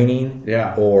the training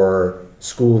or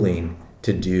schooling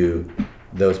to do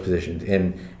those positions.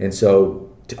 And so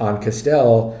on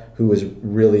Castell, it was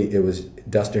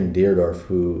Dustin Deerdorf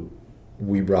who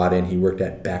we brought in. He worked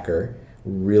at Becker,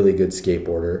 really good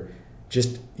skateboarder.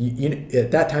 Just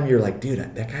at that time, you're like, dude,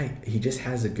 that guy, he just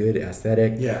has a good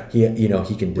aesthetic. Yeah. He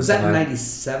can design. Was that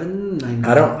 97, 99?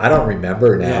 I don't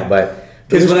remember now, but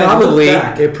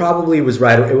it probably was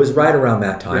right. It was right around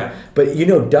that time. Yeah.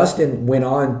 But Dustin went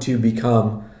on to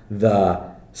become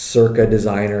the Circa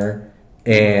designer,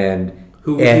 and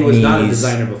he was not a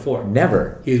designer before.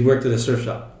 Never. He worked at a surf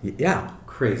shop. Yeah.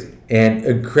 Crazy. And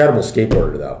incredible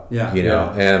skateboarder though. Yeah.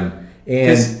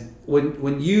 And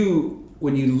when you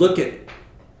look at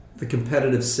the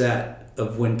competitive set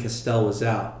of when Castell was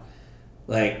out,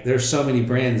 like there's so many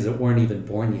brands that weren't even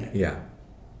born yet. Yeah.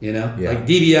 Yeah. Like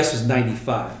DVS was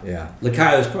 95. Yeah.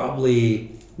 Lakai was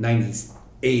probably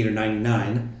 98 or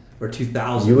 99 or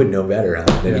 2000. You would know better.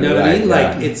 You know what I mean?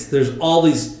 Like there's all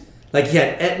these, like you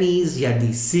had Etnies, you had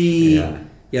DC,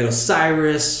 you had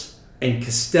Osiris, and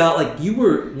Castell. Like you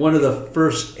were one of the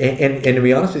first. And to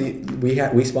be honest with you,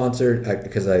 we sponsored,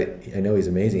 because I know he's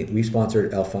amazing. We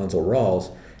sponsored Alfonso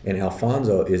Rawls, and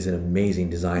Alfonso is an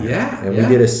amazing designer. Yeah. And we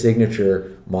did a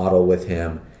signature model with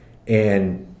him,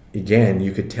 and again,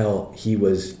 you could tell he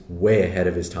was way ahead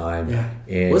of his time. Yeah.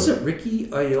 And was it Ricky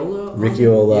Ayola? Ricky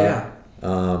Ayola.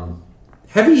 Yeah.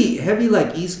 Heavy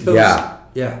like East Coast. Yeah.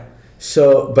 Yeah.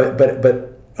 So,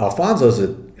 but Alfonso's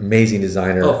an amazing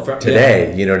designer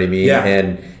today. You know what I mean? Yeah.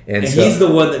 And so, he's the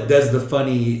one that does the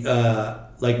funny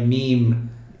like meme.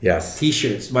 Yes.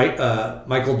 T-shirts.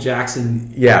 Michael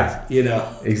Jackson. Yeah.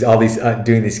 He's all these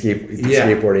doing these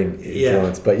skateboarding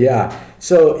influence. But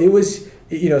so it was.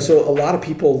 So a lot of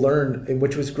people learned,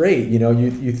 which was great.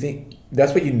 You think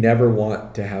that's what you never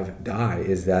want to have die,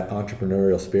 is that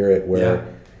entrepreneurial spirit where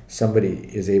somebody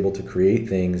is able to create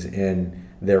things and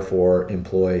therefore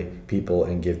employ people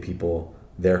and give people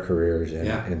their careers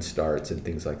and starts and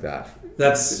things like that.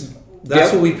 That's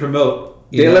what we promote.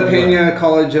 De La Pena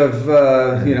College of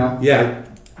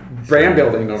brand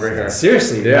building over here.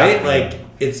 Seriously, right? Like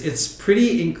it's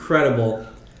pretty incredible.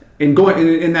 And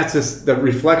that's just the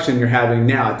reflection you're having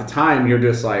now. At the time, you're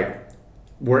just like,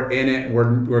 we're in it. We're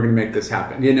going to make this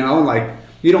happen. Like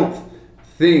you don't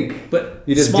think, but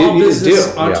you just small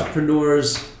business do.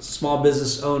 Entrepreneurs, small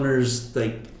business owners,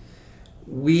 like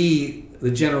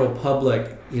the general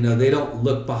public, they don't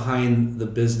look behind the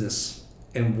business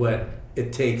and what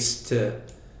it takes to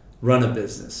run a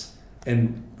business,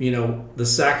 and the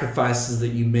sacrifices that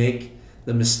you make,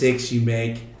 the mistakes you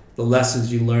make, the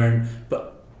lessons you learn,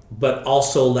 but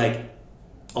also like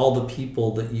all the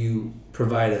people that you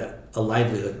provide a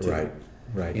livelihood to.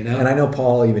 Right. And I know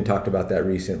Paul even talked about that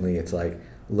recently. It's like,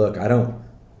 look, I don't,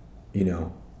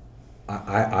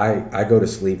 I go to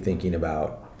sleep thinking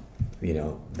about,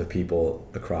 the people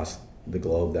across the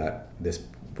globe that this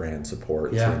brand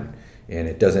supports, and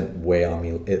it doesn't weigh on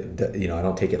me. I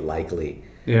don't take it lightly.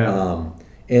 Yeah.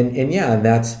 And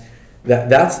that's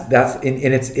that's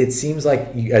and it seems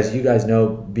like as you guys know,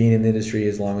 being in the industry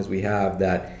as long as we have,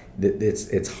 that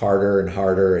it's harder and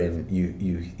harder, and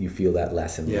you feel that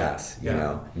less and less, you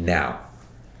know, now.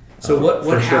 So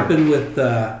what happened with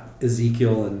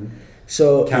Ezekiel and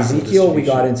so Capital Ezekiel? We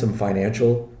got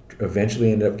Distribution?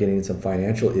 eventually ended up getting in some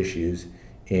financial issues,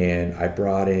 and I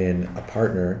brought in a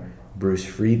partner, Bruce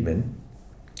Friedman,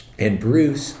 and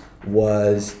Bruce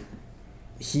was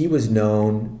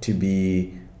known to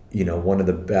be, you know, one of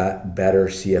the better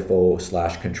CFO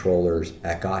 / controllers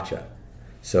at Gotcha.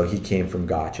 So he came from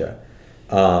Gotcha.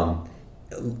 And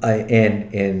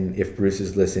if Bruce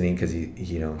is listening, because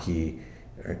he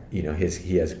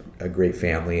has a great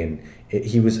family, and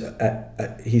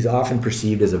he's often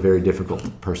perceived as a very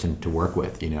difficult person to work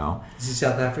with, you know. Is he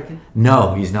South African?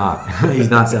 No, he's not. He's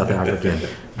not South African.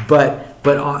 But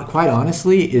quite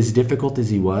honestly, as difficult as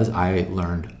he was, I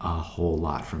learned a whole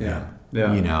lot from him.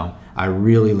 Yeah. You know, I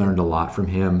really learned a lot from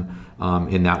him,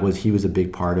 and he was a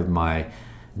big part of my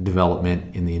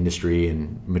development in the industry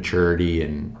and maturity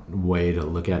and way to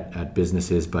look at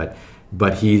businesses. But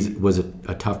he was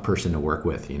a tough person to work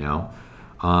with, you know.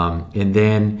 And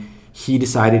then he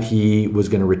decided he was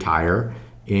going to retire,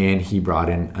 and he brought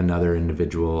in another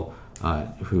individual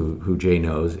who Jay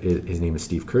knows. His name is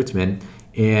Steve Kurtzman.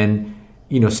 And,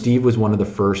 you know, Steve was one of the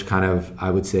first kind of,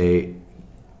 I would say,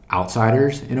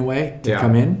 outsiders in a way to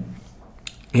come in.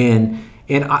 And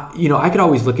I, you know, I could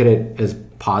always look at it as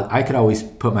I could always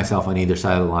put myself on either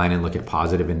side of the line and look at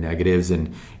positive and negatives.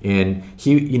 And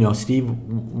he, you know, Steve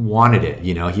wanted it.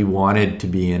 You know, he wanted to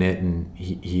be in it, and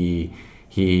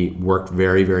he worked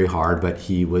very, very hard, but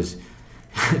he was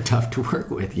tough to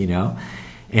work with, you know.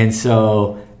 And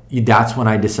so that's when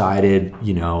I decided,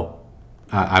 you know,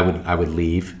 I would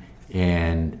leave,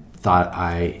 and thought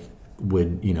I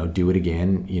would, you know, do it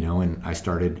again, you know. And I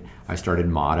started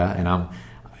Mata, and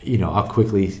I'll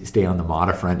quickly stay on the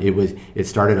Mata front. It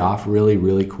started off really,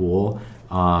 really cool,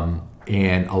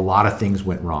 and a lot of things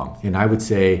went wrong. And I would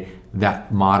say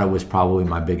that Mata was probably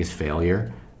my biggest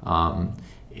failure.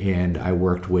 And I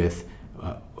worked with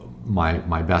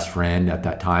my best friend at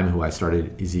that time, who I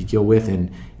started Ezekiel with,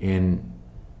 and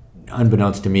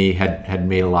unbeknownst to me, had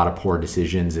made a lot of poor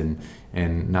decisions, and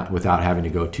not without having to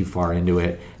go too far into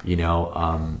it, you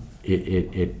know,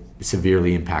 it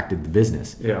severely impacted the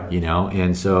business. Yeah. You know,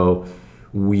 and so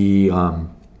we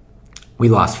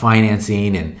lost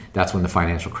financing, and that's when the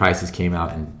financial crisis came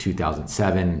out in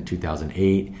 2007,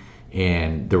 2008.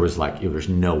 And there was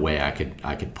no way I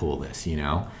could pull this, you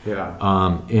know.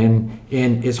 Yeah. And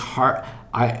it's hard.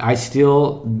 I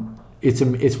still,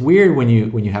 it's weird when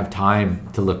you have time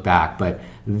to look back, but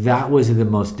that was the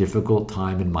most difficult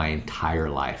time in my entire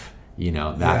life. You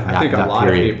know, I think a lot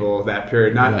of people that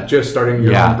period, not just starting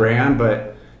your own brand,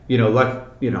 but you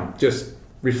know, just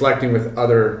reflecting with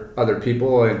other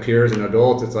people and peers and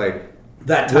adults. It's like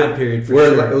that time period.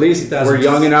 At least we're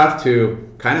young enough to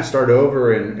kind of start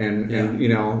over, and you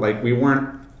know, like we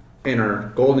weren't in our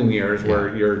golden years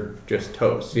where you're just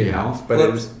toast, you know. But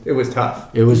it was tough.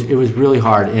 It was really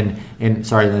hard, and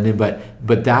sorry, Lyndon,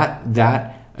 but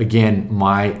that again,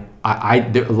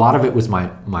 a lot of it was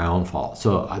my own fault.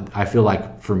 So I feel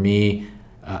like for me,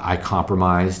 I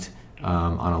compromised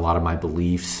on a lot of my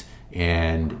beliefs,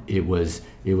 and it was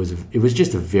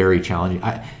just a very challenging.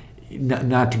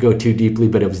 Not to go too deeply,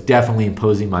 but it was definitely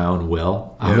imposing my own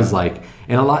will. I was like,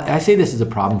 I say this is a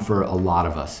problem for a lot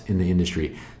of us in the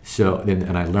industry. So,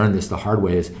 and I learned this the hard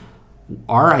way, is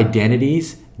our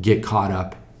identities get caught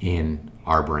up in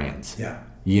our brands. Yeah.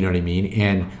 You know what I mean?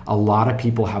 And a lot of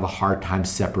people have a hard time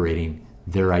separating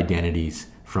their identities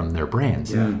from their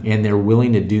brands. Yeah. And they're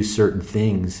willing to do certain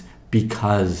things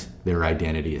because their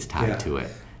identity is tied to it.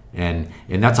 And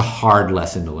that's a hard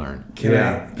lesson to learn.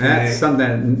 That's something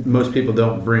that most people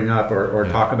don't bring up or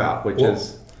talk about, which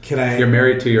is you're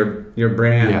married to your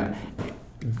brand. Yeah.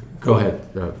 Go ahead,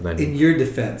 Lenny. In your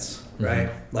defense, right?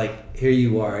 Mm-hmm. Like, here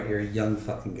you are, you're a young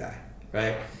fucking guy,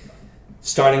 right?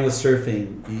 Starting with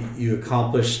surfing, you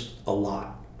accomplished a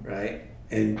lot, right?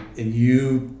 And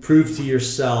you proved to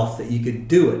yourself that you could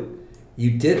do it.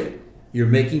 You did it. You're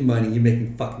making money. You're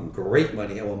making fucking great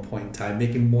money at one point in time,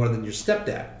 making more than your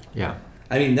stepdad. Yeah.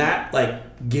 I mean, that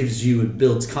like gives you and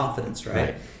builds confidence,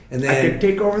 right? And then I can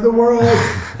take over the world.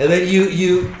 And then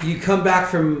you come back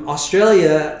from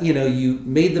Australia. You know, you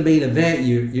made the main event.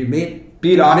 You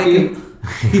beat Aki.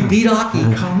 You beat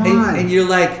Aki. Come on. And you're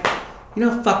like, you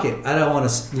know, fuck it. I don't want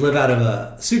to live out of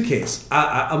a suitcase.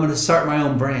 I'm going to start my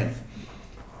own brand.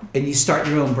 And you start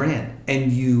your own brand,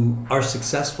 and you are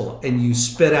successful, and you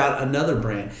spit out another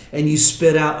brand, and you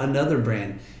spit out another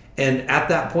brand. And at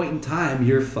that point in time,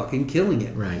 you're fucking killing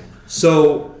it. Right.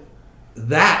 So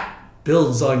that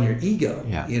builds on your ego.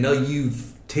 Yeah. You know,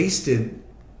 you've tasted,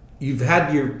 you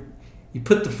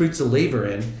put the fruits of labor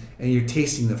in, and you're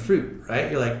tasting the fruit,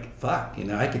 right? You're like, fuck, you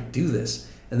know, I could do this.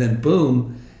 And then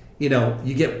boom, you know,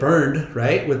 you get burned,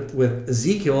 right? With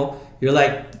Ezekiel, you're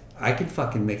like, I could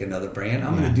fucking make another brand.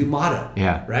 I'm going to do Mata.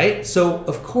 Yeah. Right? So,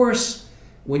 of course,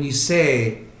 when you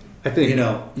say, I think, you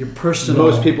know, your personal...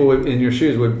 most people in your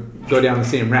shoes would go down the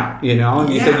same route, you know?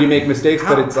 And you said you make mistakes,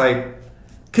 but it's like...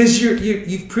 Because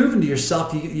you've proven to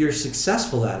yourself you're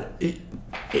successful at it.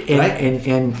 Right?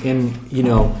 And you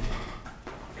know,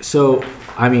 so,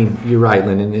 I mean, you're right,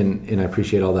 Lynn, and I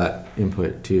appreciate all that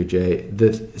input too, Jay.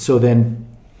 So then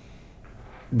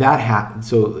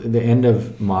so the end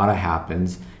of Mata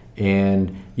happens,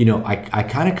 and you know, I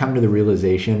kind of come to the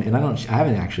realization, and I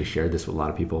haven't actually shared this with a lot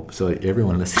of people, so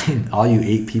everyone listening, all you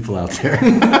 8 people out there,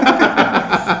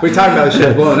 we talked about the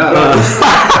shit blowing up.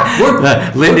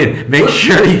 Lyndon, make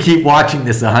sure you keep watching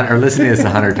this or listening to this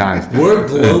 100 times. We're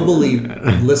globally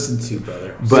listened to,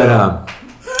 brother. But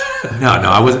no,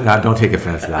 I wasn't. Don't take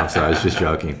offense to that. I'm sorry, I was just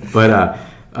joking. But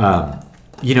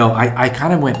you know, I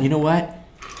kind of went, you know what?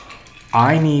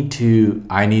 I need to.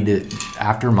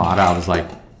 After Mata, I was like,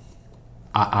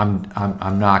 I'm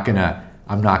not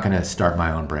gonna start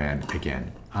my own brand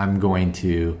again. I'm going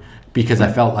to, because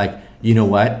I felt like, you know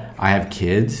what? I have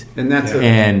kids, and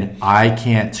I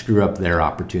can't screw up their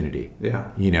opportunity. Yeah.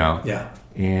 You know. Yeah.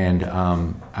 And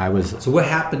I was. So what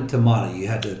happened to Mata? You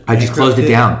had to. I just closed it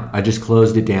down.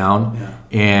 Yeah.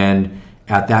 And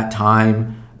at that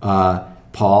time,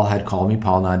 Paul had called me,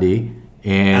 Paul Nandi,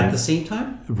 and at the same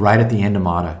time, right at the end of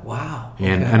Mata. Wow. Okay.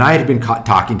 And I had been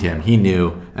talking to him. He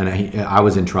knew, and I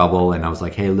was in trouble. And I was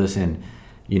like, hey, listen,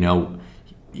 you know,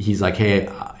 he's like, hey,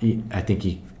 I think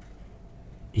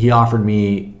he offered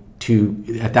me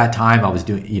to, at that time I was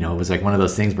doing, you know, it was like one of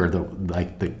those things where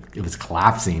it was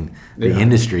collapsing the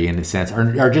industry in a sense,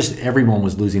 or just everyone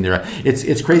was losing their,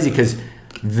 it's crazy because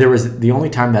there was the only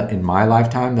time that in my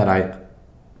lifetime that I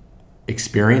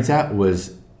experienced that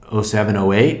was 07,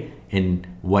 08, and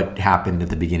what happened at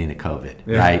the beginning of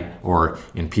COVID, right? Or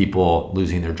in people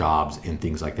losing their jobs and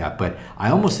things like that. But I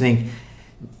almost think,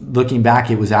 looking back,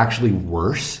 it was actually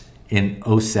worse in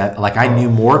 07. Like I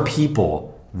knew more people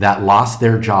that lost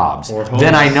their jobs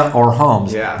than I know, or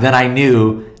homes, than I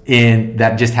knew in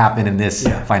that just happened in this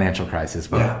financial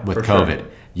crisis with COVID, sure.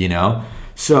 You know?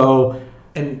 So,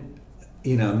 and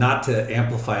you know, not to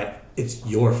amplify it, it's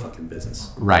your fucking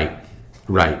business. Right.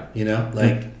 You know,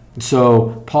 like.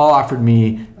 So Paul offered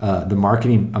me a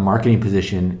marketing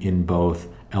position in both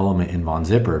Element and Von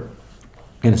Zipper.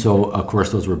 And so, of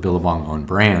course, those were Billabong owned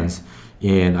brands.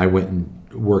 And I went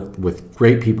and worked with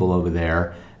great people over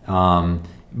there.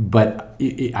 But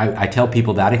I tell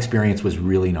people that experience was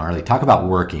really gnarly. Talk about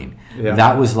working. Yeah.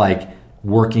 That was like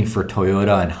working for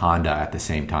Toyota and Honda at the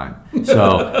same time.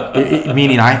 So,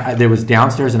 meaning there was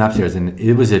downstairs and upstairs, and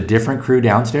it was a different crew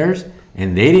downstairs,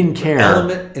 and they didn't care.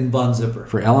 Element and Von Zipper.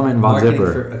 For Element and Von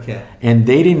Zipper. Okay. And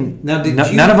they didn't. Now,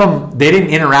 none of them. They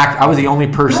didn't interact. I was the only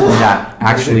person that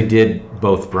actually did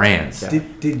both brands.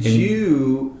 Did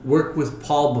you work with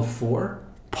Paul before?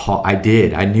 Paul, I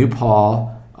did. I knew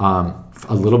Paul.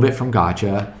 A little bit from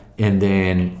Gotcha, and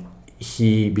then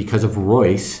because of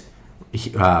Royce,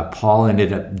 Paul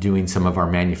ended up doing some of our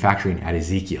manufacturing at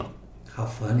Ezekiel. How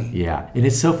funny. Yeah, and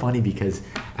it's so funny because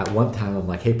at one time I'm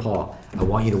like, hey Paul, I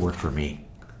want you to work for me.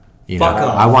 You Fuck know,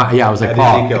 off. I was like,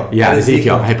 Paul, Ezekiel. Yeah,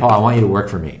 Ezekiel. Hey Paul, I want you to work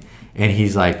for me. And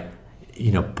he's like,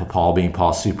 you know, Paul being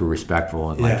Paul, super respectful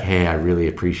and like, hey, I really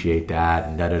appreciate that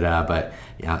and da-da-da, but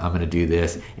yeah, I'm going to do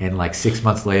this. And like 6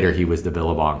 months later, he was the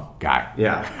Billabong guy.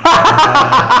 Yeah.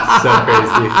 So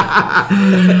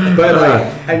crazy. But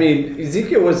like, I mean,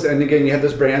 Ezekiel was, and again, you had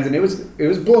those brands and it was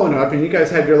blowing up, and you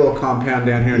guys had your little compound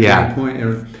down here in Green Point,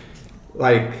 and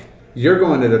like, you're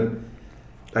going to the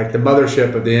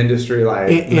mothership of the industry, like,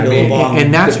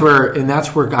 and that's where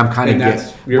I'm kind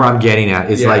of where I'm getting at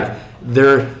is like,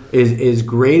 there is, as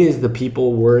great as the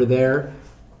people were there,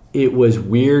 it was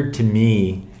weird to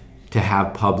me to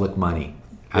have public money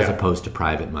as opposed to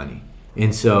private money.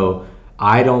 And so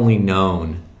I'd only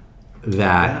known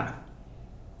that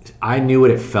I knew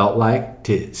what it felt like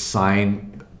to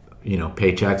sign, you know,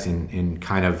 paychecks and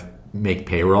kind of make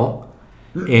payroll.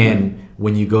 And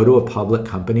when you go to a public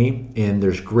company and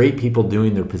there's great people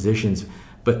doing their positions,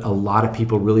 but a lot of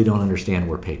people really don't understand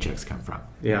where paychecks come from.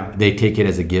 Yeah. They take it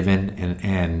as a given,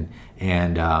 and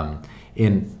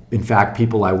in fact,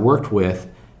 people I worked with,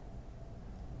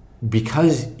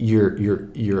 because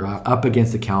you're up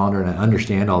against the calendar, and I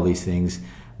understand all these things,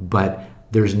 but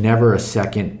there's never a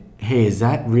second hey, is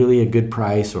that really a good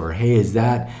price? Or hey, is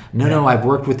that no, I've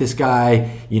worked with this guy,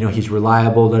 he's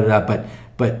reliable,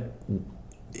 but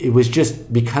it was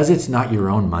just because it's not your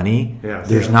own money. Yeah.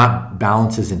 There's not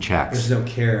balances and checks. There's no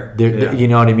care. You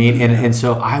know what I mean? And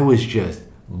so I was just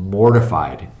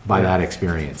mortified by that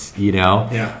experience,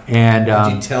 Yeah. And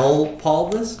did you tell Paul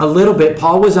this? a little bit.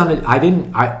 Paul was on it. I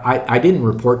didn't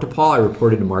report to Paul. I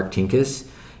reported to Mark Tinkus,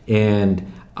 and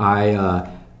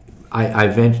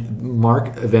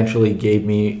Mark eventually gave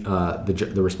me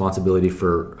the responsibility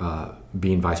for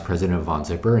being vice president of Von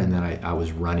Zipper, and then I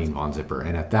was running Von Zipper.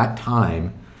 And at that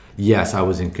time, yes, I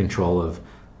was in control of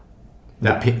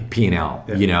the P&L,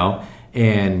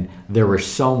 and there were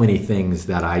so many things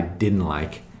that I didn't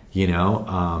like, it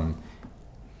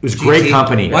was great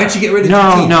company. Why don't you get rid of No.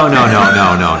 GT? No.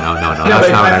 That's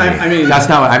not what I mean. That's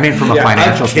not what I mean from a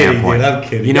financial standpoint. I'm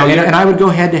kidding. And I would go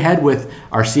head to head with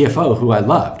our CFO, who I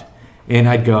loved, and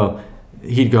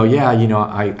he'd go,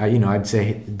 I'd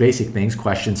say basic things,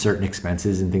 question certain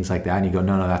expenses and things like that, and he'd go,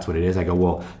 no, that's what it is. I go,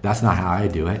 well, that's not how I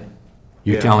do it.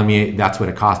 You're telling me that's what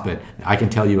it costs, but I can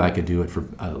tell you I could do it for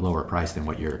a lower price than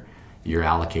what you're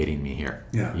allocating me here.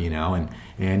 Yeah.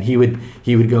 And he would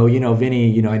go,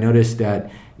 Vinny, I noticed that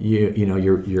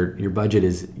your budget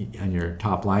is on your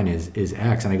top line is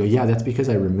X, and I go, yeah, that's because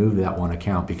I removed that one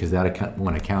account because that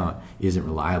one account isn't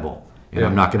reliable, and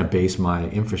I'm not going to base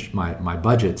my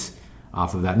budgets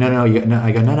off of that. No.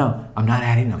 I go, no, I'm not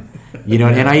adding them.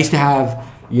 And I used to have,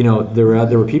 there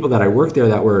were people that I worked there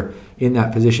that were in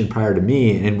that position prior to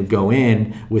me and would go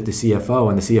in with the CFO,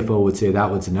 and the CFO would say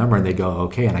that was the number, and they go,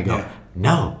 okay, and I go,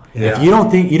 no. Yeah. If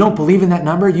you don't believe in that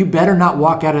number, you better not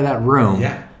walk out of that room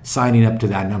signing up to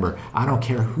that number. I don't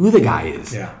care who the guy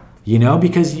is. Yeah.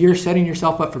 Because you're setting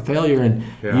yourself up for failure, and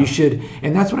you should.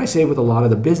 And that's what I say with a lot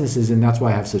of the businesses, and that's why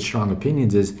I have such strong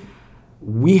opinions. Is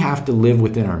we have to live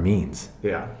within our means.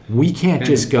 Yeah. We can't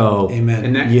just go.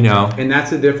 Amen. And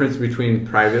that's the difference between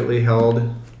privately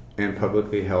held and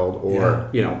publicly held, or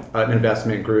an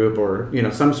investment group, or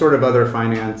some sort of other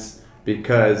finance,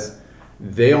 because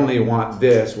they only want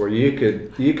this, where you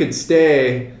could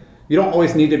stay. You don't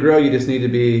always need to grow. You just need to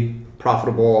be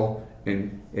profitable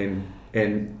and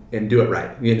do it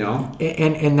right.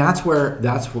 And that's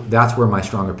where my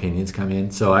strong opinions come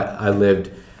in. So I lived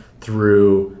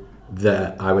through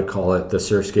I would call it the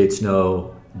surf, skate,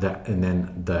 snow, and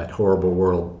then that horrible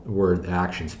word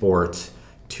action sports,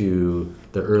 to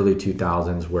the early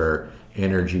 2000s where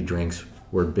energy drinks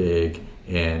were big,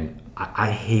 and I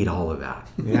hate all of that.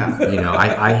 Yeah.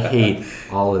 I hate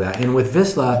all of that. And with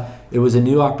Vissla, it was a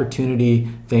new opportunity,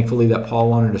 thankfully, that Paul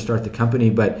wanted to start the company,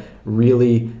 but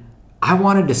really I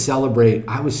wanted to celebrate.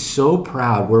 I was so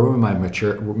proud where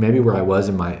I was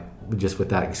in my, just with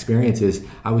that experience, is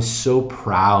I was so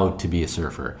proud to be a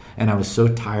surfer, and I was so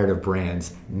tired of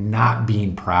brands not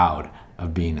being proud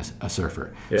of being a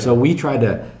surfer. Yeah. So we tried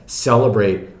to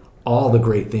celebrate all the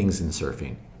great things in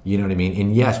surfing. You know what I mean?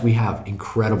 And yes, we have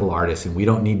incredible artists, and we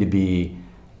don't need to be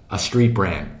a street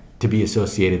brand to be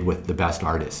associated with the best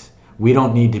artists. We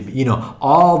don't need to be,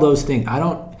 all those things.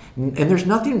 And there's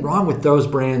nothing wrong with those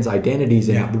brands' identities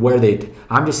and where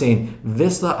I'm just saying,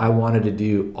 Vissla, I wanted to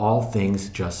do all things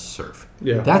just surf.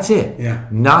 Yeah. That's it. Yeah.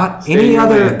 Not any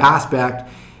other aspect.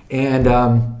 And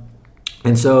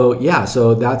so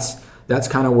that's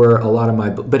kind of where a lot of my,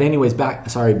 but anyways, back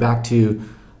to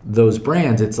those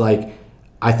brands. It's like,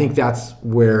 I think that's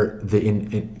where the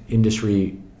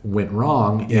industry went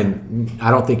wrong. Yeah. And I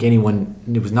don't think it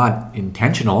was not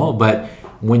intentional, but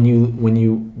when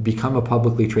you become a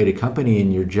publicly traded company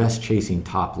and you're just chasing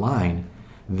top line,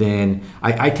 then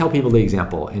I tell people the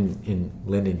example, and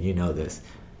Lyndon, you know this.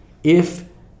 If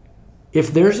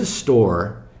there's a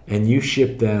store and you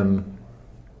ship them,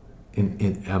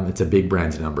 it's a big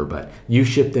brand's number, but you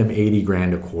ship them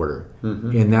 $80,000 a quarter,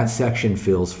 and that section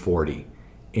fills 40,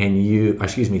 and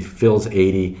fills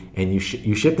 80, and you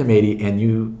ship them 80, and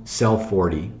you sell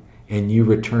 40, and you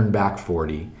return back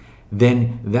 40,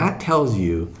 then that tells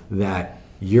you that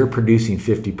you're producing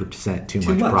 50% too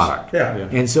much product. Yeah.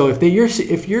 And so if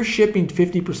you're shipping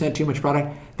 50% too much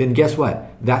product, then guess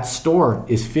what? That store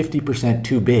is 50%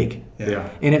 too big. Yeah.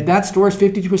 And if that store is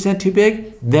 50% too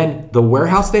big, then the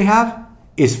warehouse they have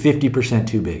is 50%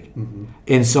 too big,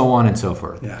 and so on and so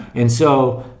forth. Yeah. And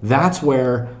so that's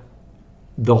where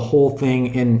the whole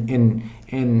thing,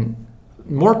 and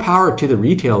more power to the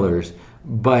retailers,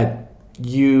 but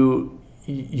you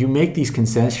make these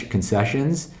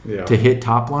concessions to hit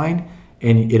top line,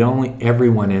 and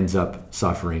everyone ends up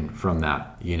suffering from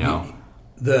that.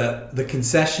 The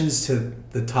concessions to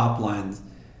the top line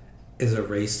is a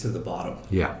race to the bottom.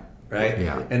 Yeah. Right.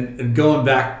 Yeah. And going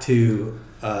back to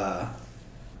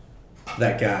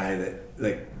that guy that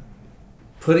like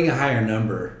putting a higher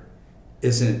number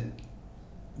isn't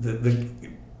the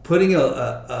putting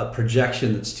a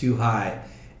projection that's too high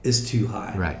is too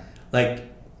high. Right. Like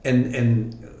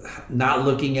and not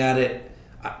looking at it.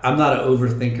 I'm not an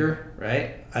overthinker,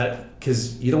 right?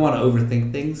 Because you don't want to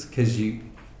overthink things because you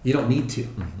don't need to.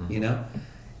 Mm-hmm. You know,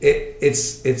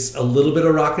 it's a little bit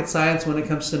of rocket science when it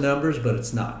comes to numbers, but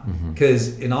it's not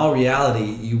because in all reality,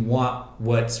 you want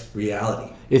what's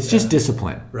reality. It's just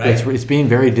discipline, right? It's being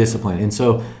very disciplined, and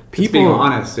so people it's being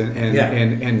honest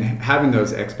and having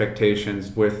those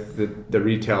expectations with the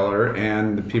retailer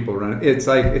and the people running. It's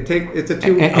like it's a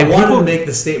two. I wanted to make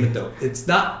the statement though. It's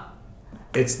not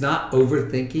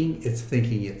overthinking. It's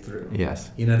thinking it through.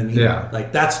 Yes. You know what I mean? Yeah.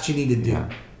 Like that's what you need to do. Yeah.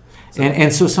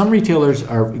 And so some retailers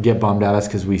get bummed at us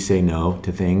because we say no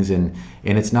to things, and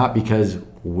it's not because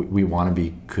we want to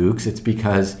be kooks. It's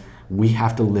because we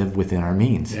have to live within our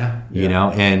means. Yeah. You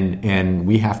know, and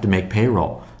we have to make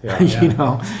payroll. Yeah. You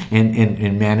know,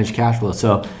 and manage cash flow.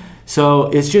 So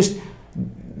it's just,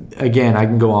 again, I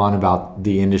can go on about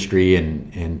the industry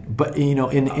but you know,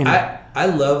 I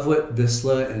love what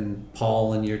Vissla and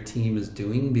Paul and your team is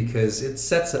doing because it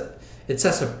sets a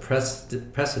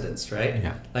precedence, right?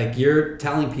 Yeah. Like you're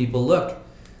telling people, look,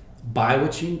 buy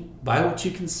what you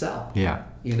can sell. Yeah.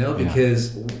 You know,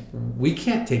 because we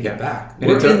can't take it back. And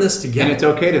We're in this together. And it's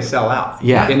okay to sell out.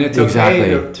 Yeah, and it's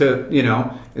exactly. okay to you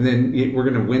know, and then we're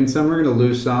going to win some, we're going to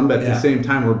lose some, but at the same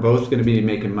time, we're both going to be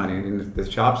making money in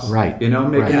the shops. Right. You know,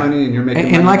 making money, and you're making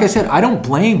money. And like I said, I don't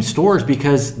blame stores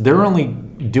because they're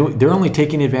only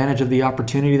taking advantage of the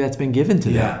opportunity that's been given to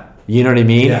them. Yeah. You know what I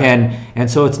mean? Yeah.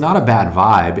 And so it's not a bad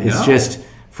vibe. It's just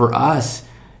for us,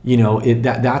 you know,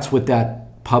 that's what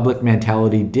that public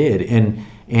mentality did.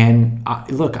 And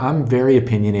look, I'm very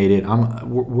opinionated.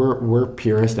 We're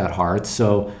purist at heart,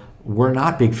 so we're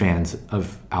not big fans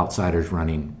of outsiders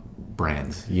running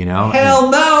brands. You know, hell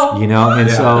no. You know, and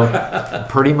so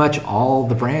pretty much all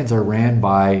the brands are ran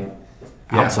by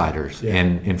outsiders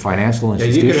and financial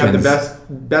institutions. You could have the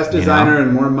best designer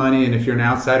and more money, and if you're an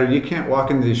outsider, you can't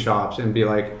walk into these shops and be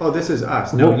like, "Oh, this is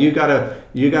us." No, you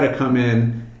gotta come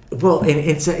in. Well, and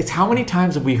it's how many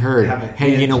times have we heard,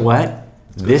 "Hey, you know what?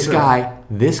 This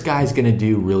guy's going to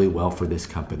do really well for this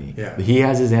company. Yeah. He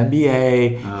has his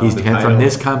MBA. He's from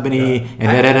this company,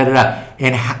 and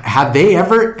And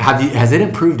has it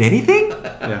improved anything?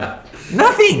 Yeah.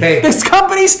 Nothing. Hey. This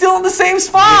company's still in the same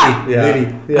spot.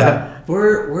 Yeah.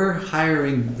 We're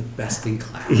hiring the best in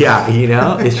class. Yeah, you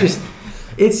know,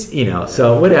 it's you know,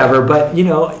 so whatever. But you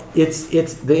know, it's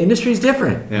the industry's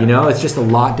different. Yeah. You know, it's just a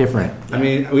lot different. I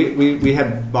mean, we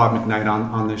had Bob McKnight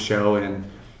on the show, and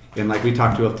like we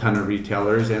talked to a ton of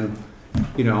retailers, and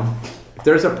you know, if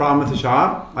there's a problem with the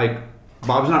shop, like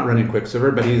Bob's not running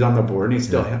Quicksilver, but he's on the board, and he's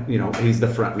still, you know, he's the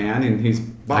front man, and he's.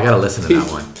 I gotta listen to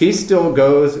that one. He still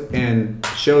goes and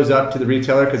shows up to the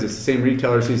retailer because it's the same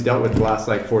retailers he's dealt with the last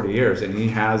like 40 years, and he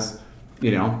has,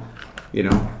 you know,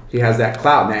 he has that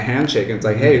clout and that handshake, and it's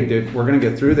like, hey, dude, we're gonna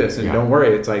get through this, and don't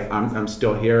worry. It's like I'm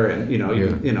still here, and you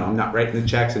know, I'm not writing the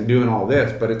checks and doing all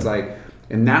this, but it's like,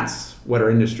 and that's what our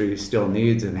industry still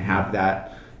needs, and have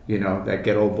that, you know, that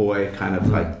get old boy kind of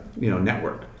like, you know,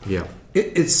 network. Yeah.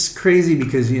 It's crazy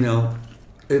because, you know,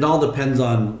 it all depends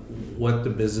on what the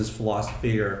business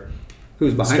philosophy or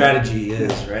Who's behind strategy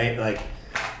is, right? Like,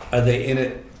 are they in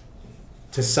it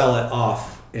to sell it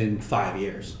off in 5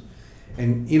 years?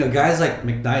 And, you know, guys like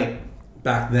McKnight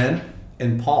back then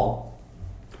and Paul,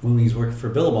 when he was working for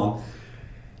Billabong,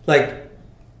 like,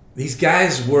 these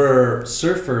guys were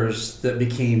surfers that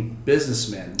became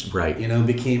businessmen, right? You know,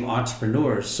 became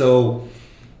entrepreneurs. So,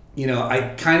 you know, I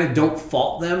kind of don't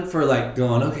fault them for like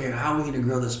going, okay, how are we going to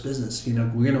grow this business? You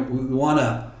know, we want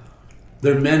to.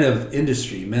 They're men of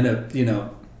industry, men of, you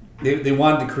know, they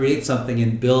wanted to create something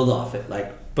and build off it.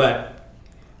 Like, but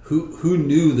who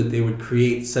knew that they would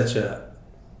create such a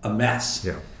mess?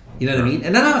 Yeah, you know what I mean.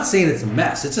 And I'm not saying it's a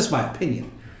mess. It's just my opinion,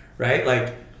 right?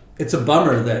 Like, it's a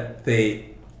bummer that they.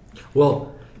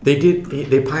 Well,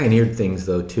 they pioneered things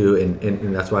though too,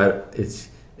 and that's why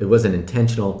it wasn't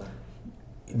intentional.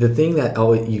 The thing that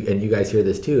always you guys hear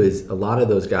this too is a lot of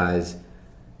those guys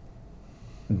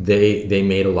they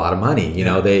made a lot of money. You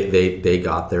know, they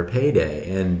got their payday,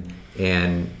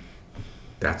 and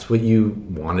that's what you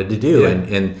wanted to do. Yeah.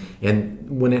 And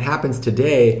when it happens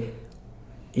today,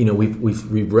 you know,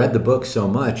 we've read the book so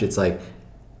much. It's like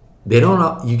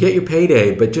you get your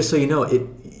payday, but just so you know,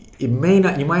 you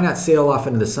might not sail off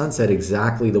into the sunset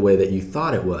exactly the way that you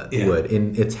thought it would.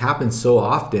 And it's happened so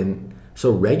often,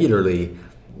 so regularly,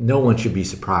 no one should be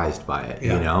surprised by it,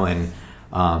 you know? And,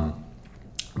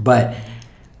 but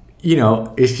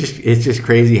it's just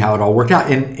crazy how it all worked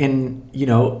out. And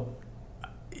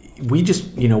we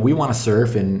just, we want to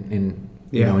surf and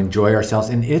enjoy ourselves.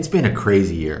 And it's been a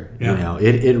crazy year. Yeah.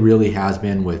 It really has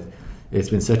been. It's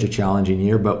been such a challenging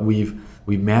year, but we've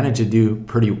managed to do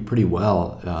pretty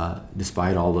well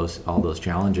despite all those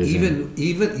challenges. Even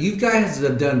you guys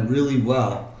have done really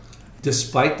well,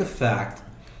 despite the fact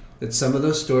that some of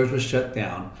those stores were shut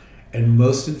down, and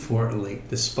most importantly,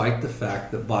 despite the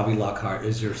fact that Bobby Lockhart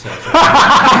is your sales rep.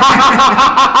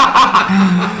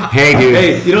 Hey,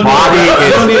 dude. You don't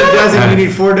need a dozen. You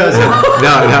need 4 dozen.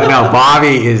 No.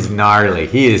 Bobby is gnarly.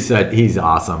 He's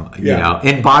awesome.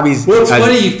 And Bobby's. Well, it's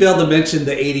funny you failed to mention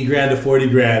the $80,000 to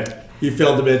 $40,000. You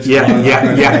failed to mention. Yeah.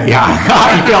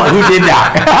 Who did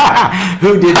that?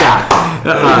 Who did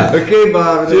that? Okay,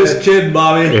 Bob. Just kidding,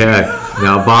 Bobby. Yeah.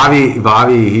 No,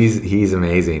 Bobby, he's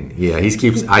amazing. Yeah,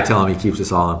 I tell him he keeps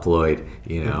us all employed.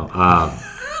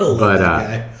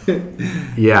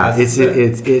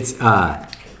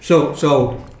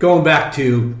 So going back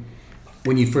to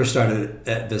when you first started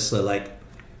at Vissla, like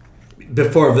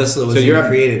before Vissla was even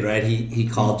created, right? He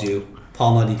called you.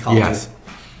 Paul Lundy called you.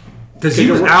 Because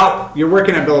he was out. You're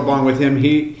working at Billabong with him.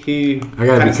 He I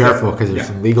gotta be careful because there's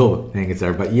some legal things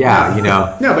there. But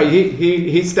No, but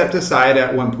he stepped aside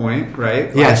at one point,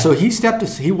 right? Yeah. So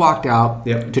he walked out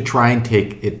to try and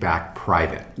take it back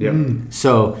private. Yep.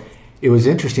 So it was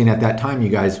interesting at that time, you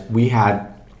guys. We had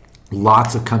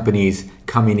lots of companies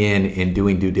coming in and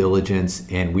doing due diligence,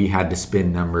 and we had to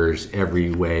spin numbers every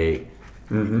way.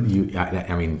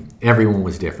 Mm-hmm. Everyone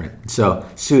was different. So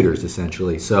suitors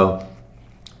essentially. So.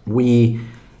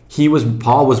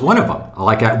 Paul was one of them.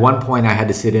 Like at one point I had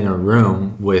to sit in a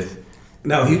room with.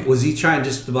 No, was he trying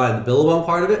just to buy the Billabong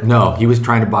part of it? No, he was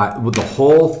trying to buy the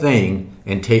whole thing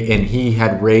and he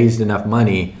had raised enough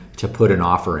money to put an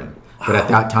offer in. But at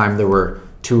that time there were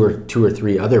two or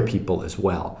three other people as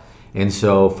well. And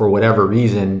so for whatever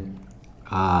reason,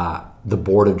 the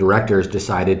board of directors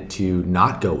decided to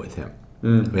not go with him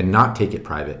and not take it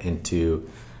private and to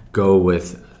go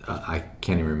with, I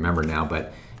can't even remember now,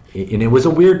 and it was a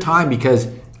weird time because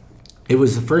it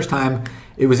was the first time.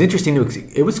 It was interesting.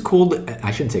 It was cool.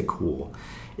 I shouldn't say cool.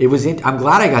 I'm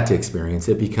glad I got to experience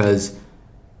it because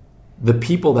the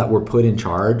people that were put in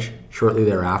charge shortly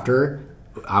thereafter,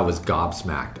 I was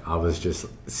gobsmacked. I was just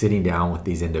sitting down with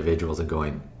these individuals and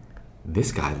going,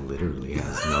 this guy literally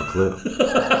has no clue.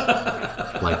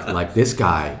 like this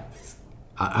guy.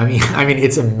 I mean,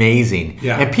 it's amazing.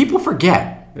 Yeah. And people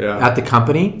forget at the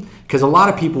company. Because a lot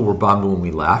of people were bummed when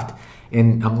we left.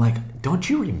 And I'm like, don't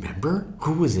you remember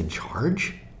who was in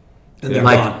charge? And they're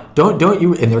gone. Don't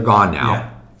you? And they're gone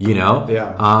now. Yeah.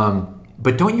 Yeah.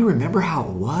 But don't you remember how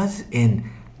it was? And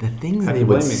the things they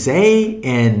would say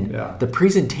and the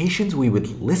presentations we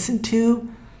would listen to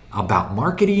about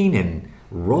marketing and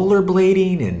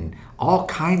rollerblading and all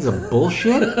kinds of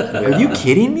bullshit? Are you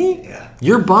kidding me? Yeah.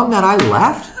 You're bummed that I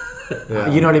left? Yeah.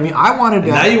 You know what I mean? I wanted to.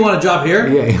 And now you want a job here?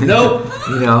 Yeah. Nope.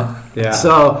 Yeah.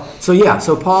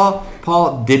 So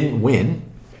Paul didn't win,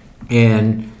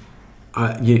 and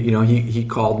he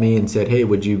called me and said, "Hey,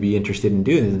 would you be interested in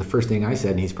doing this?" And the first thing I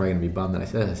said, and he's probably gonna be bummed that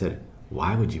I said,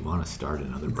 "Why would you want to start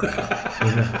another brand?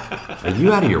 Are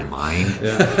you out of your mind?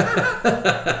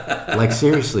 Yeah. Like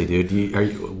seriously, dude.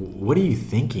 What are you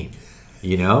thinking?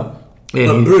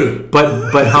 And but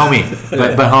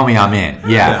homie, I'm in.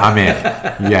 Yeah, I'm in.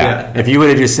 Yeah. If you would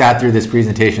have just sat through this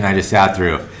presentation I just sat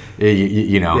through,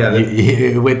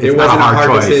 it wasn't a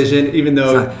hard decision, even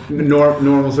though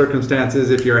normal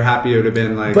circumstances, if you're happy, it would have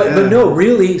been like. But no,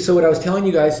 really. So what I was telling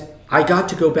you guys, I got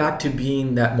to go back to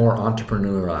being that more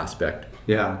entrepreneurial aspect.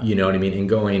 Yeah. You know what I mean? And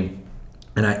going.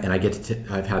 And I get to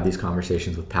I've had these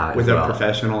conversations with Pat with as well. A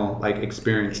professional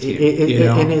experienced team.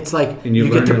 And it's like and you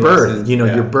get to birth. Lessons.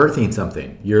 You're birthing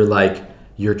something.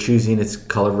 You're choosing its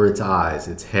color of its eyes,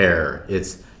 its hair.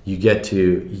 You get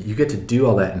to do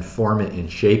all that and form it and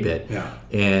shape it. Yeah.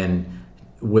 And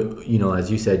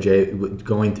as you said, Jay,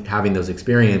 having those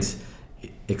experiences,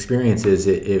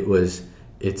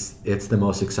 it's the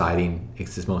most exciting.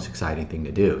 It's the most exciting thing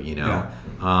to do. Yeah.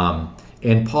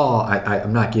 And Paul,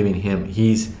 I'm not giving him.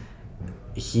 He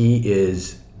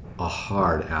is a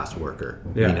hard ass worker.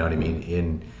 Yeah. You know what I mean?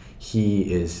 And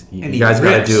he is. And you guys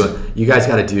got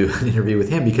to do an interview with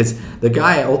him because the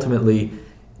guy ultimately.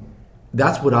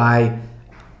 That's what I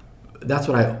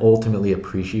ultimately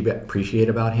appreciate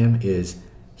about him is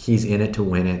he's in it to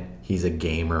win it. He's a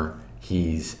gamer.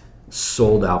 He's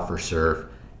sold out for surf.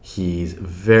 He's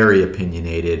very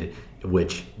opinionated,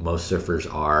 which most surfers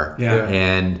are. Yeah.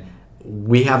 And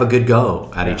we have a good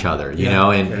go at each other, you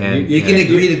know, and you can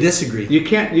agree to disagree. You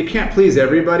can't please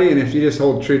everybody, and if you just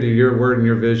hold true to your word and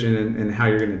your vision and how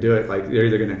you're going to do it, like you're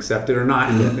either going to accept it or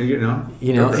not, you know.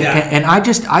 And I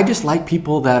just like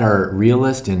people that are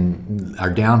realist and are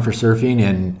down for surfing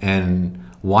and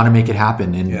want to make it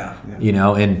happen, and you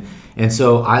know, and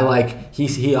so I like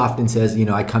he often says, you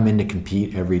know, I come in to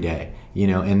compete every day, you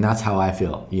know, and that's how I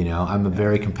feel, you know. I'm a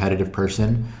very competitive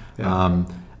person.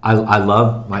 I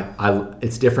love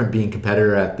it's different being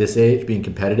competitor at this age, being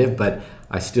competitive, but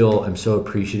I still am so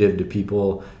appreciative to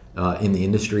people in the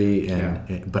industry,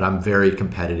 but I'm very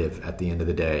competitive at the end of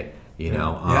the day, you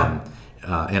know.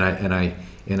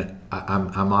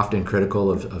 I'm often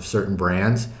critical of certain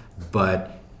brands,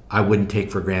 but I wouldn't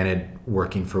take for granted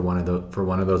working for one of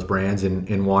those brands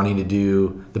and wanting to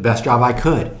do the best job I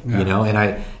could, you know.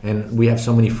 And we have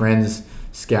so many friends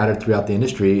scattered throughout the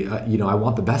industry, you know, I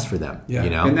want the best for them, you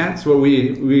know. And that's what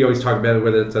we always talk about,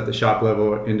 whether it's at the shop level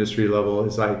or industry level.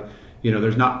 It's like, you know,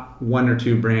 there's not one or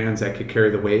two brands that could carry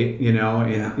the weight, you know,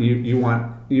 and you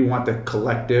want the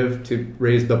collective to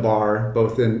raise the bar,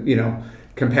 both in, you know,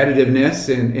 competitiveness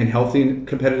and healthy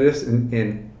competitiveness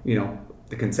and you know,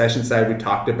 the concession side we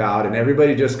talked about, and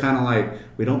everybody just kind of like,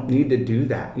 we don't need to do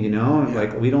that, you know,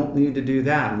 like we don't need to do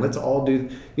that, and let's all do,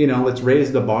 you know, let's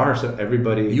raise the bar so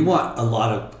everybody. You want a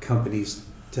lot of companies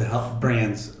to help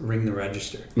brands ring the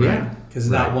register, because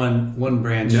not one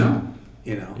brand should,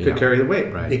 you know, could carry the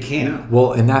weight, right? It can't.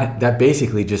 Well, and that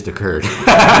basically just occurred.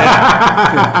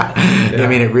 I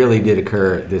mean, it really did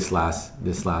occur this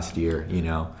last year, you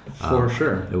know. For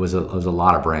sure, it was a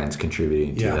lot of brands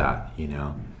contributing to that, you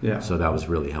know. Yeah. So that was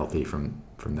really healthy from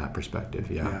that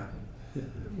perspective. Yeah.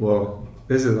 Well,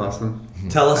 this is awesome.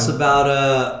 Tell us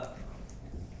about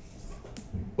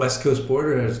West Coast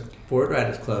Board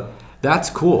Riders Club. That's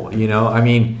cool. You know, I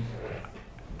mean,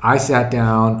 I sat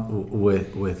down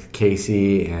with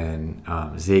Casey and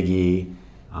Ziggy,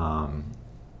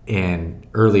 and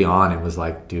early on it was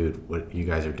like, dude, what you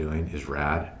guys are doing is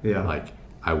rad. Yeah. Like,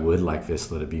 I would like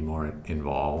Vissla to be more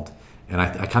involved. And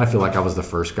I kind of feel like I was the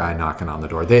first guy knocking on the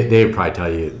door. They would probably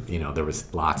tell you, you know, there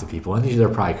was lots of people, and they're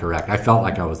probably correct. I felt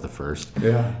like I was the first.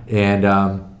 Yeah. And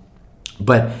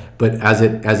but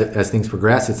as things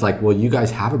progress, it's like, well, you guys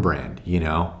have a brand, you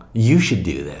know, you should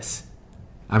do this.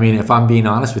 I mean, if I'm being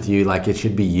honest with you, like, it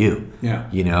should be you. Yeah.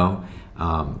 You know,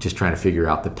 just trying to figure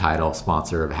out the title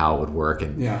sponsor of how it would work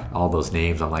and all those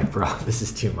names. I'm like, bro, this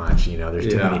is too much. You know, there's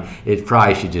too many. It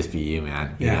probably should just be you,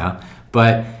 man. You know.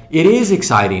 But it is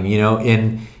exciting, you know,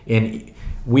 and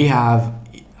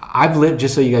I've lived,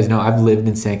 just so you guys know, I've lived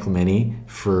in San Clemente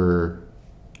for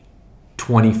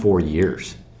 24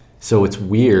 years. So it's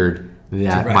weird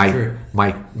that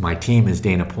my team is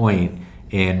Dana Point,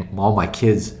 and all my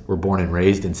kids were born and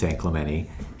raised in San Clemente,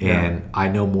 and I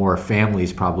know more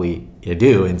families probably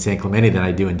do in San Clemente than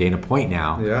I do in Dana Point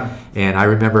now. Yeah. And I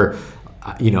remember,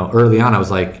 you know, early on I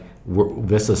was like,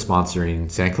 Vissla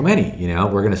sponsoring San Clemente, you know,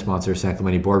 we're going to sponsor San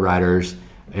Clemente Board Riders.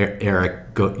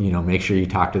 Eric, go, you know, make sure you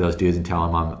talk to those dudes and tell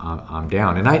them I'm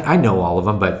down. And I know all of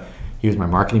them, but he was my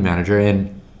marketing manager.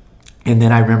 And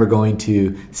then I remember going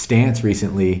to Stance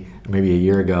recently, maybe a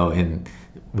year ago, and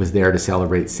was there to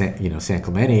celebrate San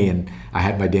Clemente, and I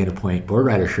had my Dana Point Board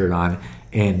Rider shirt on,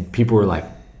 and people were like,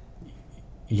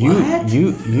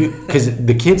 you, because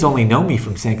the kids only know me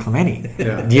from San Clemente.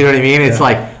 Yeah. Do you know what I mean? It's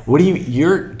like,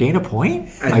 you're Dana Point?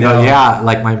 I go, yeah,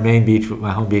 like my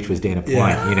home beach was Dana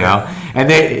Point, you know? And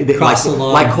they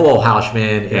like Cole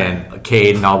Hauschman and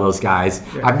Cade and all those guys.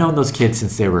 Yeah. I've known those kids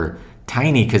since they were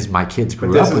tiny because my kids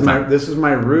grew up with them. This is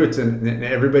my roots, and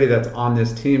everybody that's on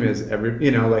this team is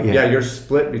you're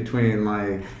split between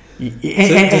like.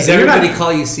 Does everybody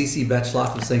call you CC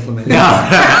Betchloff of San Clemente? No,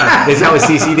 is that what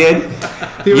CC did?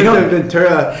 You know,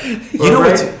 Ventura. You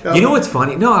know what's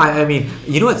funny? No, I mean,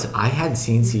 you know what's? I hadn't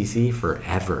seen CC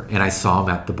forever, and I saw him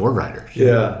at the Board Riders.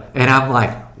 Yeah, and I'm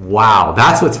like, wow,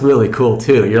 that's what's really cool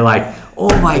too. You're like,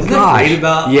 oh my gosh,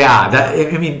 but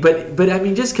I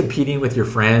mean, just competing with your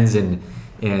friends and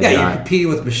you're competing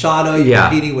with Machado. You're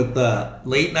competing with the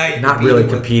late night. Not really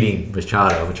competing with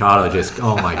Machado. Machado just,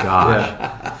 oh my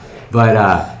gosh. But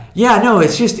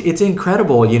it's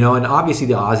incredible, you know. And obviously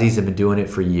the Aussies have been doing it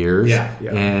for years.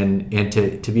 And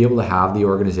to be able to have the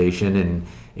organization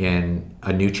and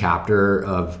a new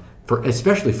chapter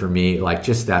especially for me, like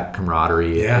just that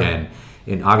camaraderie.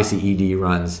 And obviously ED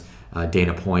runs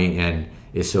Dana Point and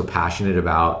is so passionate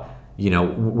about. You know,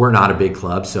 we're not a big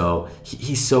club, so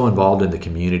he's so involved in the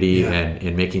community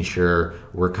and making sure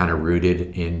we're kind of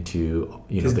rooted into,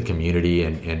 you know, the community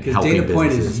and helping Dana businesses.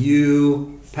 Point is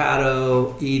you,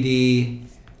 Pato, ED,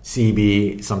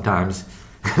 CB sometimes.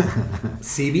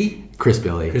 CB? Chris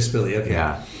Billy. Chris Billy, okay.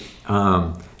 Yeah.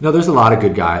 No, there's a lot of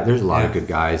good guys. There's a lot of good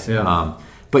guys. Yeah.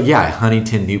 But yeah,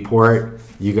 Huntington, Newport,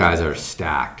 you guys are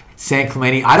stacked. San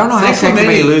Clemente, I don't know how San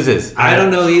Clemente loses. I don't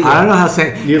know either. I don't know how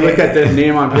San. You look at the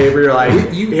name on paper, you're like,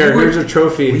 here's a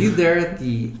trophy. Were you there at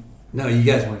the? No, you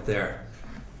guys weren't there.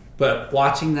 But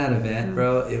watching that event,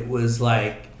 bro, it was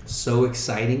like so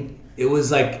exciting. It was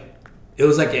like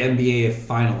NBA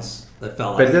finals. That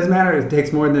felt But like. it doesn't matter. It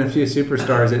takes more than a few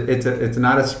superstars. It's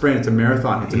not a sprint. It's a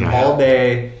marathon. It's an all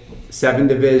day, 7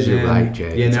 division. You're right,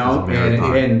 Jay. You It's know, a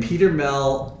marathon. and Peter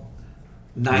Mel,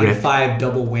 9-5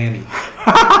 double whammy.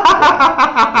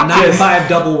 9-5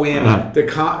 double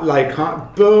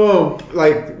whammy. boom,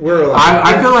 like we're like.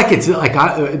 I feel like it's like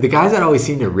the guys that always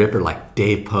seem to rip are like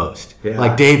Dave Post. Yeah.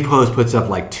 Like Dave Post puts up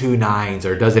like 2 9s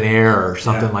or does an air or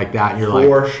something like that. And you're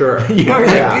for like, sure. you're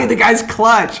like, dude, the guy's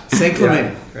clutch. San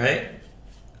Clemente, right?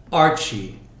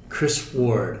 Archie, Chris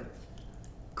Ward,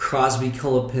 Crosby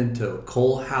Colapinto,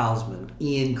 Cole Hausman,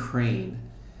 Ian Crane.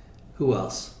 Who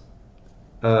else?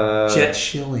 Jet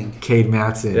Schilling. Cade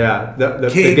Matson. Yeah, the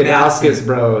Cade Gadauskas Matson.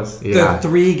 bros. Yeah. The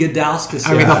 3 Gadauskas.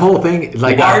 I mean, the whole thing,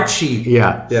 like Archie.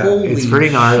 Yeah, Yeah. Holy it's pretty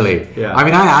gnarly. Yeah. I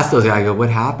mean, I asked those guys, I go, what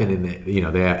happened? And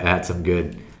they had some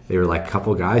good. They were like, a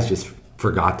couple guys just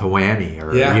forgot to whammy,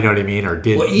 or Yeah. you know what I mean, or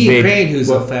did. Well, Ian made- Crane, who's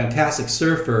a fantastic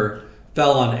surfer,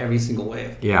 fell on every single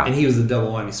wave. Yeah. And he was the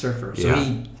double whammy surfer. So Yeah.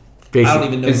 I Basically- don't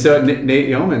even know. And so Nate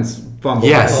Yeomans fumbled.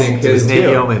 Yes, I think it was his Nate too.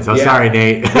 Yeomans. Oh, Yeah. sorry,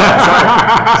 Nate.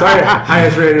 Sorry,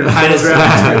 highest rated. Highest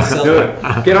rated. Do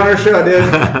it. Get on our show, dude.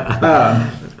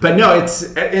 But no,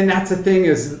 and that's the thing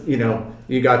is, you know,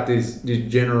 you got these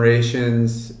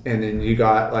generations, and then you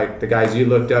got like the guys you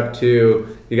looked up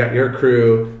to. You got your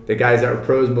crew, the guys that were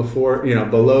pros before, you know,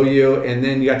 below you, and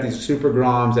then you got these super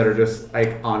groms that are just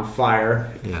like on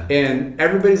fire. Yeah. And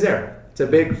everybody's there. It's a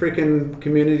big freaking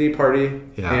community party,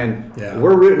 Yeah. and Yeah.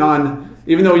 we're rooting on.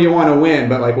 Even though you want to win,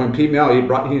 but like when Pete Mel, he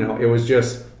brought, you know, it was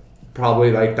just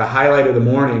probably like the highlight of the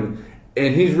morning,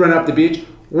 and he's run up the beach.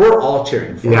 We're all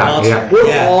cheering for Yeah, him. yeah. We're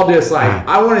Yeah. all just like,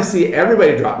 I want to see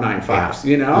everybody drop 9.5s.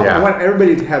 You know, Yeah. I want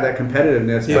everybody to have that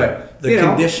competitiveness. Yeah. But The you know,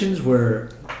 conditions were.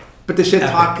 but the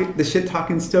shit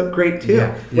talking's still great too.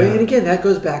 Yeah. Well, and again, that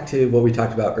goes back to what we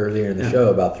talked about earlier in the show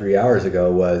about 3 hours ago.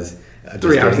 Was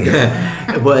 3 hours ago.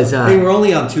 was They were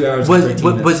only on 2 hours. and 13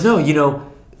 minutes. was no, you know,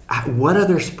 what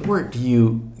other sport do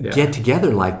you Yeah. get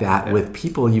together like that with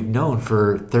people you've known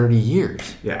for 30 years?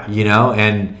 Yeah. You know,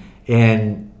 and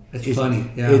It's funny,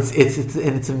 yeah.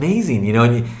 It's amazing, you know,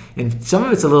 and some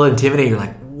of it's a little intimidating. You're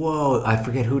like, whoa, I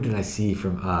forget who did I see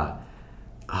from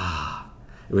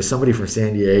it was somebody from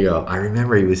San Diego. I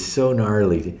remember he was so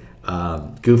gnarly,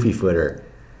 goofy footer.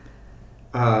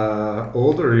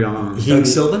 Old or young? Doug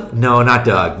Silva? No, not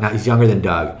Doug. He's younger than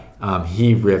Doug.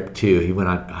 He ripped too. He went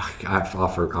on.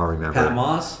 I'll remember. Pat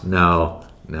Moss? No.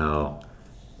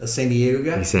 A San Diego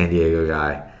guy? He's a San Diego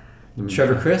guy.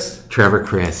 Trevor Christ? Trevor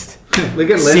Christ. Look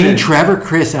at Seeing Linden. Trevor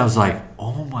Christ, I was like,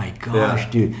 oh my gosh, Yeah.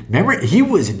 dude. Remember, he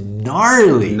was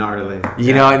gnarly. Gnarly.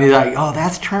 You know, and he's like, oh,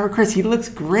 that's Trevor Christ. He looks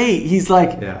great. He's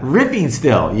like Yeah. ripping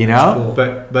still, you know?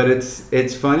 Cool. But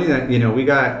it's funny that, you know, we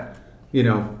got, you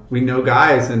know, we know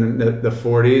guys in the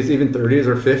 40s, even 30s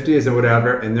or 50s or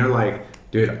whatever, and they're like,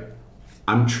 dude,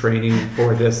 I'm training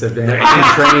for this event.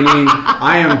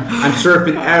 I'm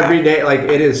surfing every day. Like,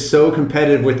 it is so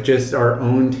competitive with just our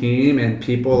own team and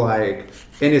people like,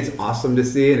 and it's awesome to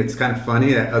see, and it's kind of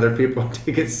funny that other people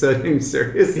take it so damn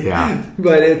serious. Yeah.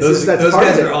 But it's Those that's guys part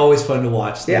of are it. always fun to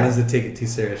watch. The Yeah. ones that take it too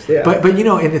seriously. Yeah. But you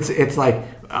know, and it's like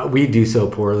we do so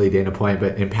poorly, Dana Point,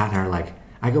 but and Pat and I are like,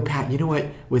 I go, Pat, you know what?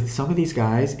 With some of these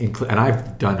guys, and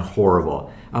I've done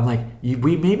horrible. I'm like,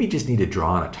 we maybe just need to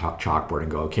draw on a chalkboard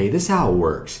and go, okay, this is how it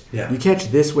works. Yeah. You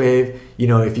catch this wave. You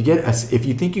know, if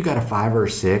you think you got a 5 or a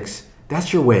 6,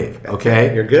 that's your wave.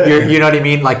 Okay, You're good. You know what I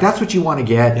mean? Like that's what you want to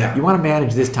get. Yeah. You want to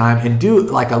manage this time and do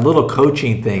like a little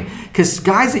coaching thing. Because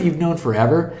guys that you've known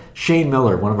forever, Shane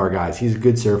Miller, one of our guys, he's a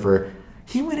good surfer.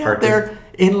 He went out there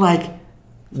and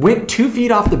went 2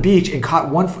 feet off the beach and caught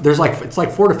one. It's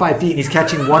like 4 to 5 feet, and he's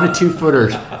catching 1 to 2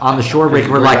 footers on the shore break.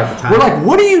 And we're like,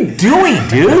 what are you doing,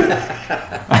 dude?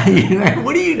 What are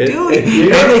you doing?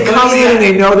 And they come in and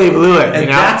they know they blew it. And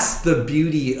you know? that's the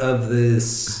beauty of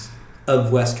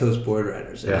of West Coast board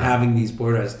riders and Yeah. having these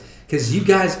board riders, because you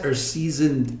guys are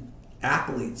seasoned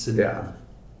athletes and Yeah.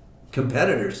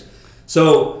 competitors.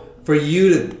 So for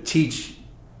you to teach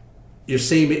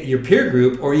your peer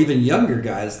group or even younger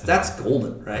guys, that's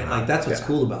golden, right? Like that's what's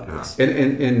cool about this.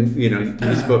 And you know,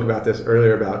 you spoke about this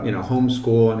earlier about, you know,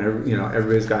 homeschool and you know,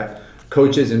 everybody's got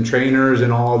coaches and trainers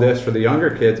and all this for the younger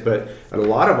kids, but a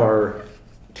lot of our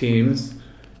teams,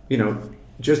 you know,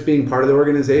 just being part of the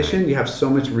organization, you have so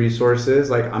much resources.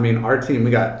 Like, I mean, our team,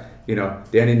 we got,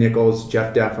 Danny Nichols,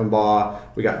 Jeff Deffenbaugh,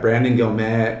 we got Brandon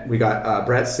Gilmet, we got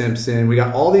Brett Simpson, we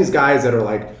got all these guys that are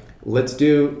like, let's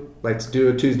do a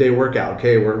Tuesday workout.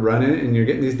 Okay, we're running and you're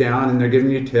getting these down and they're giving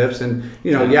you tips and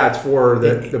it's for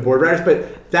the board riders,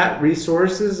 but that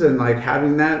resources and like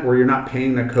having that where you're not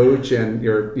paying the coach and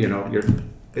you're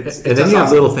and then you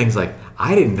have little things like,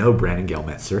 I didn't know Brandon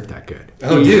Gilmet surfed that good.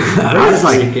 Oh, dude. I was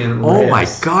like, oh my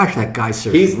gosh, that guy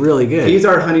surfs really good. He's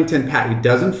our Huntington Pat. He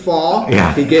doesn't fall.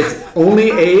 Yeah. He gets only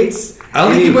 8s. I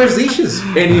don't think he wears leashes.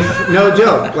 And no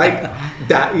joke. Like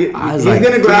that. He's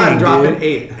going to go out and drop an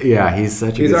 8. Yeah, he's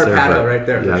such a good our surfer. paddle right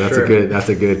there. Yeah, that's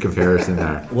a good comparison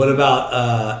there. What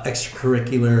about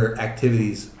extracurricular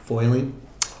activities? Foiling?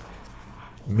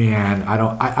 Man,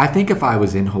 I think if I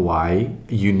was in Hawaii,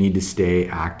 you need to stay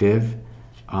active,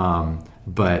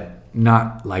 but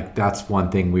not like that's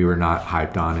one thing we were not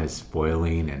hyped on is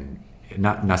foiling and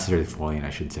not necessarily foiling,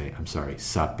 I should say. I'm sorry,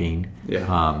 supping. Yeah.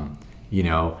 I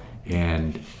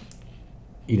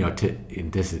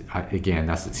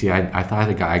thought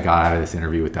I got out of this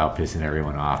interview without pissing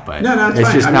everyone off, but no, it's it's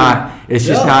fine.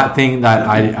 just not thing that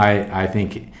I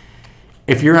think.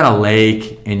 If you're in a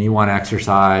lake and you want to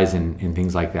exercise and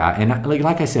things like that, and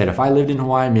like I said, if I lived in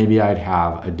Hawaii, maybe I'd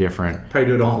have a different. Probably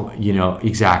do it all.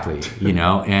 Exactly.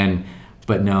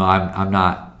 But no, I'm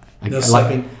not. No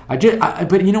sucking.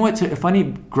 But you know what's funny?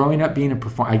 Growing up being a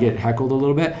performer, I get heckled a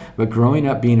little bit. But growing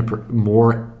up being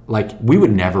more like we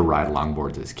would never ride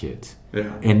longboards as kids.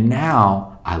 Yeah. And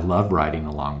now I love riding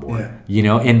a longboard. Yeah.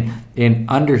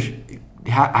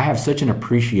 I have such an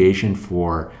appreciation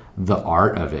for the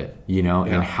art of it,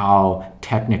 and how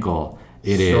technical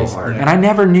it is. Hard. And I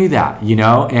never knew that,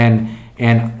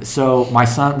 and so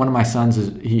one of my sons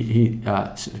he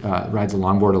rides a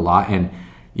longboard a lot, and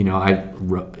I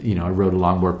rode a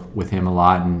longboard with him a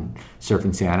lot and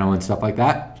surfing Sano and stuff like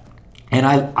that, and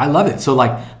I love it. So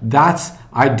like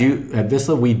at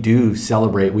Vissla we do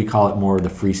celebrate. We call it more the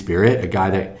free spirit, a guy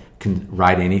that can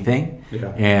ride anything,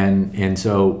 and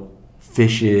so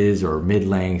fishes or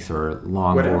mid-lengths or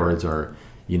longboards or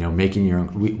making your own,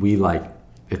 we like,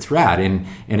 it's rad. And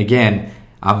again,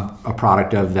 I'm a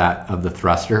product of the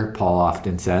thruster, Paul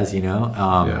often says,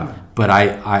 but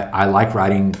I like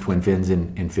riding twin fins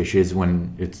and fishes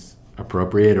when it's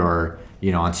appropriate or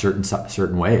on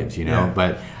certain waves,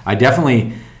 but I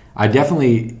definitely I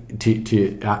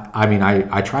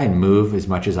try and move as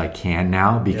much as I can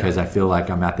now because I feel like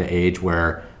I'm at the age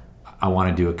where I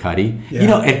want to do a cutty.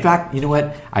 Yeah. In fact, you know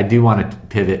what? I do want to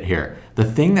pivot here. The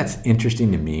thing that's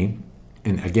interesting to me,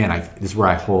 and again, this is where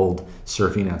I hold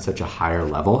surfing at such a higher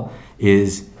level,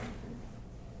 is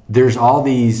there's all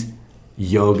these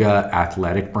yoga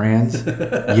athletic brands,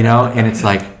 and it's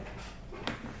like,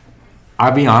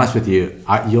 I'll be honest with you,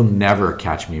 you'll never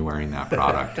catch me wearing that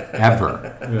product,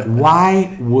 ever. Yeah.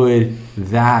 Why would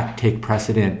that take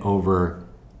precedent over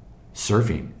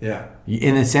surfing? Yeah.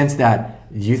 In the sense that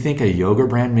you think a yoga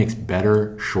brand makes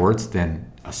better shorts than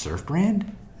a surf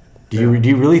brand? Do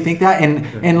you really think that?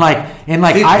 And like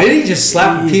Vinny just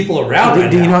slapping people around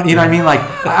right now. You know what I mean? Like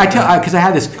because I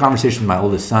had this conversation with my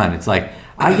oldest son. It's like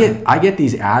I get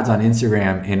these ads on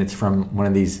Instagram and it's from one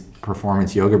of these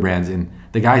performance yoga brands and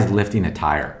the guy's lifting a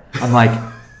tire. I'm like,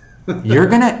 you're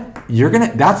gonna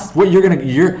that's what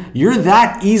you're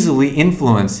that easily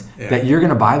influenced that you're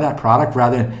gonna buy that product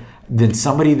rather than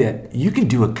somebody that you can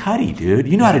do a cutty, dude.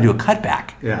 You know how to do a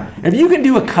cutback. Yeah. If you can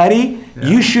do a cutty,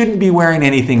 you shouldn't be wearing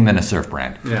anything than a surf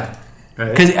brand. Yeah.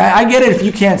 Because I get it if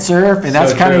you can't surf and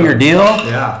that's kind of your deal.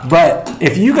 Yeah. But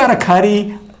if you got a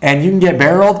cutty and you can get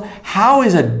barreled, how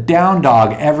is a down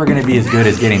dog ever going to be as good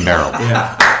as getting barreled?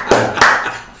 Yeah.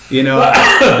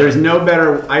 There's no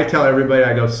better. I tell everybody,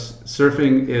 I go,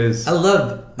 surfing is. I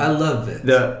love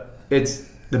it. It's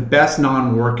the best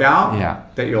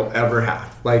non-workout that you'll ever have.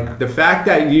 Like the fact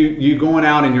that you going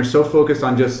out and you're so focused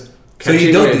on just. So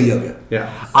you don't do yoga?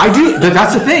 Yeah, I do.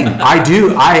 That's the thing. I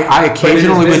do. I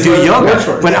occasionally would do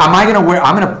yoga, but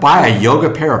I'm gonna buy a yoga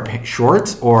pair of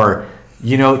shorts or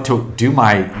to do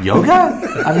my yoga.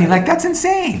 I mean, like that's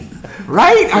insane,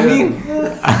 right? I mean,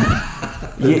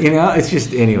 it's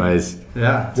just, anyways.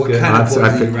 Yeah. What kind of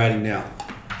boards are you riding now?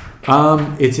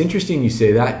 It's interesting you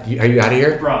say that. Are you out of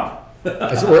here, bro?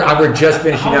 We're just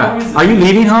finishing up. Are you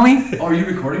leaving, homie? Oh, are you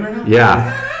recording right now?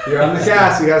 Yeah. You're on the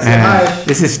gas. You gotta say hi.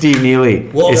 This is Steve Neely.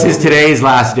 This is today's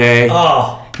last day.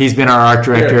 Oh. He's been our art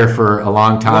director for a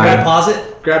long time. Want to pause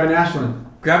it? Grab an Ashland.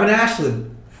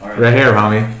 All right here,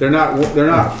 homie. They're not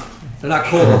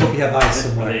cold. I hope you have ice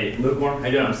somewhere. Are they lukewarm? How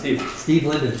you doing? I'm Steve. Steve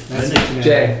Linden. Nice to meet you, man.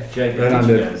 Jay. Good to meet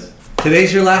you guys.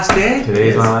 Today's your last day?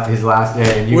 Today's his last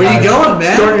day. And Where are you going,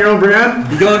 man? Starting your own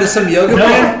brand? You going to some yoga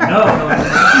brand?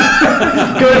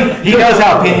 Good. He knows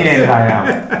how opinionated I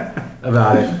am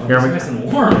about it. Oh, it's nice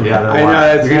and warm. Yeah, they're I warm. know.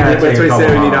 That's You're gonna have to what take we a said.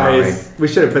 couple We need more, ice. We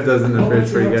should have put those in the fridge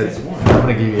for you guys. I'm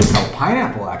gonna give you a couple.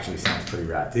 Pineapple actually sounds pretty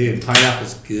rad. Dude,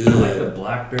 pineapple's I like the good.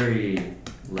 blackberry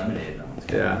lemonade. That one's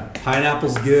good. Yeah.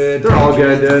 Pineapple's good. They're all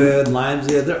good, tangerine's dude. Lime's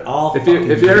good. They're all If you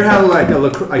fucking ever good. have like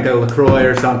a LaCroix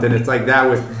or something, it's like that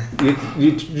with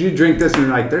you drink this and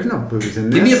you're like, there's no booze in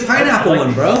this. Give me a pineapple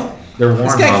one, bro. They're warm.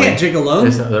 This guy homie. can't drink alone.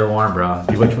 They're warm, bro.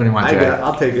 Which one do you want, Jay?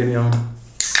 I'll take any of them.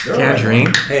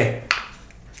 Tangerine. Hey,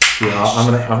 Yeah,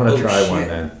 I'm gonna Oh, try one shit.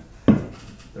 then.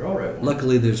 They're all right.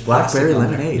 luckily there's Blackberry plastic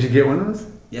on there. Did you lemonade. get one of those?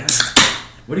 Yeah.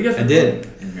 What do you guys? I did.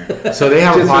 In here? So they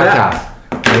have a Just for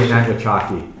podcast, Late Night with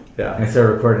Chalky. Yeah. And I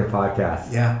started recording a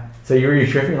podcast. Yeah. So you were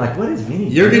tripping, like, what is Vinny?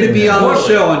 You're doing gonna be there? on the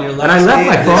show on your last And I left day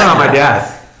my of phone this. on my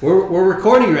desk. We're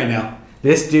recording right now.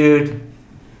 This dude,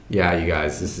 yeah, you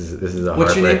guys, this is a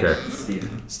What's your name?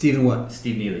 heartbreaker. Stephen what?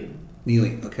 Steve Neely.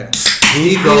 Neely. Okay.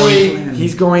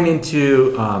 He's going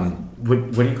into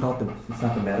what do you call it? It's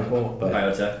not the medical, but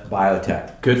Biotech.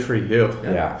 biotech. Good for you.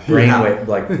 Yeah, brainwave,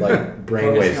 like brainwave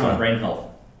Focusing on stuff. brain health.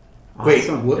 Wait,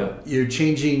 Awesome. what, Yeah. you're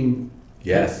changing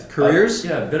Yes. careers?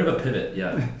 Yeah, a bit of a pivot.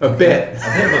 Yeah, A bit.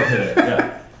 a bit of a pivot.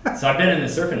 Yeah. So I've been in the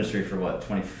surf industry for what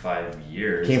 25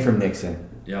 years. Came from Nixon.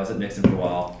 Yeah, I was at Nixon for a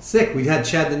while. Sick. We had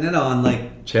Chad Danetta on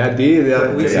like Chad D. The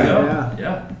other Weeks yeah, ago.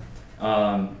 yeah.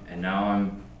 Yeah. And now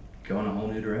I'm going a whole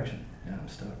new direction. Yeah, I'm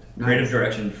stoked. Nice. Creative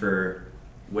direction for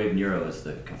Wave Neuro is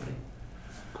the company.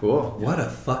 Cool. what a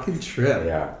fucking trip.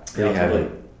 Yeah, pretty Yeah, heavy.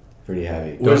 totally. Pretty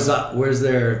heavy. Where's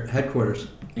their headquarters?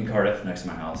 In Cardiff, next to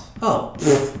my house. Oh,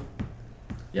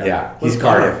 Yeah, he's What's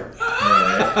Cardiff. Yeah,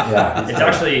 right? Yeah, It's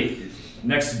actually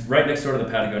right next door to the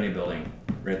Patagonia building,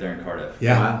 right there in Cardiff.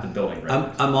 yeah. The building, right?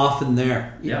 I'm often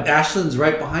there. Yeah. Ashland's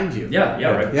right behind you. Yeah,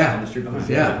 right Yeah. on the street behind.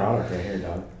 Yeah. the product right here,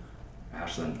 dog.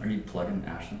 Ashland, are you plugging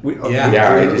Ashland? Yeah. Yeah,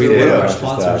 I we just did did. our Just,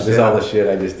 sponsors. this is all the shit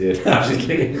I just did. I'm just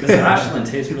kidding. Because Ashland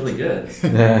tastes really good.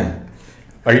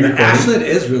 Are you recording? Ashland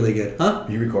is really good, huh?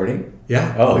 Are you recording?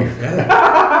 Yeah. Oh, Yeah.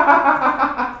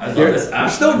 I love this There's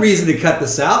Ashland. no reason to cut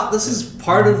this out. This is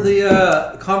part of the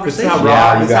This conversation. is how Yeah,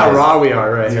 raw. you This is how guys. raw we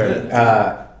are right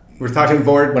here. We're talking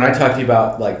board. When I talked to you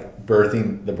about like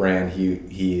birthing the brand,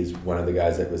 he is one of the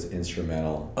guys that was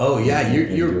instrumental. Oh yeah,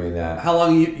 in you're doing that. How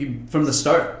long you from the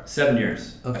start? 7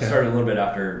 years. Okay. I started a little bit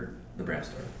after the brand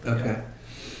started. Okay.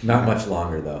 Not much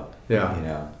longer though. Yeah. You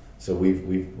know, so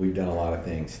we've done a lot of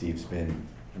things. Steve's been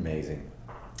amazing.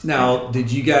 Now,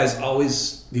 did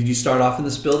you start off in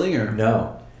this building or?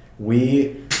 No,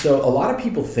 so a lot of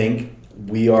people think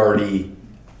we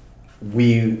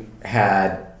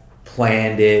had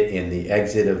planned it in the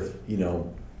exit of,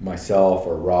 myself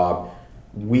or Rob.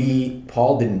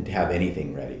 Paul didn't have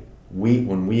anything ready.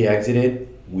 When we exited,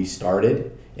 we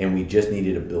started and we just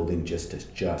needed a building just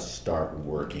to start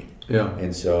working. Yeah.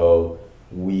 And so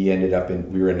we ended up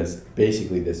we were in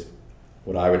basically this,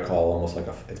 what I would call almost like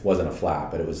it wasn't a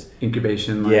flat, but it was,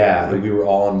 Incubation. yeah, we were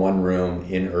all in one room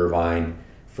in Irvine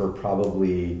for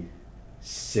probably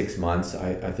 6 months,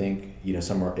 I think.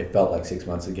 Somewhere it felt like 6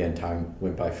 months. Again, time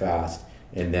went by fast,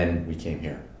 and then we came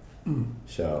here.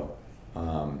 So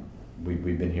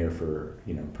we've been here for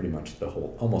pretty much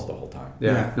almost the whole time.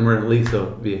 Yeah. And we're in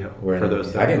Aliso Viejo. We're for in,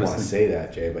 those I didn't that want to listen. say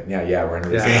that, Jay, but yeah, we're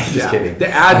in. Yeah. Just kidding. The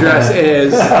address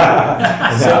is.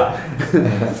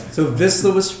 So Vista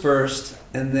was first,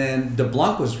 and then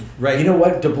DeBlanc was right. You know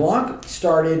what? DeBlanc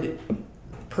started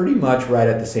pretty much right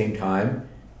at the same time,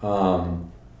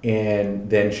 and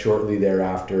then shortly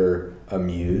thereafter,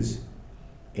 Amuse,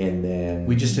 and then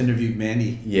we just interviewed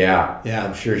Mandy. yeah. Yeah.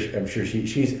 I'm sure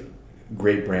she's a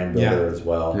great brand builder as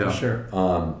well. Yeah. For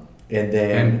sure. And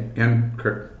then and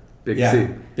Kirk. Big Yeah. C.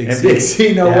 Big C. Big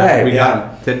C, no way. We Yeah.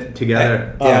 got them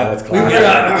together. Oh, that's we were,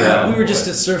 classic. we were just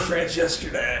at Surf Ranch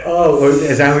yesterday. Oh,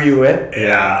 is that who you with?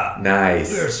 Yeah.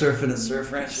 Nice. We were surfing at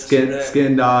Surf Ranch Skin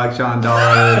yesterday. Dog, Sean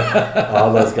Dollar.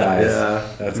 All those guys. Yeah.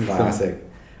 That's classic.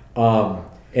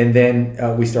 And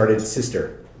then we started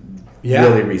Sister. Yeah.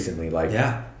 Really recently, like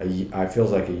Yeah. I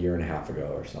feels like a year and a half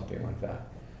ago or something like that.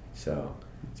 So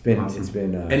it's been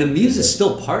Awesome. And Amuse is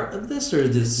still part of this, or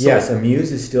is this? yes,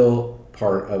 Amuse is still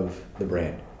part of the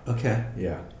brand. Okay.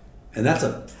 Yeah, And that's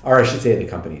a or I should say the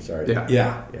company. Sorry. Yeah.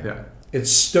 yeah. Yeah.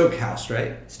 It's Stoke House,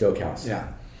 right? Stoke House. Yeah.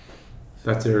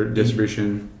 That's their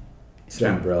distribution. It's the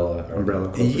umbrella. Umbrella.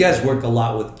 And you guys work a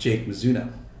lot with Jake Mizuno.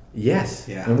 Yes.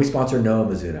 Yeah. And we sponsor Noah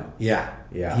Mizuno. Yeah.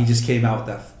 Yeah. He just came out with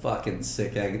that fucking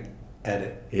sick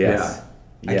edit. Yes.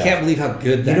 I can't believe how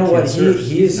good that You know kid what? surfs.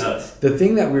 He is nuts. the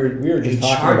thing that we were just He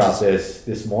talking about charges.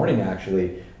 this morning.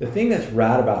 Actually, the thing that's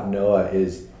rad about Noah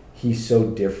is he's so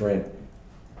different.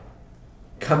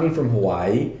 Coming from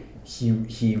Hawaii,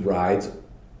 he rides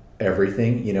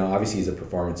everything. You know, obviously he's a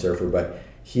performance surfer, but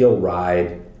he'll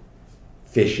ride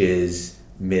fishes,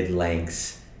 mid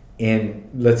lengths. And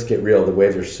let's get real, the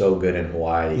waves are so good in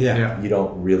Hawaii. Yeah. You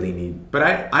don't really need. But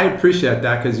I appreciate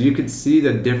that because you could see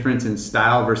the difference in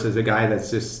style versus a guy that's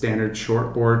just standard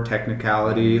shortboard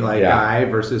technicality guy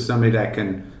versus somebody that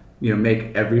can, you know,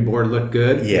 make every board look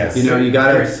good. Yes. You know, you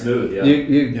gotta Very smooth,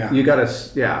 yeah. You gotta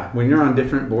when you're on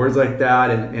different boards like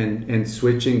that and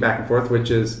switching back and forth,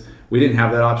 which is we didn't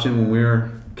have that option when we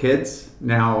were kids.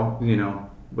 Now, you know,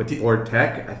 with board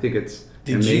tech, I think it's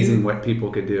amazing what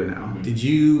people could do now. Did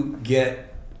you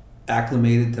get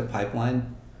acclimated to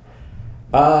pipeline?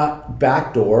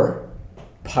 Backdoor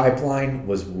pipeline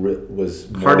was more,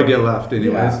 Hard to get left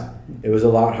anyways. Yeah, it was a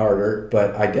lot harder,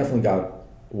 but I definitely got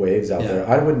waves out there.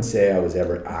 I wouldn't say I was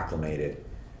ever acclimated.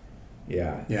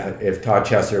 Yeah. If Todd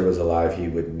Chesser was alive, he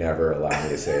would never allow me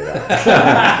to say that.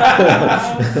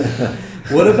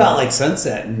 What about like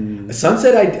Sunset?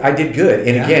 Sunset, I did good.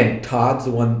 And again, Todd's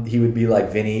the one, he would be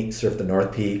like, Vinny, surf the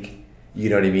North Peak. You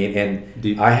know what I mean?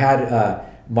 And I had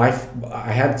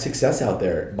I had success out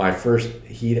there. My first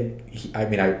heat,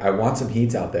 I won some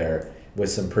heats out there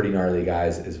with some pretty gnarly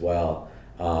guys as well.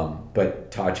 But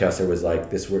Todd Chesser was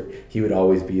like, he would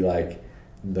always be like,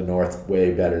 the North way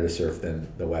better to surf than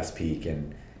the West Peak.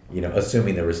 And, you know,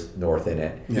 assuming there was North in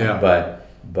it. Yeah. But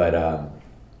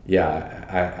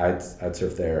I'd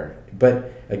surf there.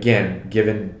 But again,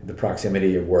 given the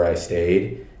proximity of where I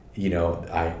stayed, you know,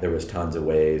 there was tons of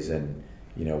waves, and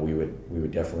you know, we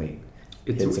would definitely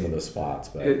hit some of those spots.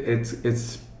 But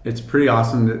it's pretty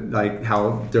awesome that, like,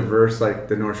 how diverse like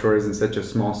the North Shore is in such a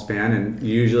small span, and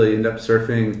you usually end up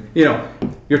surfing. You know,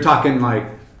 you're talking like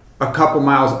a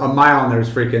mile, and there's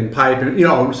freaking pipe, and you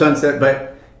know, Sunset.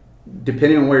 But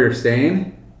depending on where you're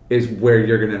staying, is where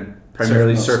you're gonna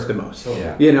primarily surf the most.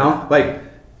 Yeah. You know, like,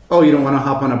 oh, you don't want to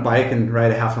hop on a bike and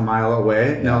ride a half a mile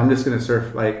away. No, I'm just going to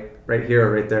surf like right here,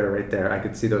 or right there. I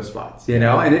could see those spots, you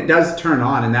know, and it does turn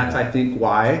on. And that's, I think,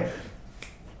 why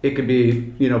it could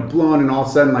be, you know, blowing and all of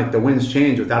a sudden like the winds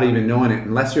change without even knowing it,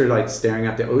 unless you're like staring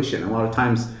at the ocean. A lot of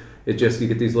times it just, you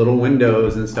get these little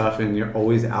windows and stuff, and you're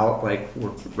always out like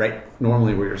right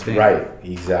normally where you're staying. Right.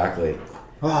 Exactly.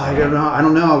 Oh, I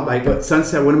don't know. Like, but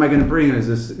Sunset, what am I going to bring? Is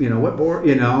this, you know, what board?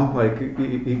 You know, like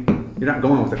you're not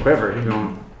going with a quiver. You're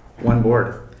going one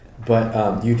board.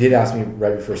 But you did ask me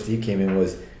right before Steve came in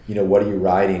was, you know, what are you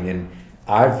riding? And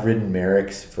I've ridden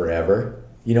Merrick's forever.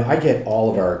 You know, I get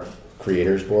all of our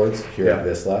creators boards here at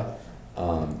Vissla.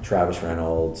 Travis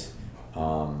Reynolds.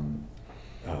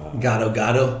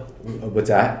 Gatto. What's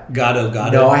that? Gatto.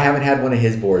 No, I haven't had one of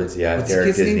his boards yet. What's Derek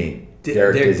his Disney. name?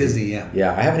 Derek Disney, yeah.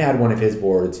 Yeah, I haven't had one of his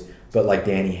boards, but like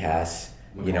Danny Hess,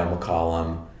 you know,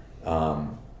 McCollum,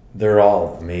 they're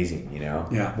all amazing, you know.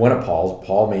 Yeah. One of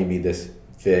Paul made me this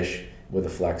fish with a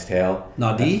flex tail.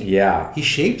 Nadi? Yeah. He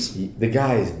shapes? The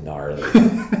guy is gnarly.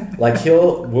 Like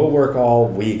we'll work all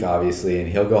week, obviously,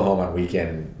 and he'll go home on weekend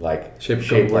and like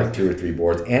shape like 2 or 3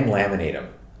 boards and laminate them.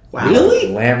 Wow. Really?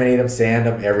 Laminate them, sand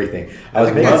them, everything. I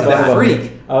was making guy's fun a of him.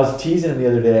 freak. I was teasing him the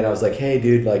other day, and I was like, "Hey,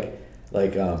 dude,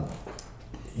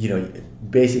 you know,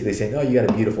 basically saying, oh, you got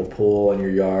a beautiful pool in your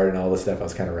yard and all this stuff." I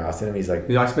was kind of rousting him. He's like,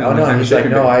 I spent oh, all my no. time He's like,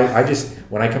 shaping no, it. I just,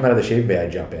 when I come out of the shaving bay, I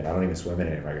jump in. I don't even swim in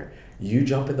it anymore. You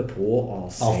jump in the pool all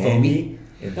sandy.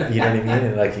 And, you know what I mean?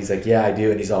 And like, he's like, yeah, I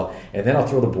do. And he's all, and then I'll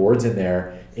throw the boards in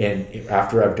there. And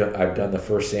after I've done the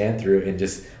first sand through and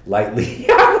just lightly,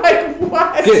 I'm like,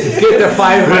 what? Get the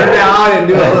 500 out and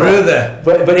do a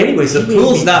little. But anyway, so the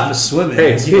pool's not for swimming.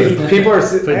 Hey, people are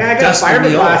saying, hey, I got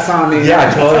fiberglass on me.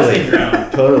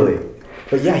 Yeah, totally.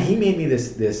 But yeah, he made me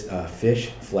this fish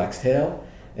flex tail,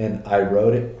 and I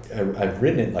rode it. I've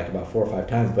ridden it like about 4 or 5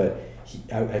 times. But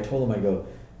I told him, I go,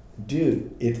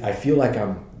 dude, I feel like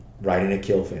I'm riding a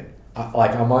killfin.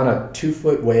 Like I'm on a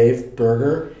 2-foot wave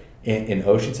burger in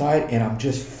Oceanside, and I'm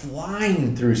just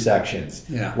flying through sections.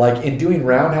 Yeah. Like in doing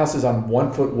roundhouses on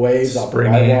 1-foot waves off the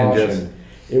Springy and whitewash, just- and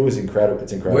it was incredible.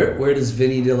 It's incredible. Where does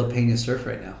Vinny De La Pena surf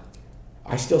right now?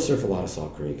 I still surf a lot of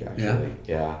Salt Creek, actually.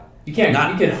 Yeah. You can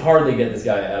hardly get this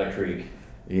guy out of creek.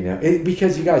 You know,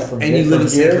 because you guys from And here, you live from in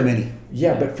San here- Clemente.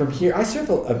 Yeah, but from here, I surf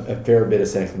a fair bit of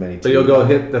San Clemente too. So you'll go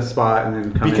hit the spot and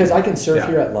then come because in. I can surf Yeah.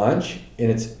 here at lunch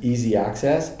and it's easy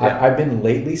access. Yeah. I've been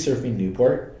lately surfing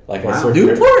Newport. Like Wow. I surfed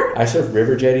Newport? I surfed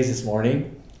river jetties this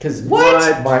morning. Because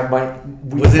What?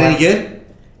 Was it any good?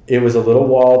 It was a little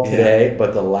walled today,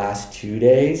 but the last 2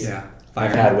 days, Yeah.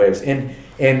 I've had waves. And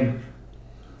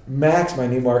Max, my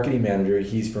new marketing manager,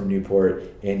 he's from Newport,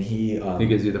 and he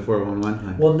gives you the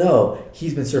 411. well, no,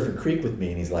 he's been surfing Creek with me,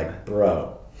 and he's like,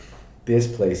 bro, this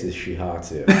place is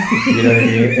Shihatsu. You know what I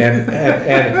mean?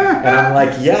 And I'm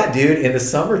like, yeah, dude, in the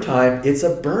summertime, it's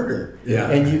a burger. Yeah.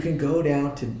 And you can go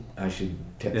down to, I should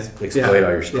exploit Yeah. all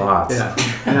your spots.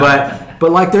 Yeah.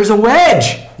 But like, there's a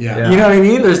wedge. Yeah. You know what I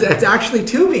mean? It's actually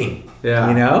tubing. Yeah.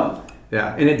 You know?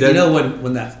 Yeah, and it does. You know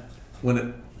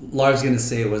when Lars gonna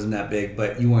say it wasn't that big,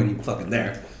 but you weren't even fucking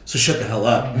there, so shut the hell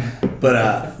up.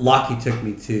 But Lockie took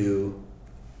me to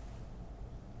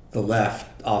the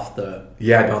left off the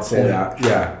Yeah, don't say that.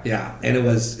 Yeah. yeah, and it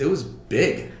was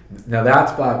big. Now that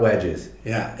spot wedges.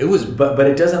 Yeah, it was. But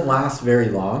it doesn't last very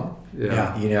long.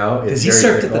 Yeah. You know? Because It's he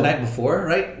very surfed it fickle. the night before,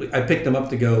 right? I picked him up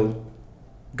to go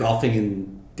golfing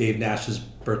in Dave Nash's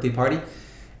birthday party,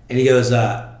 and he goes,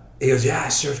 yeah, I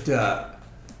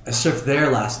surfed there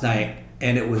last night,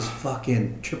 and it was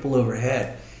fucking triple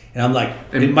overhead. And I'm like,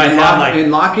 in my head, I'm like,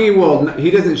 and Lockie he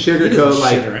doesn't sugarcoat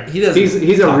like he doesn't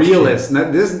he's a talk realist. shit.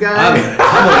 Not this guy.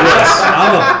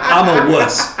 I'm a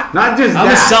wuss. not just I'm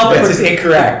a that. This is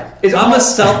incorrect. I'm a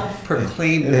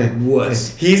self-proclaimed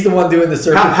wuss. He's the one doing the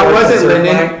surfing. How was it, surf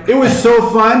Lyndon? line. It was so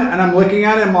fun, and I'm looking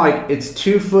at him like it's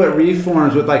 2 foot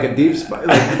reforms with like a deep spot,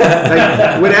 like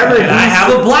whatever. And I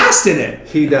have a blast in it.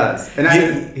 He does,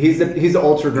 and he's the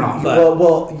ultra drunk. Well,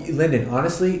 Lyndon,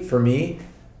 honestly, for me,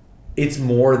 it's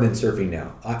more than surfing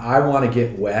now. I want to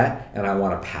get wet and I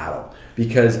want to paddle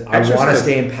because I want to Exercise.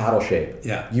 stay in paddle shape.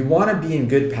 Yeah. You want to be in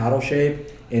good paddle shape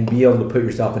and be able to put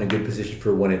yourself in a good position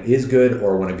for when it is good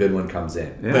or when a good one comes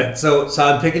in. Yeah. But so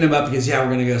I'm picking him up because we're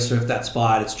gonna go surf that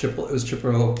spot. It was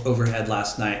triple overhead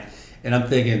last night, and I'm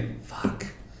thinking, fuck,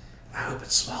 I hope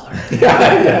it's smaller.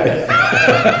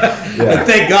 And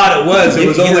thank God it was. It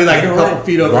was only like a couple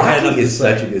feet overhead. Rocky is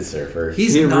such a good surfer.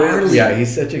 He's He gnarly. really- Yeah,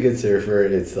 he's such a good surfer.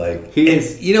 It's like And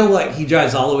you know what? He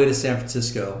drives all the way to San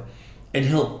Francisco, and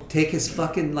he'll take his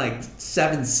fucking like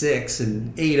 7.6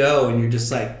 and 8.0, and you're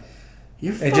just like,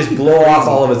 you're and just fucking blow crazy. off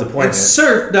all of his And appointments.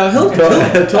 surf. No, he'll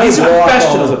Totally he's a blow off all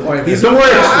professional. his appointments. Don't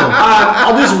worry,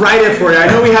 I'll just write it for you. I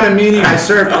know we had a meeting. I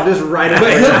surfed. I'll just write it.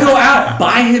 But for he'll you. go out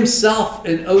by himself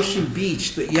in Ocean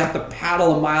Beach that you have to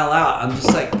paddle a mile out. I'm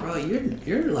just like, bro,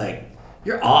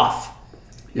 you're off.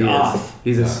 You're off.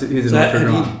 He's an So ultra have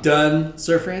drunk. you done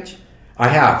Surf Ranch? I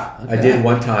have. I Okay. did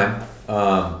one time,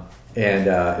 and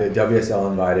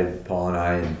WSL invited Paul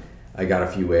and I got a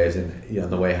few waves, and on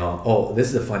the way home. Oh, this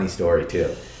is a funny story too,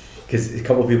 because a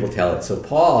couple people tell it. So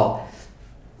Paul,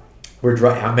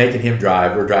 I'm making him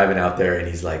drive. We're driving out there, and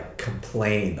he's like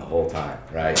complaining the whole time,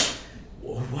 right?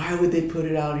 Why would they put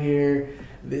it out here?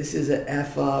 This is a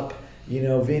F up.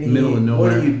 Vinny, Middle of what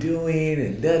nowhere. are you doing?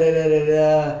 And da da da da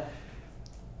da.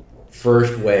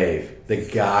 First wave, the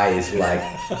guy is like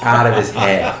out of his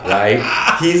head,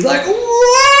 right? He's like,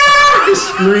 "Whoa!" He's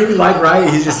screaming like, right?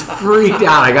 He's just freaked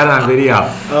out. I got it on video.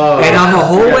 And on the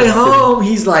whole way home,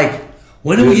 he's like,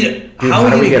 When do we? Dude, how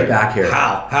do we get back here?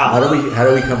 How? How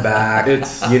do we come back?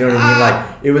 It's- you know what I mean?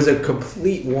 Like it was a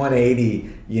complete 180,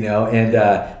 and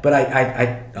but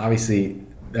I obviously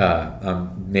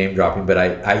I'm name dropping, but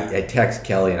I text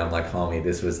Kelly and I'm like, homie,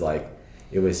 this was like,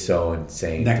 it was so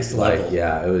insane. Next Like, level.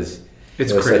 yeah, it was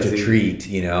such crazy. a treat,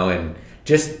 and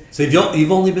just So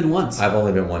you've only been once. I've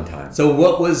only been one time. So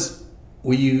what was?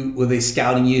 Were they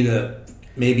scouting you to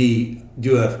maybe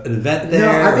do an event there?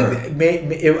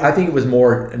 No, I think it was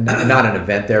more not an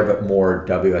event there, but more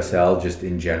WSL just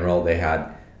in general. They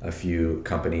had a few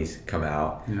companies come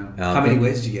out. Yeah. How many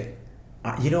waves did you get?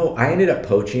 I ended up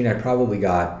poaching. I probably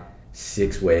got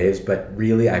 6 waves, but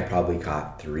really I probably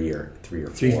caught 3 or 4.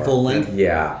 3 full length?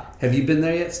 Yeah. Have you been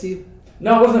there yet, Steve?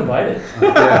 No, I wasn't invited. No,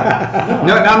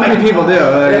 not many people do.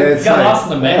 It's Got like- lost in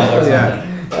the mail or something.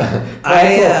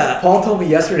 Yeah. Paul told me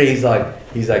yesterday. He's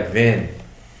like Vin,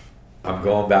 I'm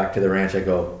going back to the ranch. I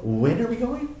go, when are we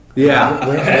going? Yeah.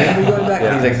 When are we going back?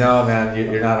 Yeah. And he's like, no, man,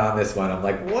 you're not on this one. I'm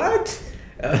like, what?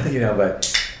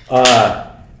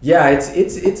 But yeah, it's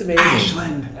amazing.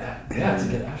 Ashland. Yeah, it's a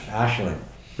good Ashland. Ashland.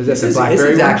 Was that This the is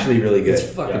blackberry one? actually really good. It's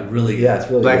fucking Yeah. really good. Yeah, it's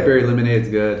really Blackberry good. lemonade's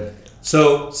good.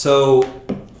 So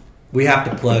we have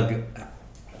to plug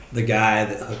the guy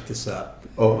that hooked us up.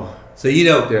 Oh. So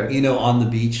Yeah. On the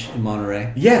beach in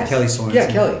Monterey. Yes. Kelly Sorensen.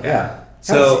 Yeah, Kelly. Yeah.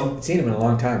 So- Haven't seen him in a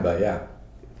long time, but yeah.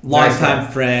 Longtime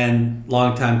Nice. friend,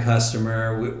 longtime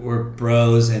customer. We're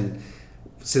bros, and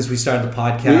since we started the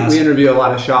podcast, We interview a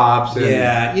lot of shops.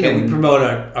 And, we and- promote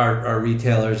our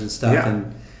retailers and stuff, Yeah.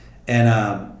 and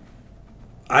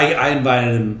I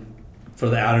invited him for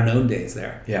the Outer Known days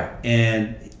there, Yeah.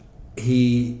 and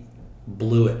he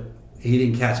blew it. He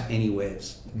didn't catch any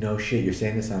waves. no shit, you're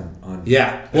saying this on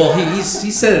Yeah. Well, he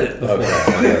said it before.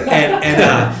 Okay.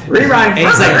 And Rewind. And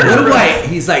he's like, what do I?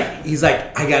 He's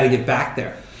like, I got to get back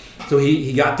there. So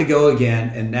he got to go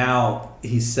again, and now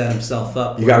he's set himself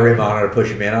up. You got Raymond to push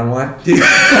him in on one? So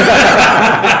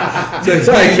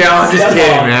Sorry, Cal, I'm just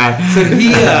kidding, man.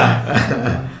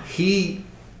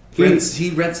 So he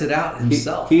rents it out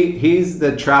himself. He's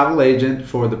the travel agent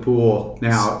for the pool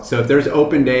now. So if there's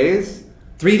open days,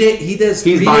 3 days. He does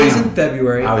He's 3 buying days in them.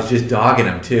 February. I was just dogging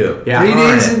him too. Yeah. 3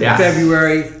 days in Yeah.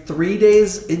 February. 3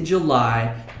 days in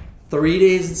July. 3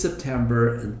 days in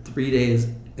September, and 3 days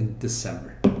in December.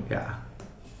 yeah,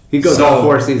 he goes So- all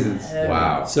 4 seasons.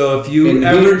 Wow. So if you And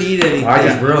ever he- need anything, I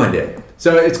just ruined it.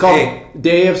 So it's called Hey.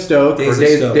 Day of Stoke Days or of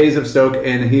Stoke. Days of Stoke,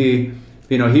 and he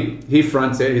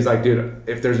fronts it. He's like, dude,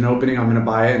 if there's an opening, I'm gonna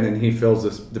buy it, and then he fills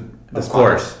this. Of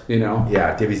course. you know.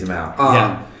 Yeah, divvies him out.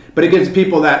 Yeah. But it gives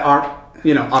people that aren't,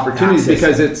 opportunities Access.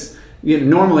 because it's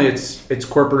normally it's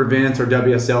corporate events or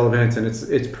WSL events, and it's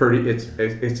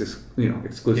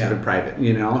exclusive Yeah. and private,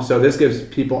 So this gives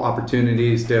people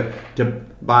opportunities to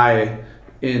buy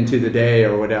into the day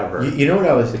or whatever. You know what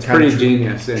I was It's kind pretty of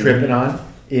genius. And, tripping on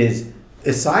is,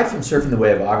 aside from surfing the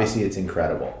wave, obviously it's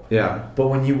incredible. Yeah. But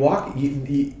when you walk,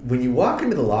 when you walk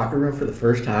into the locker room for the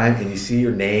first time and you see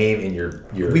your name and your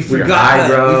we your forgot.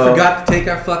 hydro- We forgot to take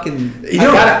our fucking. You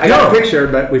know, I got a picture,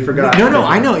 but we forgot. No,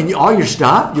 I know. And all your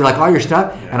stuff, you're like, all your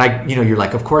stuff. And you're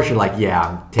like, of course, you're like,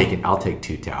 yeah, I'll take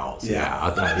 2 towels.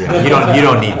 Yeah. You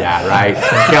don't need that, right?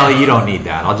 Kelly, you don't need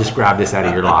that. I'll just grab this out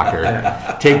of your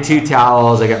locker. Take 2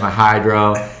 towels. I got my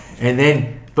hydro. And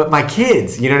then, but my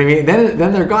kids, you know what I mean?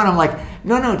 Then they're gone. I'm like,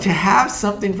 no, to have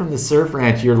something from the surf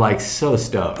ranch, you're like so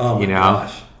stoked, Oh my you know?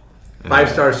 gosh.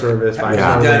 5-star service. 5-star.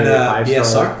 Have you done rating,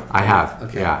 5-star. BSR? I have.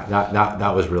 Okay. Yeah,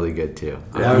 that was really good too.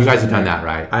 Yeah. You guys have done that,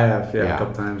 right? I have, Yeah. a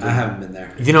couple times. I haven't been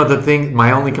there. You know,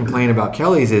 my only complaint about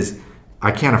Kelly's is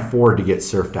I can't afford to get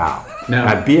surfed out. No.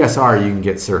 At BSR, you can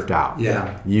get surfed out.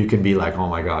 Yeah. You can be like, oh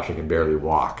my gosh, I can barely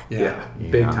walk. Yeah,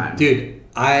 You big know? time. Dude,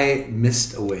 I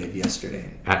missed a wave yesterday.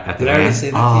 At Did the I already end?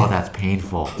 say that to Oh, you? that's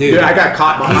painful. Dude, Dude, I got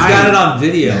caught behind. He's got it on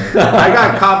video. I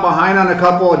got caught behind on a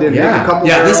couple. I didn't hit a couple.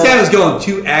 Yeah, this barrels. guy was going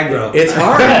too aggro. It's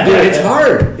hard, dude. It's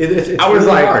hard. It's I was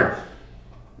really like, hard.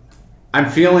 I'm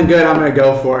feeling good. I'm gonna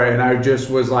go for it, and I just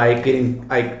was like getting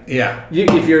like, Yeah.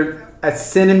 if you're a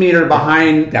centimeter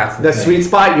behind That's the the thing. sweet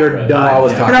spot, you're Right. done. I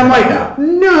was and talking I'm about like, that.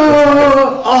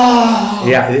 no, oh.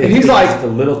 Yeah, and he's like, just a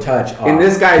little touch off. and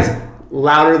this guy's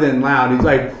louder than loud. He's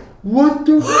like, what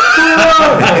the fuck?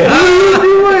 What are you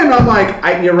doing? I'm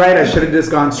like, you're right. I should have just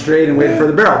gone straight and waited for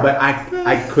the barrel, but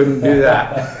I couldn't do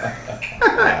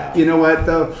that. You know what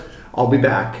though? I'll be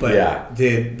back. But Yeah.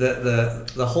 dude,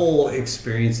 the whole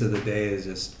experience of the day is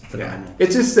just phenomenal.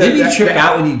 It's just Didn't you that- trip that-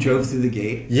 out when you drove through the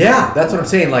gate? Yeah, that's what I'm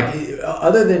saying. Like,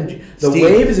 other than the Steve.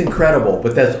 wave is incredible,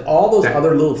 but there's all those That-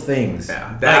 other little things.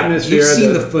 Yeah, the Like, atmosphere, you've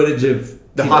seen the footage of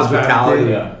the people hospitality.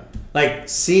 driving Yeah. through. Like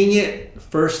seeing it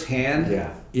firsthand. Yeah.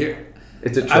 You're,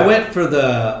 It's a trip. I went for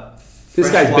the This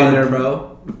guy's been Freshwater there.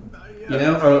 Pro. You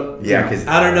know, Yeah, because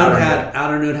Outer Node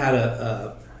had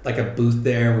a like a booth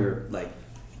there. We were like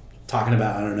talking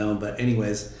about I don't know, but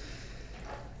anyways,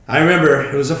 I remember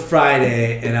it was a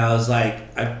Friday, and I was like,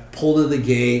 I pulled to the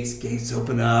gates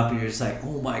open up, and you're just like,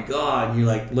 oh my god, and you're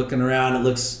like looking around, it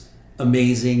looks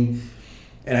amazing,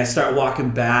 and I start walking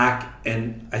back,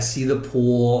 and I see the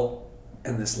pool,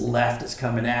 and this left is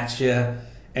coming at you,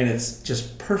 and it's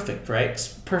just perfect, right? It's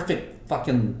perfect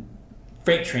fucking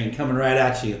freight train coming right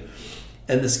at you,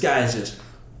 and this guy is just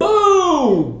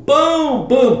boom, boom,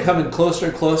 boom, coming closer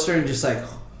and closer, and just like,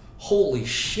 holy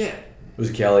shit. was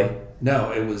Kelly.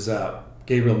 No, it was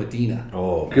Gabriel Medina.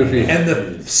 Oh, Goofy. And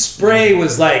the spray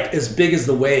was like as big as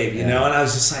the wave, you know? And I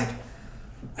was just like,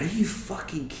 are you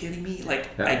fucking kidding me? Like,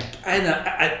 Yeah.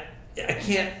 I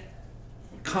can't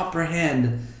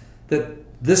comprehend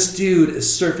that this dude is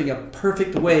surfing a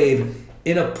perfect wave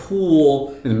in a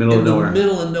pool In the middle of nowhere.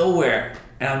 middle of nowhere.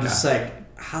 And I'm just like,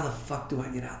 how the fuck do I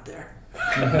get out there?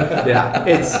 Yeah,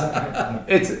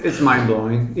 it's mind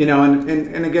blowing,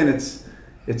 and again, it's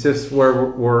just where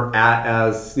we're at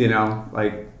as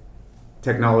like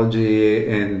technology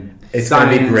and it's gonna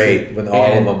be science great when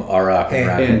all of them are up and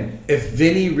running. and If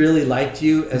Vinny really liked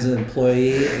you as an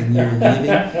employee and you're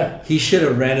leaving, he should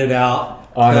have rented out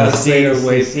Oh no, Sailor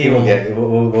Wave Steve will pool. get.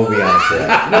 We'll be honest with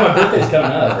that. You know, my birthday's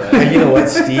coming up, right? And you know what?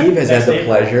 Steve has had the Next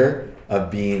pleasure of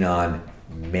being on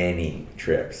many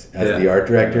trips as Yeah. the art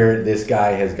director. This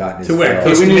guy has gotten his To where? fill. hey,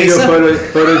 Costa we need to Mesa? do a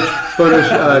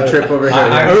photo trip over here.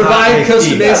 Irvine, Costa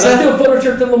Steve, Yeah, let's Mesa, do a photo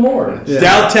trip to Lemoore. Yeah.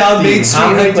 downtown Main Steve,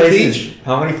 Street, Huntington Beach.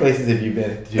 How many places have you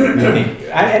been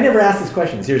to? I never asked this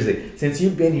question, seriously. Since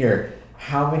you've been here,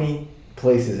 how many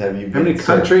places have you been? How many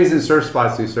countries and surf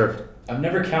spots do you surf? I've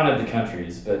never counted the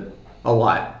countries, but A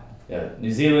lot. yeah,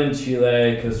 New Zealand,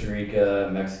 Chile, Costa Rica,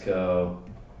 Mexico,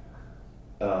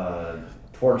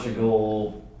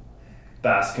 Portugal,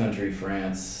 Basque Country,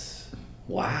 France,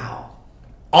 Wow.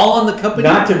 All on the company?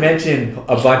 Not to mention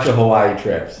a bunch of Hawaii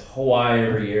trips, Hawaii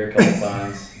every year, a couple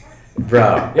times.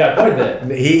 bro. Yeah, quite a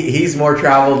bit. He's more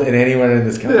traveled than anyone in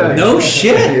this company. Yeah. No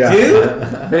shit, Yeah. dude.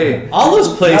 Hey, All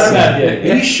those places. Not a bad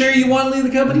gig. Are you sure you want to leave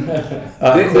the company?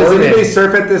 does Corbin, anybody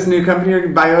surf at this new company or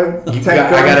biotech?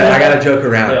 I gotta joke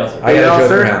around. Yeah, I you all gotta joke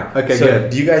surf? around. Okay, so, good.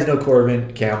 do you guys know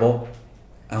Corbin Campbell?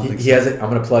 I don't think He so. has I'm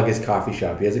gonna plug his coffee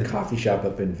shop. He has a coffee shop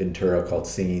up in Ventura called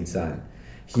Singing Sun.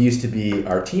 He used to be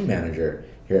our team manager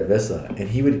here at Vissla, and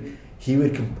he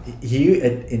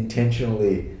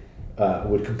intentionally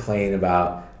would complain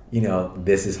about,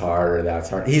 this is hard or that's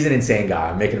hard. He's an insane guy.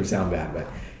 I'm making him sound bad, but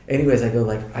anyways, I go,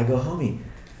 homie,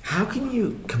 how can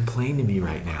you complain to me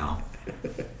right now?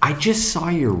 I just saw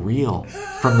your reel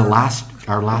from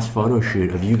our last photo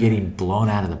shoot of you getting blown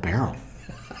out of the barrel.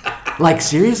 Like,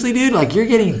 seriously, dude? Like, you're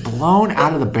getting blown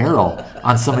out of the barrel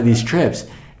on some of these trips,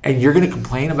 and you're going to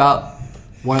complain about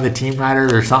one of the team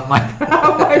riders or something like that?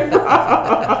 I'm like,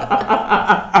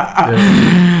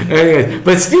 Anyways,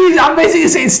 but Steve, I'm basically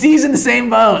saying Steve's in the same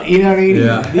boat. You know what I mean?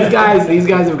 Yeah. These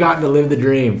guys have gotten to live the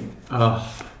dream. Oh,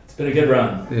 It's been a good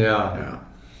run. yeah.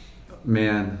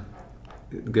 Man,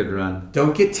 good run.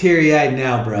 Don't get teary-eyed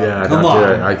now, bro. Yeah, Come don't on. do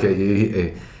it.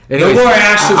 Okay. No more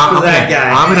ashes for that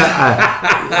guy.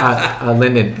 I'm gonna,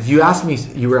 Lyndon. You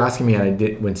were asking me, and I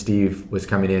did when Steve was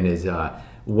coming in. Is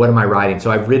what am I riding?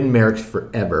 So I've ridden Merrick's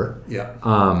forever. Yeah.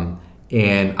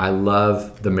 And I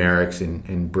love the Merricks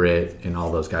and Britt and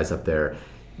all those guys up there.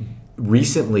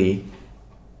 Recently,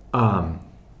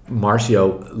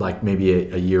 Marcio, like maybe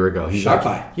a year ago, he's Sharp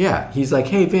like, eye. yeah, he's like,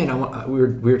 hey Vin,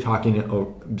 we were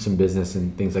talking some business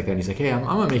and things like that. And he's like, hey, I'm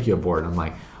gonna make you a board. And I'm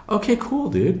like, okay, cool,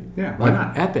 dude. Yeah, why like,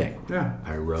 not? Epic. Yeah.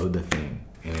 I rode the thing,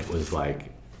 and it was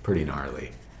like pretty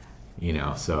gnarly,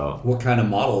 So What kind of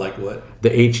model? Like what? the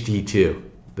HT2,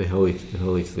 the Hilly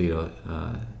Toledo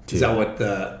 2. Is that what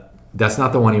the... That's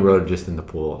not the one he rode just in the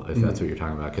pool, if that's what you're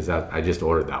talking about, because I just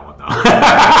ordered that one, though.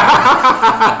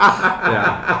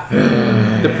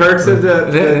 Yeah. The perks of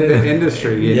the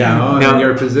industry, you know, No. and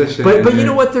your position. But you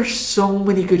know what? There's so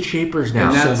many good shapers now.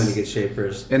 And So that's- many good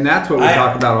shapers. And that's what we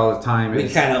talk about all the time. We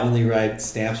is- kind of only ride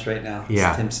Stamps right now. It's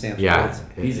Yeah. Tim Stamps. Yeah. rides.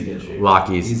 He's a good shape.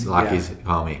 Lockie's Yeah.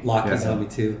 homie. Lockie's Yeah. on me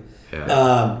too.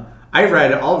 Yeah. I'll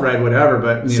ride whatever,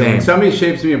 but you know, Same. when somebody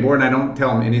shapes me a board and I don't tell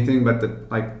them anything but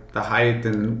the height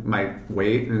and my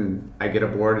weight, and I get a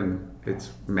board and it's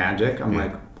magic, I'm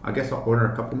like, I guess I'll order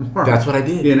a couple more. That's what I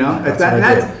did. You know, That's what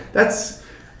I did. that's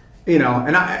you know,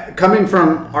 and coming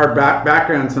from our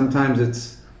background, sometimes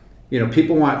it's, you know,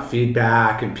 people want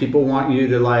feedback and people want you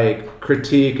to like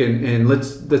critique and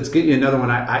let's get you another one.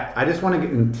 I just want to get,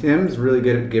 and Tim's really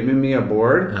good at giving me a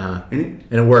board, And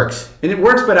it works. and it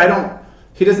works, but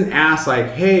he doesn't ask like,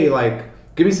 hey, like,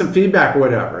 give me some feedback or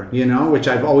whatever, you know, which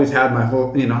I've always had my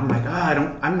whole, you know, I'm like,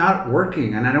 I'm not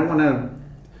working and I don't want to,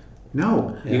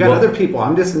 no, you got other people.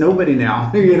 I'm just nobody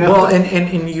now, you know? Well,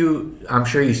 and you, I'm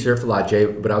sure you surf a lot, Jay,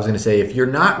 but I was going to say, if you're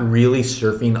not really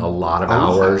surfing a lot of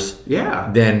hours,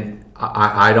 then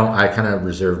I kind of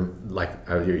reserve, like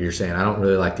you're saying, I don't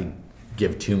really like to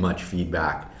give too much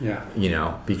feedback, you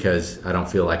know, because I don't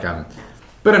feel like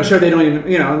but I'm sure they don't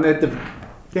even, you know,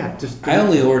 I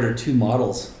only ordered 2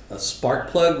 models: a spark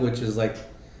plug, which is like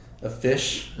a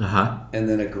fish, and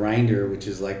then a grinder, which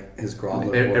is like his groveler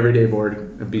board. everyday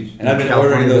board, a beach. And I've been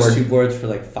ordering those 2 boards for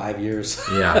like 5 years.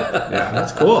 Yeah,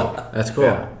 that's cool. That's cool.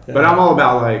 Yeah. But I'm all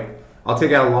about like, I'll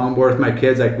take out a longboard with my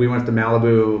kids. Like we went to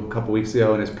Malibu a couple weeks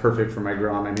ago, and it's perfect for my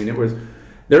grom. I mean,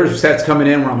 there's sets coming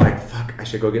in where I'm like, fuck, I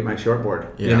should go get my shortboard.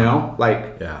 Yeah. You know,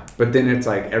 like. Yeah. But then it's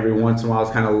like every once in a while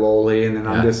it's kind of lowly, and then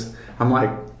I'm like,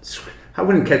 I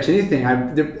wouldn't catch anything.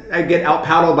 I get out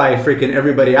paddled by freaking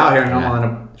everybody out here, and I'm on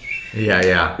a.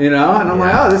 Yeah. You know, and I'm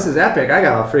like, oh, this is epic. I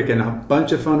got a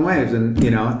bunch of fun waves, and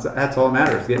you know, that's all that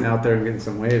matters, getting out there and getting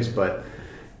some waves. But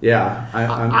yeah,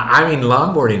 I mean,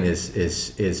 longboarding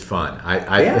is fun.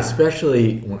 I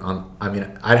especially when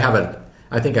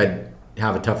I think I'd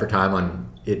have a tougher time on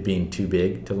it being too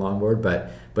big to longboard,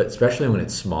 but especially when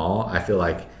it's small, I feel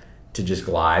like to just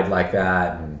glide like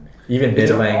that and even mid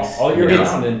lengths all year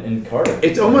round in Cardiff.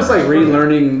 It's almost like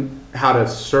relearning how to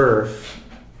surf.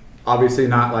 Obviously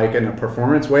not like in a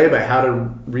performance way, but how to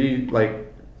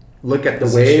look at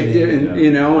the wave,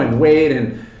 you know, and weight,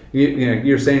 and you know,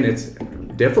 you're saying it's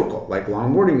difficult. Like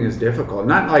longboarding is difficult.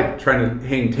 Not like trying to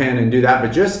hang 10 and do that,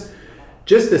 but just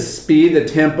just the speed, the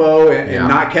tempo, and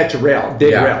not catch a rail,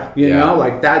 dig a rail. You know,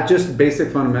 like that. Just basic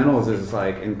fundamentals is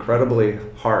like incredibly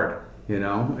hard. You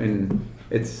know, and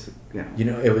it's You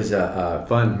know, it was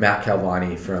fun. Matt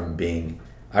Calvani from being.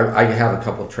 I have a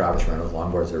couple of Travis Reynolds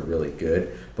longboards that are really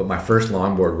good, but my first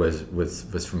longboard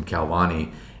was from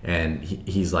Calvani, and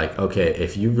he's like, okay,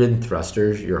 if you've ridden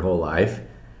thrusters your whole life,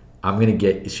 I'm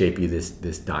gonna shape you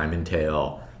this diamond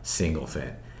tail single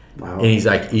fin. Wow. And he's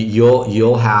like, it'll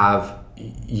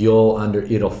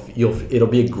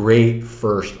be a great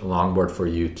first longboard for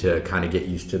you to kind of get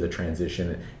used to the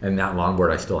transition, and that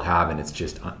longboard I still have, and it's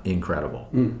just incredible.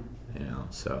 You know,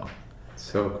 so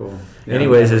cool.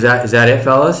 anyways, is that it,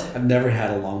 fellas? I've never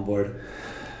had a longboard.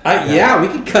 We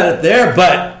could cut it there,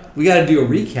 but we got to do a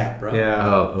recap, bro. Yeah.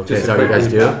 Oh, okay. Just So a you quick guys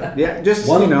do? recap. Yeah, just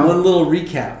One you know, one little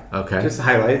recap. Okay. just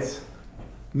highlights.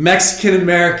 Mexican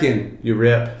American. You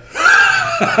rip.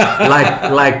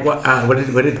 like what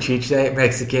did Cheech say?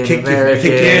 Mexican American.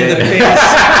 Kick you in the face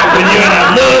when you're not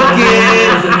looking.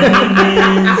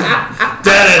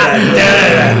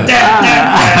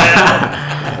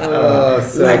 Oh,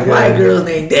 so Like good. white girls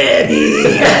named Daddy.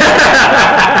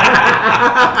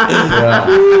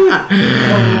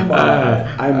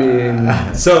 I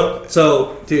mean,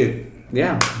 So, dude,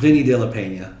 yeah. Vinny De La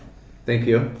Pena, Thank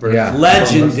you. For Yeah.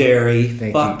 legendary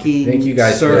Thank fucking you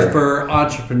guys surfer,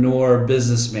 entrepreneur,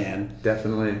 businessman.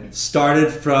 Definitely.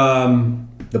 Started from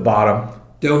The bottom.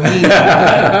 Doheny,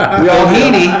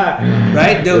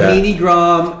 right? Doheny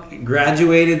Grom,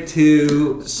 graduated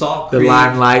to Salt The Creek,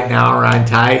 limelight now run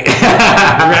tight.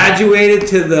 graduated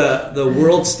to the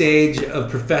world stage of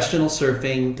professional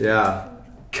surfing, Yeah.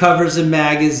 covers in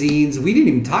magazines. We didn't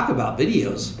even talk about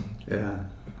videos. Yeah.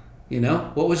 You know,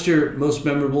 what was your most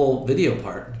memorable video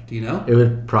part? Do you know? It was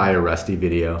probably a Rusty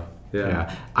video.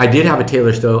 Yeah. I did have a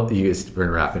Taylor Still. You guys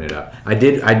were wrapping it up. I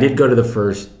did go to the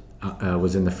first.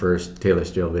 Was in the first Taylor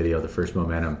Still video, the first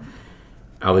Momentum.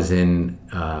 I was in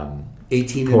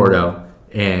 18 Porto,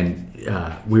 and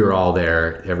we were all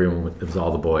there. Everyone, it was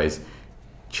all the boys,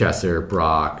 Chesser,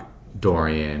 Brock,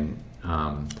 Dorian,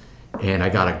 and I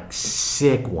got a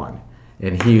sick one.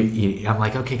 And he I'm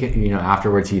like, okay, you know,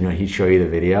 afterwards, you know, he'd show you the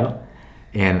video,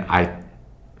 and I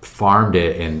farmed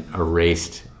it and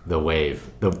erased the wave,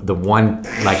 the one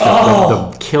like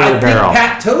the killer barrel.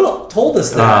 Pat told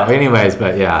us that. Anyways,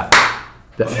 but yeah,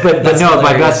 but no,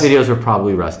 my best videos were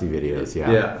probably Rusty videos.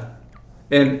 Yeah. Yeah.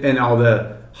 And all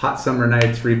the hot summer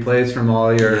nights replays from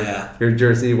all your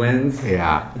Jersey wins.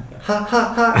 Yeah.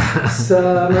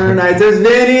 Summer nights. There's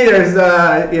Vinny.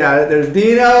 There's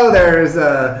Dino. There's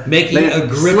Making a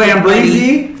grip Slam of money.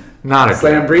 Breezy. Not a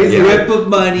Slam Breezy. Yeah. Grip of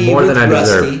money More with than I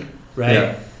Rusty, deserve. right?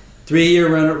 Yeah.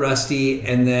 3-year run at Rusty,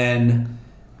 and then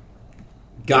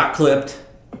got clipped.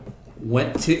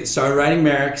 Started riding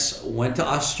Merrick's. Went to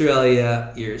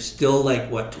Australia. You're still like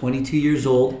 22 years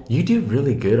old, You do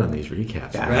really good on these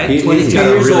recaps, Yeah. right? He's 22 got a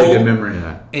years really old, good memory.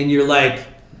 Yeah. and you're like,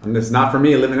 And it's not for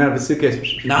me living out of a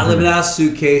suitcase. not living out of a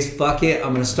suitcase. Fuck it.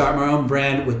 I'm gonna start my own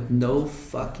brand with no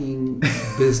fucking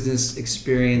business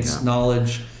experience,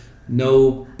 knowledge,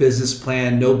 no business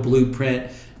plan, no blueprint,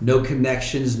 no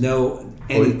connections, no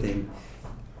anything.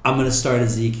 I'm gonna start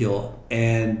Ezekiel,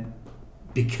 and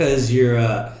because you're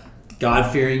a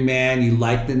God-fearing man, you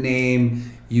like the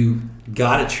name, you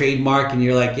got a trademark, and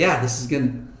you're like, yeah, this is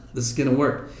gonna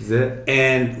work. Is it?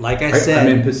 And like I said,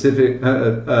 I'm in Pacific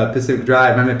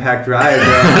Drive. I'm in Pack Drive.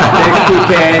 Thanks,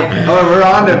 PK. Oh, we're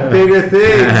on to bigger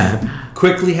things.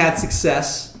 quickly had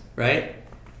success, right?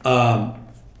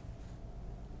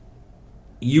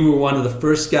 You were one of the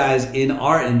first guys in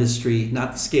our industry,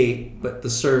 not the skate, but the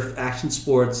surf, action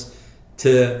sports,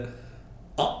 to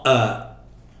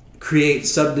create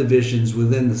subdivisions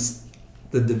within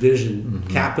the division,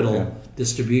 capital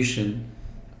distribution.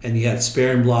 And you had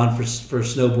Spare and Blonde for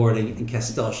snowboarding and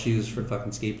Castell shoes for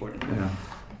fucking skateboarding. Yeah.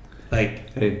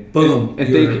 Like, Hey, boom.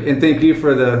 and thank you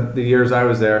for the years I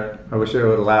was there. I wish it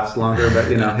would have lasted longer, but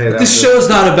you know, hey, This show's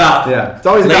not about yeah, it's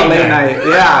always about late night.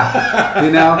 Yeah,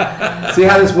 you know, see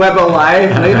how this web of life,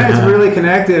 late night's really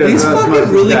connected. He's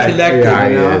fucking really connected. Yeah,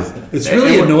 he you know? is. It's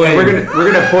really And annoying.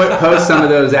 We're gonna post some of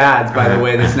those ads, by the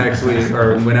way, this next week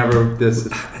or whenever this.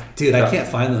 Dude, I can't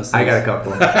find those things. I got a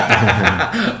couple.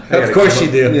 Of course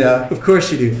you do. Yeah. Of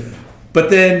course you do. But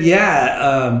then,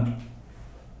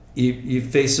 you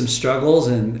faced some struggles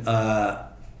and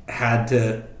had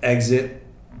to exit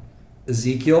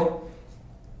Ezekiel.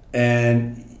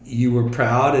 And you were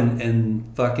proud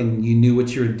and fucking you knew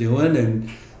what you were doing and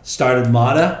started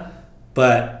Mata,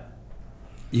 but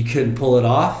you couldn't pull it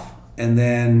off. And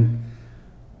then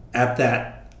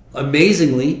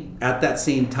amazingly, at that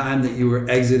same time that you were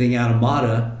exiting out of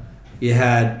Mata, you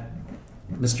had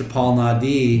Mr. Paul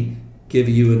Nadi give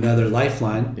you another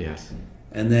lifeline, Yes.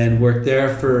 and then work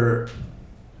there for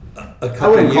a couple I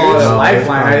wouldn't call it years. a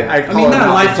lifeline. I call mean, it not an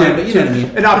a lifeline, but you know what I opportunity.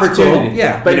 mean. An opportunity. Cool.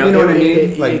 Yeah. But you know what I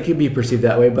mean? It could be perceived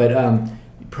that way, but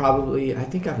probably, I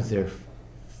think I was there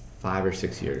 5 or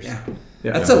 6 years. Yeah.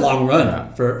 Yeah. That's a long run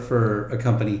Yeah. for a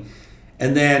company.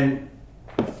 And then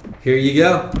here you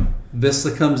go.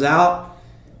 Vista comes out,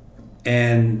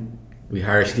 and We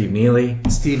hire Steve Neely.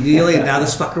 Steve Neely, and now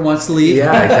this fucker wants to leave.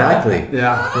 Yeah, exactly.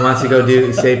 Yeah. He wants to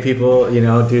go save people,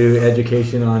 do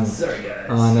education on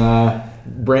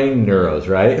brain neuros,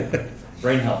 right?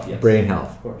 Brain health, yes. Brain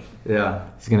health. Of course. Yeah.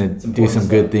 He's going to do some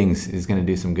good things. He's going to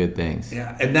do some good things.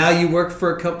 Yeah, and now you work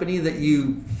for a company that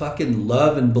you fucking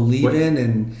love and believe in,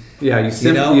 and Yeah,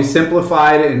 you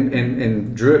simplified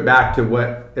and drew it back to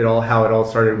how it all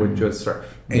started with just surf.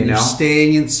 and you're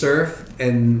staying in surf,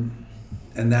 and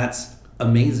that's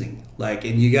amazing. Like,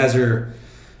 and you guys are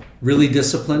really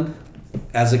disciplined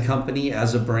as a company,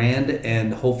 as a brand,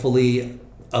 and hopefully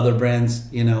other brands,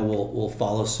 will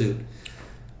follow suit.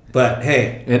 But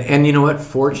hey, And you know what?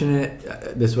 Fortunate.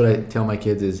 This is what I tell my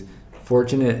kids is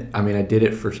fortunate. I mean, I did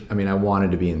it for. I mean, I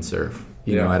wanted to be in surf.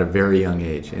 At a very young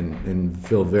age, and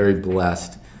feel very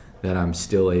blessed that I'm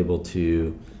still able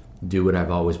to do what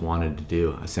I've always wanted to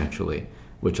do. Essentially,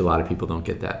 which a lot of people don't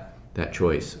get that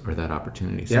choice or that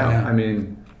opportunity. So, Yeah, I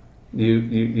mean,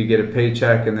 you get a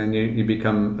paycheck, and then you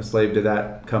become a slave to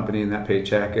that company and that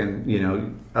paycheck,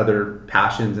 and other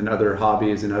passions and other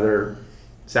hobbies and other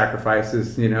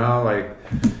sacrifices. Like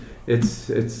it's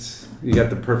you got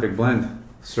the perfect blend.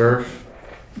 Surf,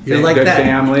 You're like good that.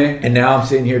 family. and now I'm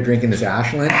sitting here drinking this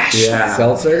Ashland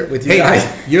seltzer with you Hey, guys.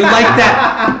 you're like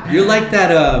that. You're like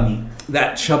that.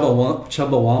 That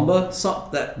Chubbawamba song,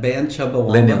 that band Chubbawamba.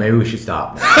 Lyndon, maybe we should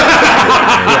stop.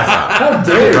 How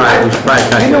dare you? Right, we should probably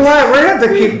cut You know this. what? We're gonna have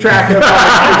to keep track of the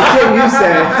shit you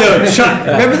say. Dude,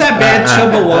 remember that band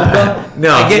Chubbawamba?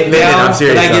 No, I get Lyndon, down, I'm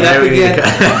serious. and I get though. up Maybe we need again. to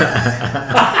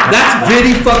That's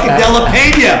Vinny fucking Della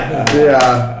Pena.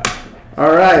 Yeah.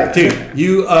 All right. Dude,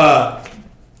 you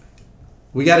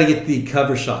we got to get the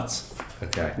cover shots,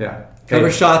 Okay. Yeah. cover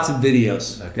Hey, shots and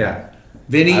videos. Yeah.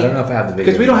 Vinny, I don't know if I have the video.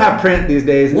 Because we don't have print these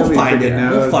days. We'll Nobody find freaking it.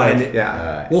 knows. We'll find it.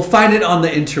 Yeah. we'll find it on the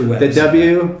interwebs. The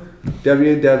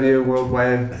www World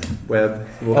Wide Web.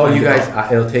 We'll Oh, find you it guys!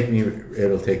 all. It'll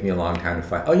take me a long time to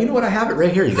find. Oh, you know what? I have it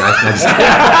right here, you guys. No, I'm just kidding.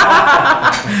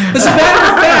 As a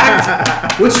matter of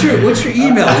fact, what's your email? What's your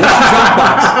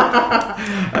Dropbox?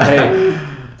 Hey,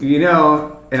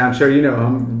 and I'm sure you know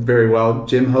him very well,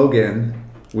 Jim Hogan.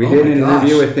 We Oh did my an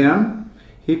interview gosh. with him.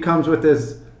 He comes with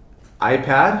his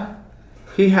iPad.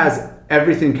 He has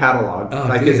everything cataloged, Oh,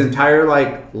 like dude. his entire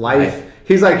life.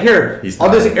 He's like, here, He's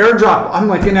I'll just not- airdrop. I'm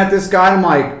looking at this guy. I'm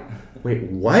like, wait,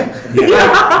 what?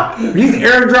 He's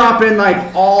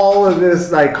airdropping all of this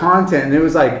content, and it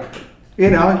was like, you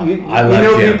I love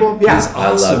know Jim. people, yeah, He's I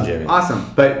love Jimmy. awesome.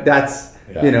 But that's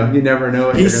Yeah. you never know.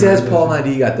 What He you're says gonna Paul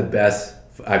Nadi got the best.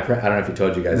 I don't know if he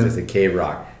told you guys this. At Cave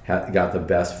Rock got the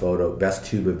best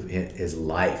tube of his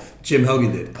life. Jim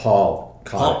Hogan did. Paul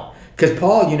caught it because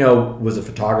Paul, was a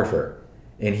photographer,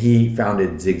 and he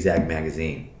founded Zigzag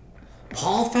magazine.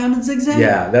 Paul founded Zigzag?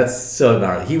 Yeah, that's so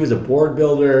gnarly. He was a board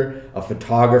builder, a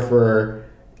photographer.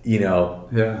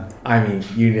 Yeah, I mean,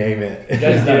 you name it. You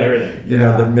guys did everything. The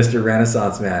Mr.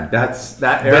 Renaissance man. that's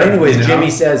that. But era, anyways,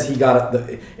 Jimmy says he got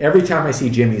every time I see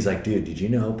Jimmy, he's like, dude, did you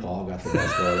know Paul got the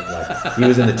best barrel? He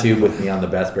was in the tube with me on the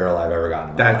best barrel I've ever gotten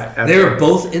in my life. That's They were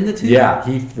both in the tube? Yeah,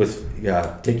 he was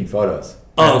taking photos.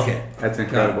 Oh, okay. That's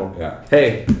incredible. Yeah.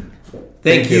 Hey,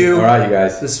 Thank you. All right, you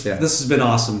guys. This Yeah. has been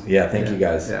awesome. Yeah, thank you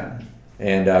guys. yeah.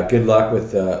 And good luck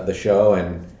with the show,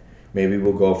 and maybe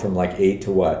we'll go from 8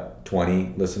 to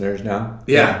 20 listeners now.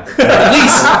 Yeah. At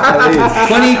least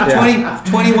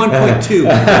 21.2.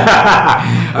 All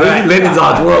right. Lyndon's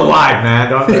on worldwide,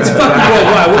 man. It's fucking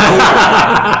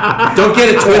worldwide. Don't get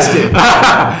it twisted.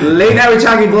 Late night with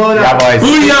Chalky blowing up. Yeah, boys.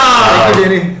 Booyah! Thank you,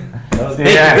 Denny.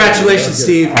 Hey, congratulations,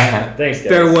 Steve. Thanks, guys.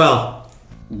 Farewell.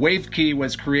 WaveKey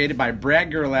was created by Brad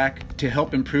Gerlach to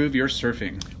help improve your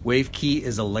surfing. WaveKey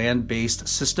is a land-based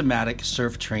systematic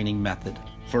surf training method.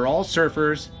 For all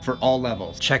surfers, for all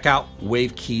levels. Check out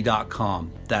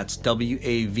wavekey.com. That's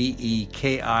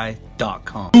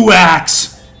WAVEKI.com.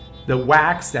 Wax. The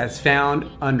wax that's found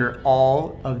under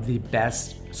all of the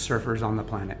best surfers on the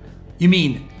planet. You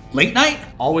mean late night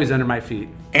Always under my feet.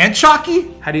 and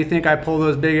chalky How do you think I pull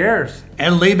those big airs?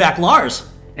 and layback Lars?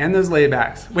 And those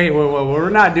laybacks. Wait, whoa, we're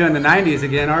not doing the 90s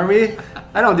again, are we?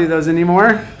 I don't do those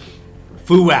anymore.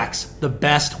 Foo Wax, the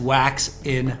best wax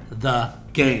in the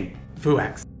game. Foo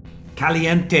wax.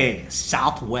 Caliente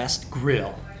Southwest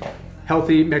Grill.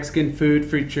 healthy Mexican food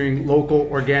featuring local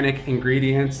organic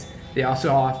ingredients. They also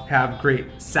have great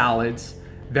salads,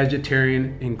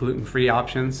 vegetarian and gluten-free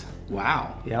options.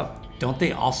 Wow. Yep. Don't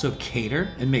they also cater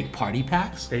and make party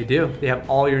packs? They do. They have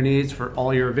all your needs for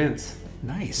all your events.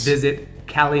 Nice. Visit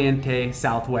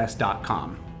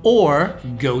CalienteSouthwest.com. Or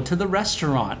go to the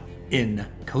restaurant in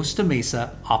Costa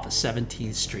Mesa off of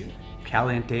 17th Street.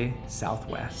 Caliente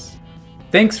Southwest.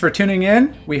 Thanks for tuning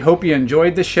in. We hope you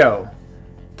enjoyed the show.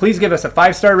 Please give us a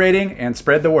 5-star rating and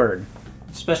spread the word.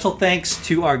 Special thanks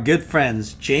to our good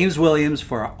friends, James Williams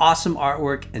for our awesome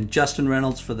artwork and Justin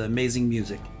Reynolds for the amazing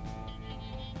music.